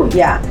real.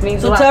 Yeah. Means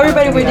a So lot tell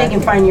everybody coming where from they you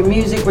can find your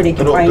music, where they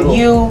can Pero- find pero-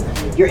 you,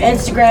 your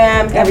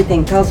Instagram,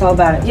 everything. Tell us all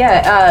about it.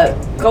 Yeah,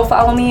 go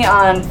follow me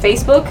on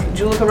Facebook,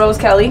 Julica Rose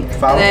Kelly,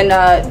 Follow. and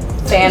then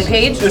fan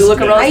page,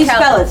 Julica Rose How you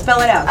Kelly. spell it?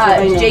 Spell it out. so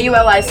everybody knows.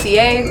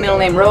 Julica, middle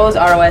name Rose,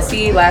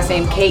 Rose, last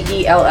name Kelly.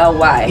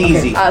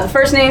 Easy. The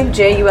first name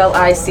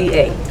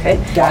Julica.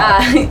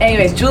 Okay.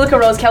 Anyways, Julica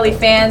Rose Kelly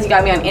fans, you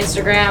got me on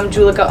Instagram,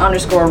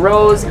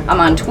 Julica_Rose. I'm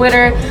on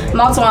Twitter. I'm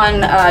also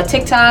on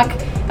TikTok.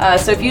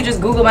 So if you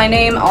just Google my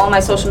name, all my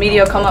social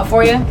media will come up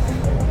for you.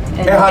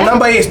 And her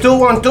number is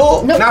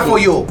 212, not for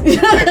you.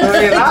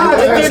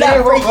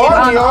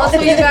 Also,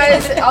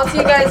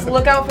 you guys,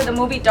 look out for the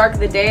movie Dark of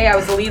the Day. I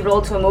was the lead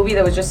role to a movie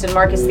that was just in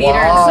Marcus Theater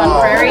in Sun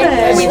Prairie.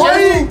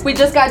 Nice. We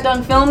just got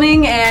done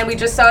filming and we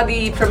just saw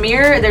the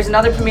premiere. There's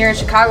another premiere in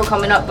Chicago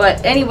coming up.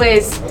 But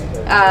anyways,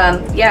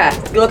 yeah,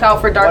 look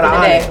out for Dark of the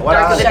Day.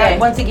 Dark of the Day.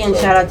 Once again,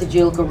 shout out to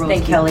Julica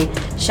Rose Kelly.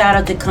 Shout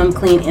out to Come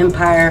Clean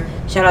Empire.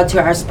 Shout out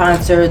to our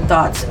sponsor,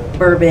 Thoughts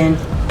Bourbon.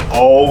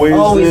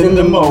 Always in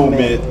the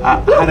moment. I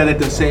had to let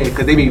them say it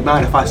because they be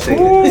mad if I say it.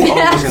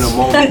 Always in the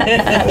moment.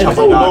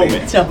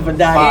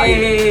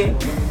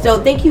 Chapadati. So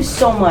thank you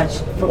so much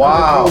for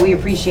coming through. We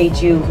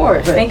appreciate you. Of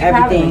course. For Thank you for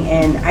having everything.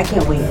 me. And I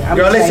can't wait. I'm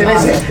Girl, listen.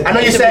 excited. I know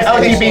you said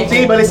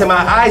LGBT, but listen, my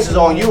eyes is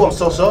on you. I'm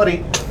so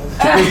sorry.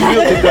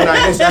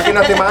 I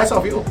cannot take my eyes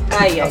off you.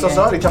 I'm so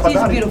sorry, She's a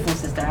Chapadati. beautiful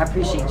sister. I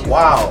appreciate you.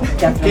 Wow.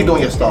 Definitely. Keep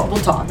doing your stuff. We'll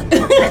talk.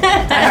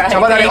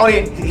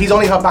 Chapadati he's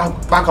only her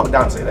backup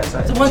dancer. That's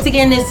it. So once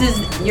again, this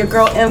is your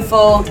girl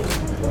Info,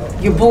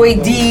 your boy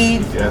D,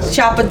 Yes.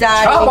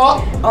 Chapadati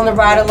Choppa. on the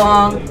ride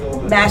along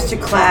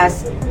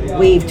Masterclass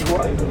Wave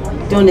Tour,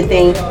 doing the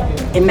thing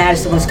in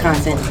Madison,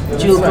 Wisconsin.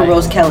 Julica right.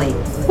 Rose Kelly.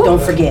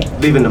 Don't forget.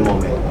 Live in the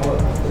moment.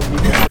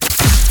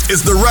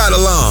 It's the Ride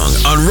Along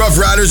on Rough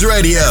Riders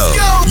Radio.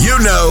 You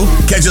know,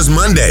 catch us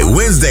Monday,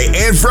 Wednesday,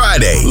 and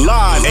Friday,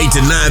 live 8 to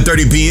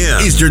 9:30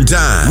 p.m. Eastern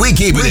Time. We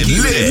keep it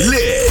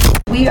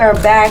lit. We are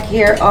back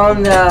here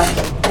on the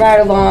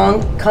ride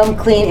along Come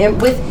Clean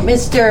and with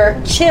Mr.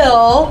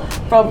 Chill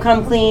from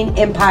Come Clean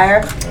Empire.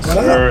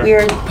 up?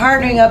 We're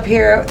partnering up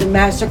here with the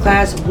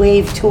Masterclass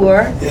Wave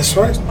Tour. That's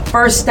right.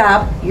 First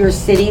stop, your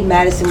city,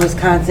 Madison,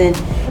 Wisconsin.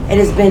 It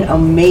has been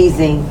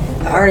amazing.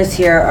 The artists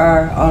here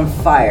are on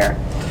fire.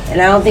 And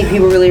I don't think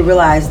people really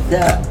realize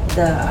the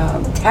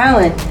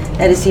talent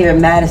that is here in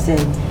Madison.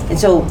 And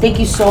so thank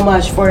you so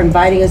much for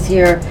inviting us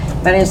here,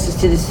 inviting us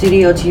to the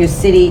studio, to your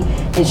city,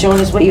 and showing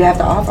us what you have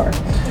to offer.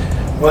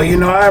 Well, you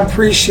know, I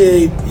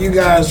appreciate you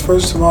guys,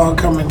 first of all,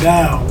 coming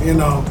down, you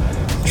know,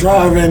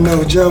 driving,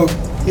 no joke,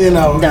 you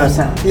know. No,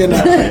 son. You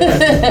know,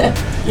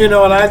 you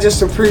know, and I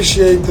just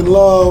appreciate the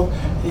love.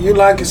 You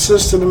like a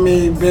sister to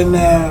me, been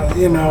there,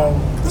 you know,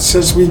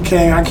 since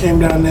I came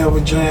down there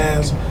with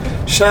Jazz.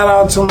 Shout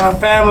out to my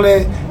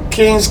family,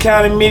 Kings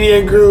County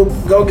Media Group.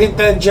 Go get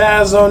that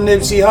Jazz on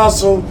Nipsey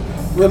Hussle.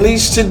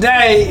 Released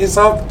today. It's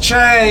off the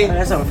chain. Oh,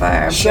 that's on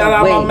fire. Shout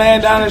out my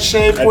man down in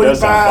Shade That does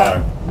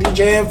sound 45,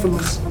 DJ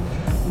Infamous.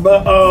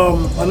 But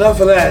enough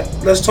of that.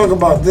 Let's talk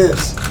about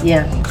this.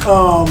 Yeah.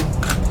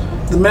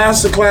 The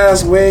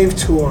Masterclass Wave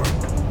Tour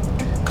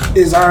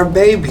is our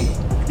baby.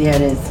 Yeah,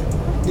 it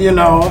is. You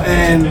know,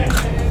 and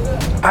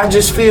I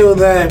just feel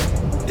that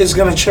it's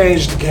gonna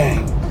change the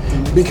game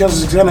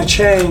because it's gonna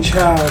change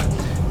how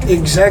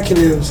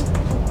executives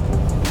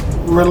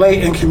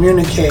relate and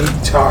communicate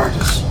to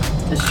artists.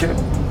 That's true.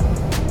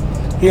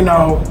 You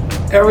know,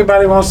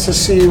 everybody wants to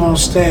see you on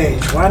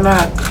stage. Why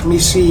not me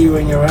see you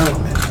in your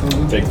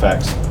element? Big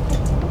facts.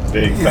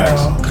 Big You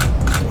facts.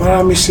 know, why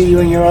not me see you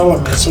in your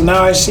element? So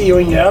now I see you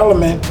in your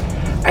element,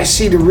 I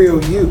see the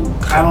real you.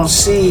 I don't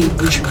see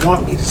what you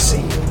want me to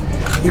see.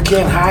 You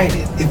can't hide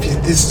it if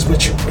this is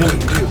what you really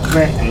do.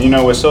 Right. And you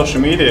know, with social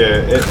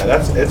media,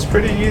 it's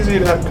pretty easy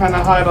to kind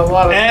of hide a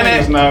lot of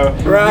things now.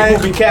 Right.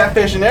 People be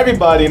catfishing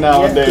everybody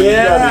nowadays. You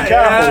gotta be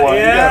careful.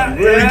 You gotta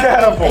be really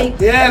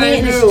careful. Yeah, I mean, they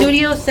in the do.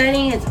 studio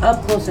setting, it's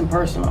up close and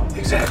personal.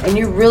 Exactly. And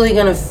you're really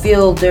gonna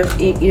feel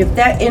if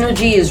that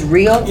energy is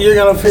real. You're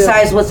gonna feel.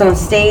 Besides what's on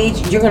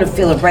stage, you're gonna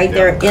feel it right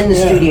there in the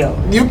Yeah.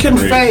 studio. You can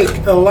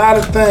fake a lot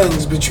of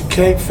things, but you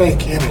can't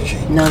fake energy.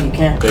 No, you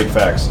can't. Big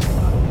facts.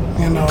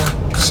 You know,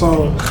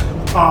 so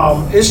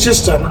it's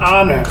just an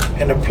honor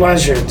and a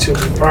pleasure to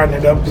be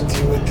partnered up with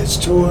you with this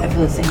tour. I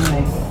feel the same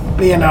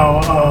way. You know,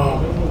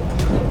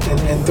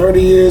 in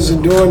 30 years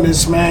of doing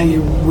this, man,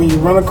 when you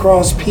run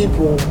across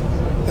people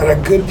that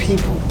are good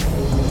people,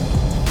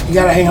 you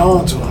gotta hang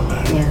on to them,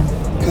 man.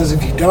 Yeah. Because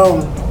if you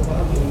don't,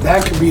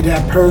 that could be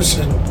that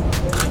person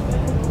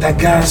that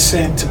God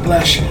sent to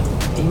bless you.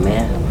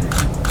 Amen.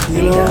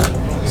 You know?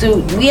 So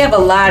we have a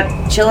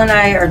lot. Chill and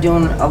I are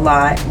doing a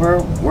lot.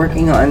 We're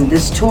working on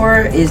this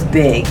tour. Is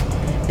big.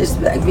 This,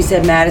 like we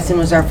said, Madison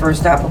was our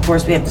first stop. Of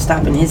course, we have to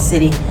stop in his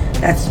city.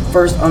 That's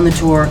first on the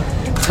tour.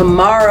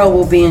 Tomorrow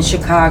we'll be in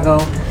Chicago.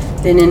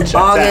 Then in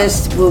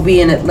August we'll be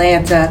in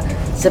Atlanta.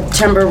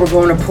 September we're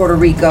going to Puerto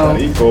Rico.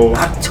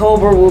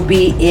 October we'll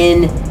be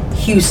in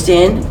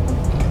Houston.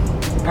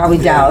 probably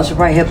Dallas. You'll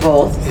probably hit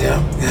both. Yeah.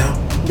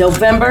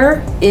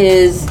 November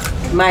is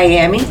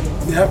Miami.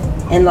 Yep.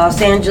 And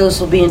Los Angeles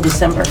will be in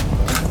December.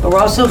 But we're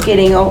also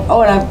getting, and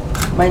I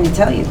might need to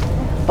tell you,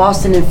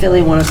 Boston and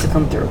Philly want us to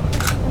come through.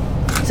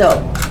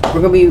 So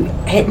we're gonna be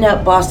hitting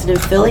up Boston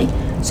and Philly.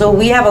 So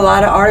we have a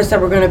lot of artists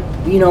that we're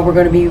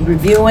gonna be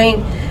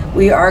reviewing.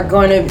 We are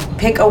going to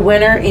pick a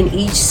winner in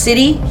each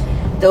city.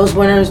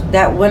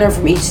 That winner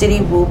from each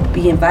city will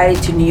be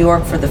invited to New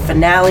York for the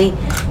finale,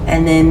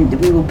 and then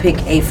we will pick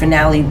a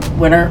finale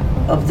winner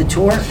of the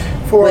tour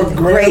for with a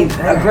grand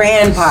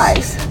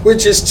prize,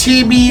 which is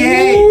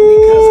TBA,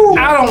 because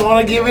I don't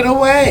want to give it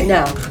away.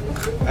 No.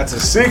 That's a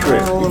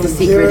secret. It's a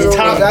secret.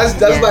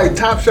 That's like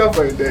top shelf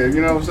right there.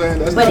 You know what I'm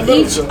saying? But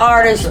each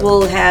artist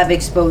will have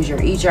exposure.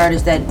 Each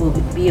artist that will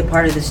be a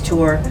part of this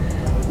tour,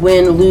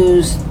 win,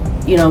 lose,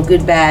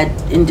 good, bad,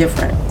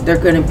 indifferent, they're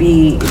gonna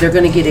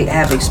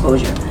have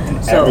exposure.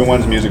 So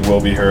everyone's music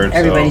will be heard.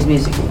 Everybody's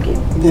music will be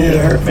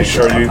heard. Make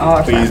sure you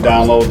please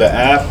download the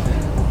app.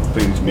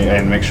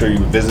 And make sure you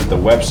visit the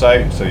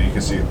website so you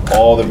can see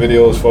all the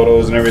videos,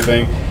 photos, and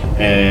everything,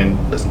 and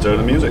listen to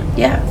the music.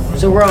 Yeah.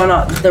 So we're on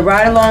the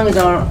ride along is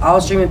on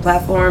all streaming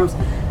platforms,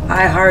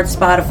 iHeart,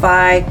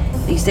 Spotify.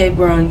 They said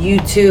we're on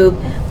YouTube.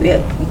 We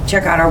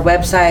check out our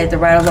website,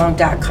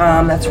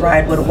 theridealong.com. That's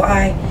ride with a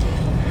Y.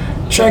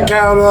 Check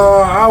out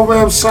our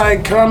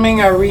website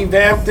coming. I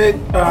revamped it.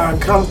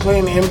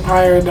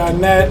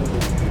 ComeCleanEmpire.net.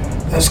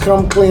 That's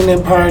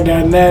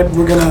ComeCleanEmpire.net.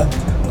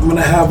 I'm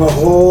gonna have a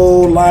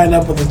whole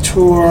lineup of the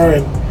tour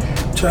and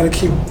try to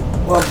keep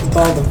up with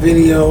all the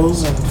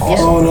videos and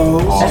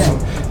photos. Awesome.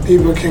 And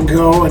people can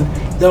go and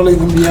they'll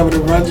even be able to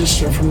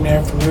register from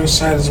there, from your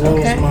side as well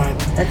as mine.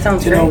 That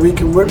sounds great.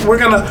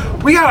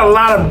 We got a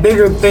lot of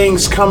bigger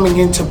things coming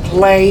into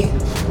play.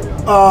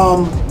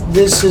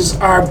 This is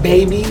our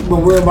baby,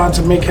 but we're about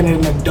to make it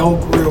an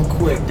adult real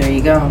quick. There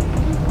you go.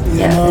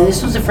 And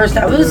this was the first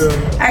time. It was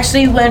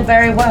actually went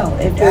very well.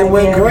 It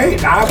went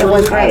great. I had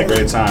a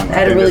great time. I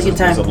had a really good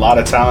time. There's a lot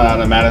of talent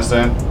out in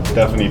Madison.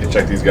 Definitely need to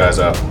check these guys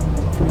out.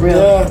 For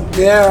real.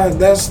 Yeah.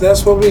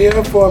 That's what we're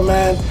here for,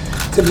 man.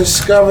 To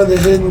discover the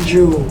hidden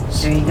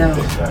jewels. There you go.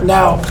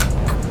 Now,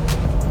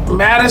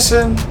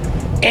 Madison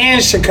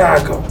and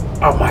Chicago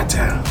are my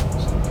towns.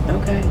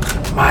 Okay.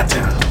 My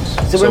towns.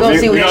 So we're gonna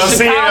see what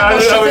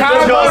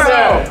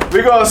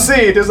We're gonna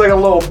see. There's like a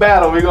little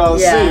battle. We're gonna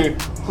see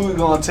who's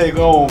gonna take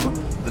home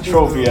the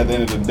trophy at the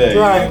end of the day.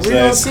 Right. We're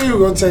gonna see who's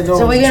gonna take home.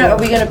 So are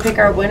we gonna pick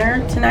our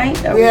winner tonight?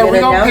 We're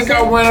gonna pick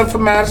our winner for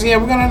Madison. Yeah,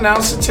 we're gonna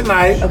announce it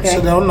tonight. Okay. So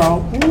they'll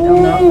know.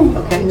 They'll know.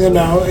 Okay.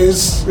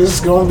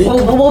 It's gonna be.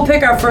 We'll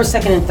pick our first,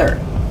 second, and third.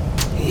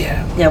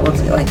 Yeah. Yeah, we'll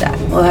do it like that.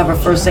 We'll have our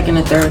first, second,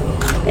 and third,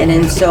 and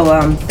then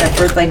that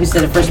first, like we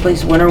said, the first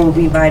place winner will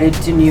be invited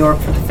to New York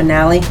for the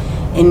finale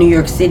in New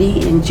York City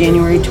in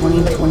January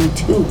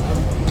 2022.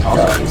 So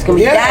it's gonna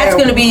be that's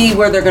gonna be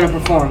where they're gonna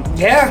perform.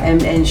 Yeah.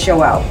 And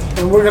show out.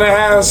 And we're gonna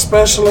have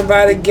special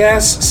invited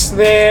guests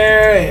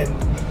there and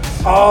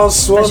all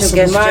sorts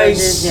of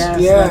nice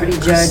celebrity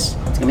judge. It's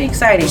gonna be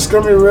exciting. It's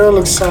gonna be real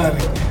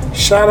exciting.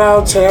 Shout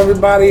out to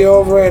everybody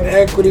over at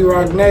Equity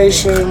Rock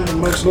Nation.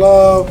 Much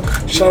love.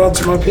 Shout out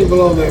to my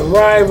people over at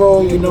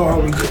Rival. You know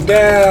how we get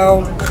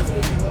down.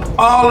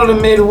 All of the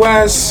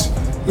Midwest.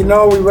 We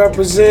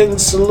represent and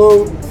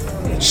salute.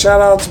 And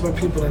shout out to my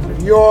people in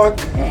New York.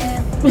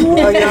 We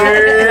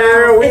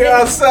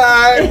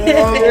outside.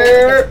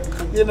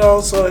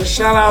 So a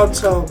shout out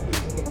to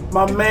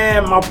my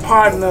man, my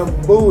partner,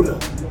 Buddha.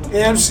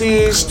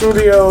 MC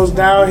Studios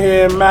down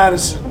here in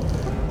Madison.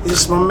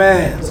 It's my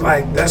man's.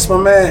 That's my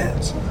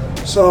man's.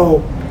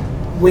 So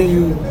when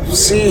you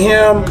see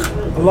him,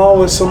 along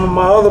with some of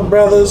my other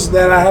brothers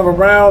that I have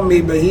around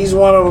me, but he's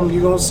one of them,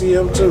 you're going to see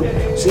him too.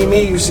 See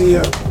me, you see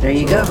him. There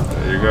you go.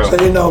 There you go. So,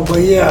 but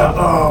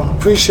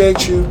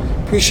appreciate you.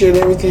 Appreciate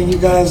everything you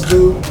guys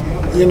do.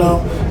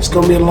 It's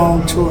going to be a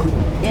long tour.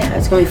 Yeah,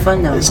 it's going to be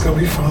fun though. It's going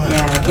to be fun.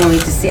 Yeah, I can't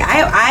wait to see.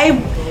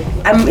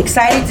 I'm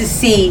excited to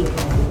see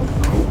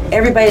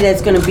everybody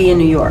that's going to be in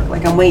New York.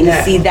 I'm waiting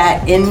to see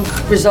that end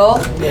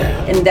result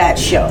in that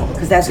show,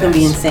 because that's going to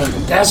be insane.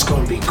 That's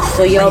going to be crazy.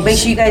 So y'all make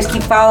sure you guys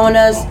keep following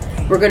us.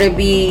 We're gonna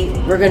be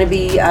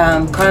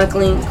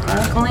chronicling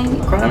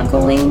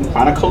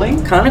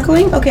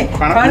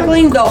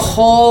the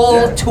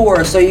whole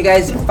tour. So you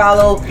guys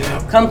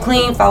come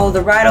clean, follow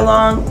the ride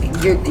along.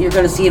 You're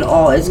gonna see it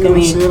all. It's gonna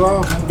be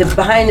the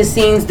behind the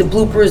scenes, the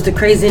bloopers, the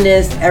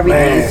craziness,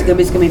 everything. It's gonna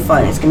be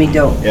fun. It's gonna be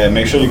dope. Yeah,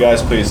 make sure you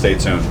guys please stay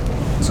tuned.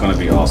 It's gonna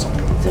be awesome.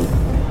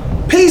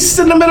 Peace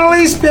in the Middle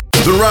East.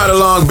 The Ride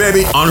Along,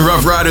 baby, on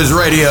Rough Riders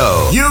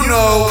Radio.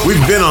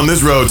 We've been on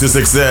this road to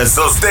success,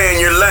 so stay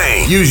in your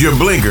lane. Use your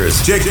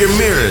blinkers, check your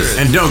mirrors,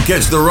 and don't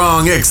catch the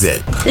wrong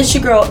exit. This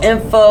your girl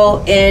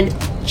Info and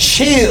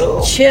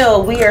Chill.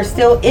 We are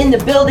still in the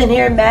building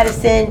here in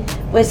Madison,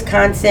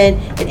 Wisconsin,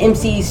 at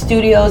MCE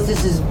Studios.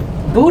 This is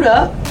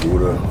Buddha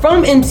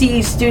from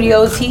MCE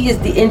Studios. He is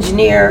the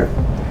engineer,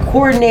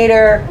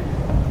 coordinator.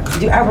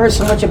 Dude, I've heard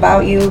so much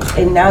about you,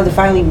 and now to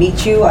finally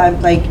meet you,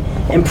 I'm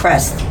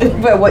impressed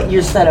by what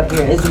your setup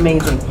here is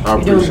amazing.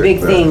 You're doing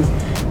big things.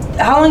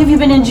 how long have you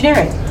been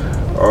engineering?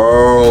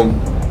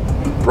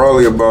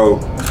 Probably about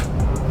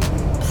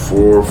 4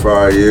 or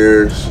 5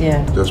 years.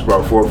 Yeah. Just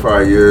about 4 or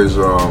 5 years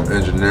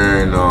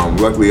engineering.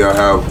 Luckily, I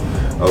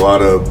have a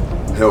lot of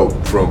help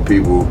from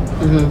people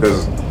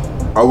because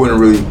I wouldn't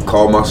really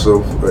call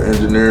myself an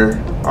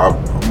engineer. I'm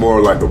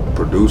more like a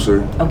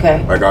producer.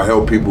 Okay. Like I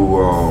help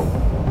people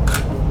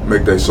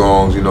make their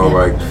songs, you know,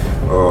 like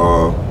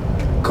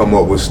come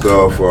up with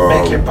stuff.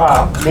 Make it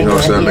pop. You know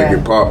what I'm saying? Make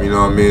it pop, you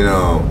know what I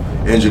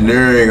mean?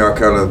 Engineering, I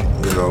kind of,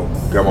 you know,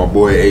 got my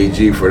boy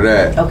AG for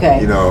that.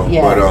 Okay. You know,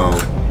 Yeah. but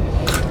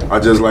I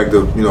just like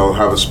to, you know,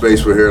 have a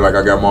space for here. Like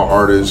I got my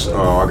artists.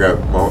 I got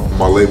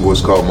my label is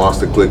called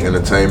Masterclass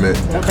Entertainment.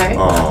 Okay.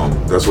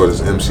 That's what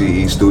it's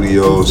MCE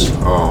Studios.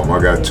 I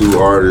got 2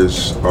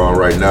 artists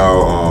right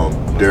now.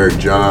 Derek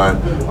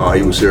John,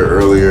 he was here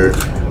earlier,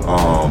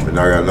 and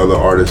I got another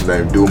artist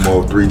named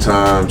Dumo 3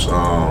 times.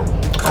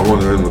 I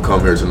wanted him to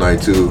come here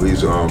tonight too.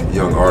 He's a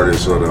young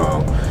artist, so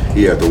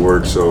he had to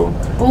work. So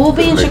Well, we'll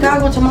be in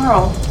Chicago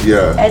tomorrow.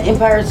 Yeah. At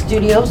Empire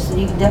Studios, so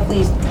you can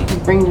definitely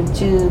bring them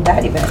to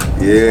that event.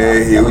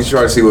 Yeah. We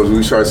try to see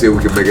if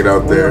we can make it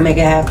out there. We'll make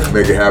it happen.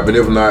 Make it happen.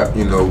 If not,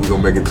 you know, we're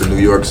gonna make it to New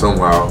York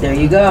somehow. There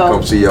you go.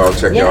 Come see y'all.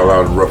 Check y'all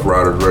out on Rough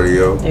Riders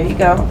Radio. There you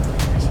go.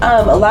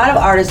 A lot of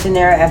artists in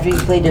there, after you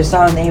played their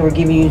song, they were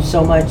giving you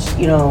so much,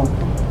 you know,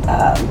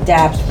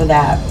 daps for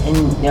that, and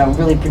you know,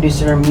 really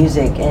producing their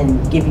music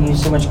and giving you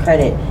so much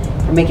credit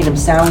for making them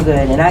sound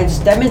good. And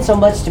that meant so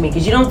much to me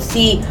because you don't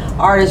see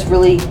artists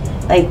really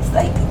like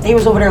they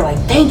was over there like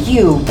thank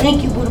you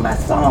for my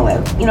song,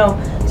 like, you know.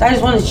 So I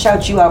just wanted to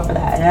shout you out for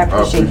that, and I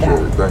appreciate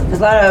that because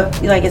a lot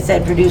of, like I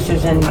said,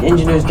 producers and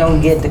engineers don't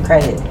get the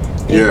credit.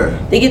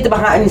 They get the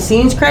behind the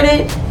scenes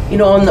credit, you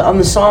know, on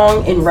the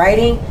song and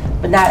writing,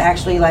 but not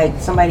actually like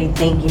somebody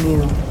thanking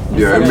you.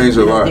 Yeah, it means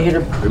a lot.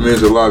 It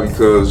means a lot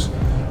because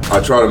I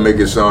try to make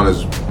it sound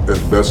as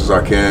best as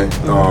I can.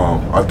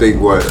 I think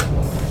what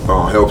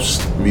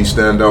helps me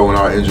stand out when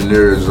I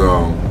engineer is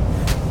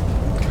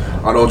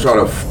I don't try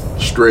to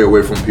stray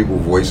away from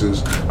people's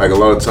voices. Like a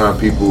lot of time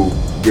people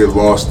get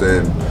lost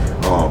in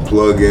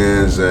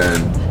plugins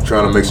and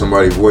trying to make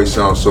somebody's voice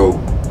sound so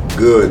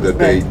good that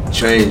they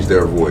change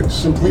their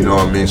voice. You know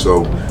what I mean?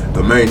 So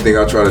the main thing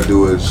I try to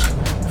do is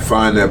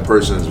find that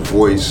person's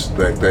voice,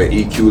 like that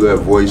EQ, that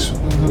voice.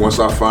 Once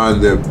I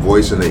find their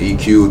voice in the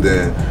EQ,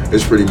 then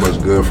it's pretty much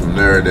good from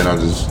there. Then I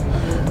just,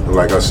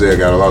 like I said, I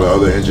got a lot of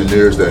other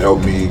engineers that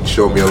help me,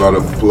 show me a lot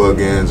of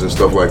plugins and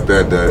stuff like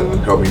that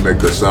help me make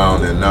the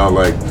sound. And now,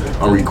 like,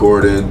 I'm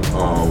recording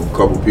a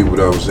couple people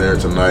that was there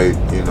tonight.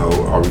 You know,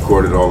 I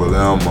recorded all of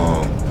them.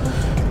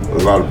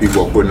 A lot of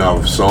people are putting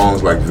out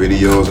songs, like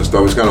videos and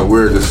stuff. It's kind of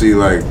weird to see,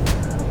 like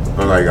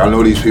I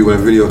know these people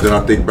in videos, then I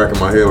think back in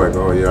my head, like,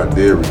 oh yeah, I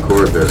did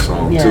record that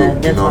song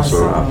too. You know,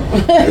 so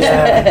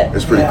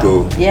it's pretty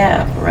cool.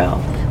 Yeah, for real.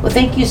 Well,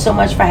 thank you so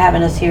much for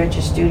having us here at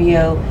your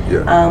studio.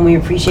 Yeah. We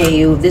appreciate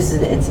you.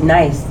 It's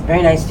nice,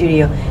 very nice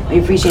studio. We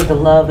appreciate the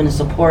love and the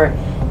support,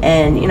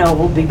 and you know,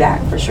 we'll be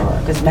back for sure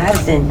because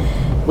Madison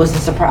was a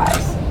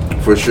surprise.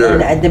 For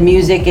sure. And the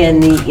music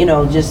and the, you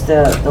know, just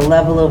the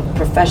level of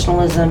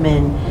professionalism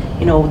and,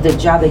 you know, the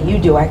job that you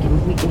do,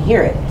 we can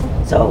hear it.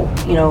 So,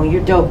 you know,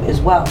 you're dope as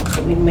well.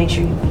 So we make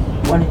sure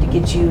we wanted to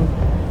get you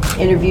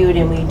interviewed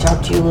and we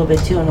talked to you a little bit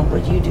too on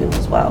what you do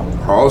as well.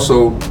 I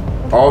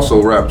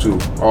also rap too.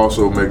 I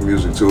also make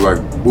music too. Like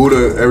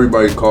Buddha,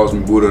 everybody calls me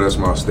Buddha. That's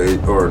my stage,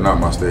 or not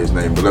my stage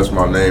name, but that's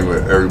my name.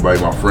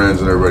 Everybody, my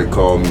friends and everybody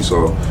call me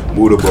so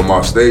Buddha. But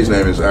my stage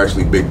name is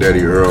actually Big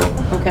Daddy Earl.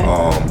 Okay.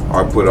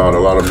 I put out a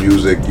lot of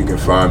music. You can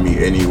find me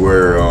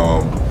anywhere: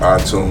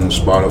 iTunes,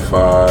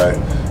 Spotify,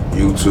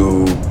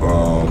 YouTube,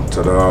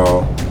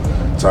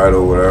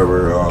 Tidal,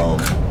 whatever.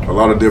 A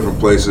lot of different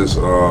places.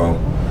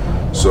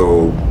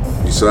 So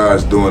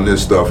besides doing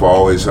this stuff, I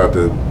always have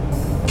to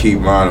keep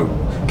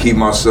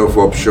myself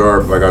up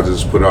sharp. Like I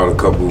just put out a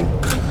couple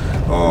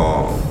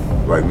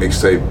like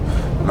mixtape.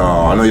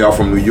 I know y'all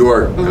from New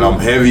York, and I'm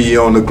heavy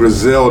on the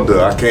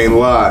Griselda. I can't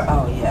lie.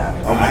 Oh yeah.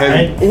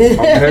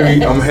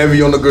 I'm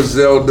heavy on the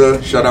Griselda.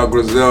 Shout out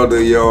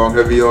Griselda, yo. I'm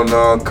heavy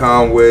on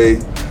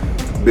Conway,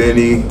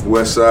 Benny,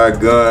 Westside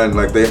Gun.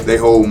 Like they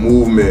whole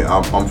movement.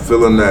 I'm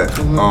feeling that.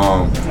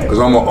 Cause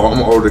I'm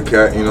an older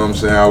cat. You know what I'm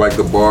saying? I like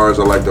the bars.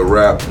 I like the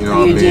rap. You know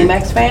what I mean? Are you a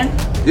DMX fan?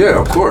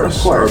 Yeah, of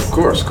course. Of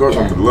course.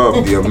 I love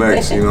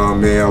DMX, you know what I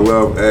mean? I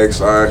love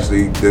X. I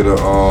actually did a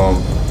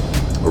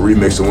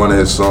remix of one of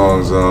his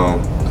songs.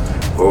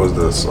 What was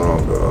the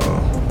song?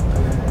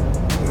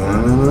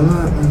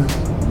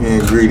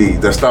 Being Greedy.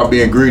 That Stop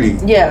Being Greedy.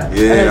 Yeah.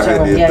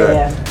 I did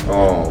that.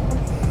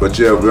 But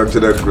yeah, back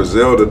to that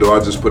Griselda though, I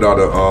just put out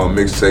a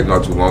mixtape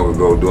not too long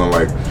ago doing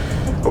like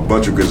a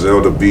bunch of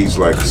Griselda beats,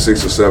 like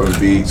 6 or 7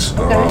 beats.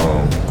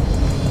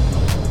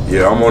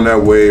 Yeah, I'm on that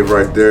wave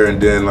right there,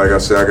 and then like I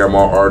said, I got my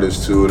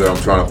artists too that I'm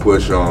trying to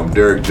push.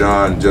 Derek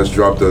John just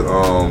dropped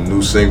a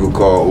new single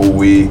called Ooh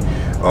Wee.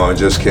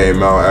 Just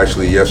came out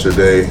actually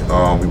yesterday.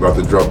 We about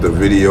to drop the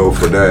video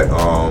for that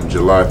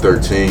July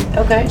 13th.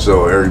 Okay.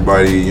 So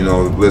everybody, you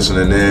know,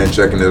 listening in,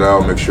 checking it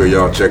out, make sure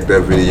y'all check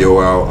that video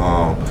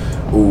out.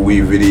 Ooh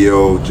Wee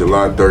video,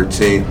 July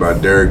 13th by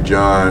Derek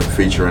John,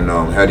 featuring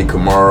Hattie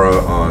Kamara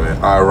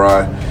and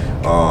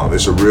I-Rye.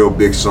 It's a real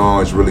big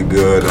song. It's really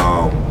good.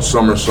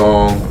 Summer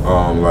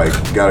song, like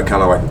got a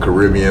kind of like a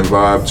Caribbean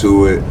vibe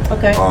to it.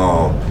 Okay.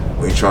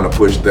 We're trying to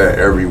push that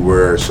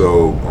everywhere,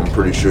 so I'm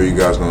pretty sure you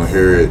guys gonna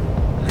hear it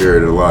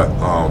a lot.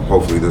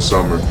 Hopefully this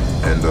summer,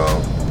 and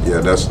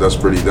yeah, that's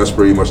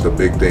pretty much the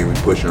big thing we're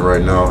pushing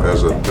right now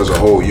as a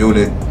whole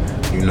unit,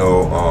 you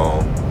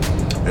know,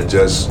 and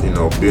just, you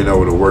know, being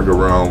able to work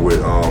around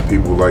with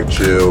people like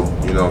Chill,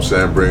 you know what I'm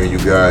saying, bringing you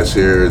guys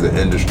here, the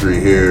industry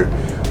here,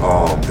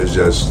 is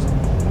just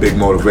big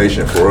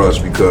motivation for us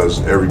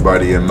because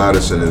everybody in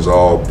Madison is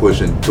all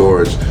pushing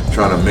towards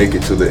trying to make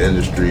it to the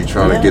industry,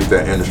 trying to get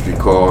that industry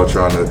call,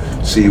 trying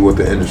to see what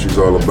the industry's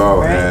all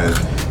about.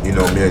 And you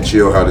know, me and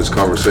Chill have this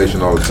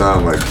conversation all the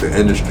time, like the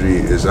industry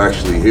is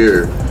actually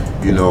here.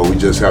 You know, we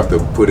just have to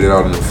put it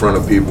out in the front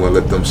of people and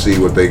let them see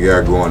what they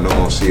got going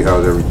on, see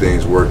how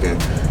everything's working.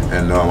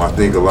 And I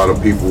think a lot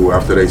of people,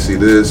 after they see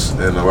this,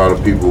 and a lot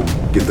of people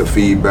get the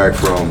feedback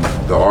from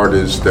the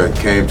artists that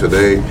came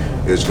today,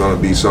 it's going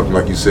to be something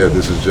like you said,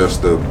 this is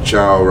just the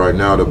child right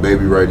now, the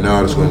baby right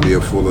now, it's going to be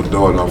a full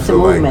adult. And I feel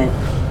like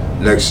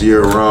next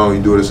year around,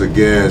 you do this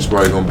again, it's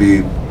probably going to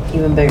be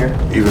even bigger.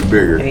 Even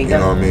bigger, you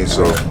know what I mean?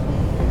 So,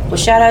 well,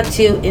 shout out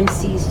to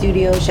MC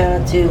Studio,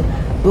 shout out to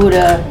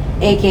Buddha,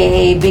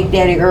 aka Big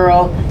Daddy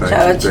Earl, shout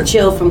out to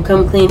Chill from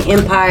Come Clean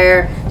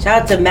Empire,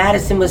 shout out to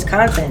Madison,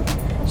 Wisconsin,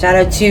 shout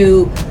out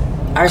to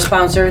our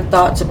sponsor,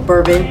 Thoughts of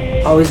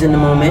Bourbon, always in the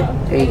moment.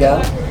 There you go.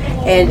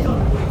 And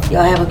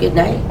y'all have a good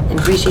night and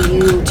appreciate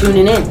you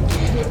tuning in.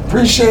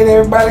 Appreciate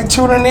everybody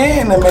tuning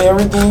in and may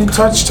everything you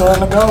touch turn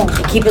to gold.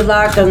 And keep it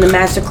locked on the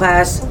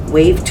Masterclass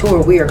Wave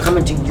Tour. We are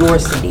coming to your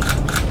city.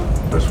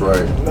 That's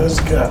right. Let's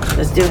go.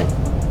 Let's do it.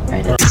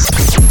 All right.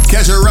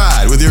 Catch a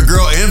ride with your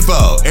girl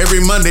Info every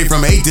Monday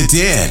from 8 to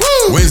 10.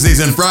 Woo! Wednesdays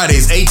and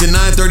Fridays 8 to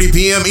 9:30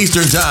 p.m.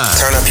 Eastern Time.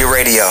 Turn up your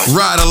radio.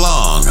 Ride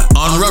along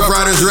on Rough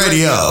Riders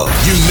Radio.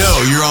 You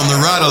know you're on the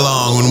ride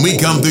along when we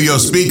come through your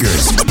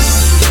speakers.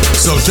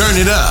 So turn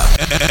it up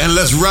and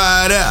let's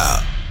ride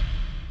out.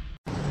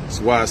 It's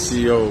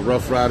YCO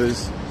Rough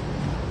Riders.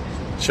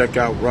 Check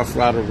out Rough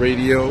Rider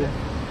Radio,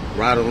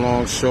 Ride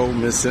Along Show,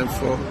 Miss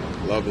Info.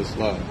 Love is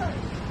love.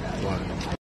 One.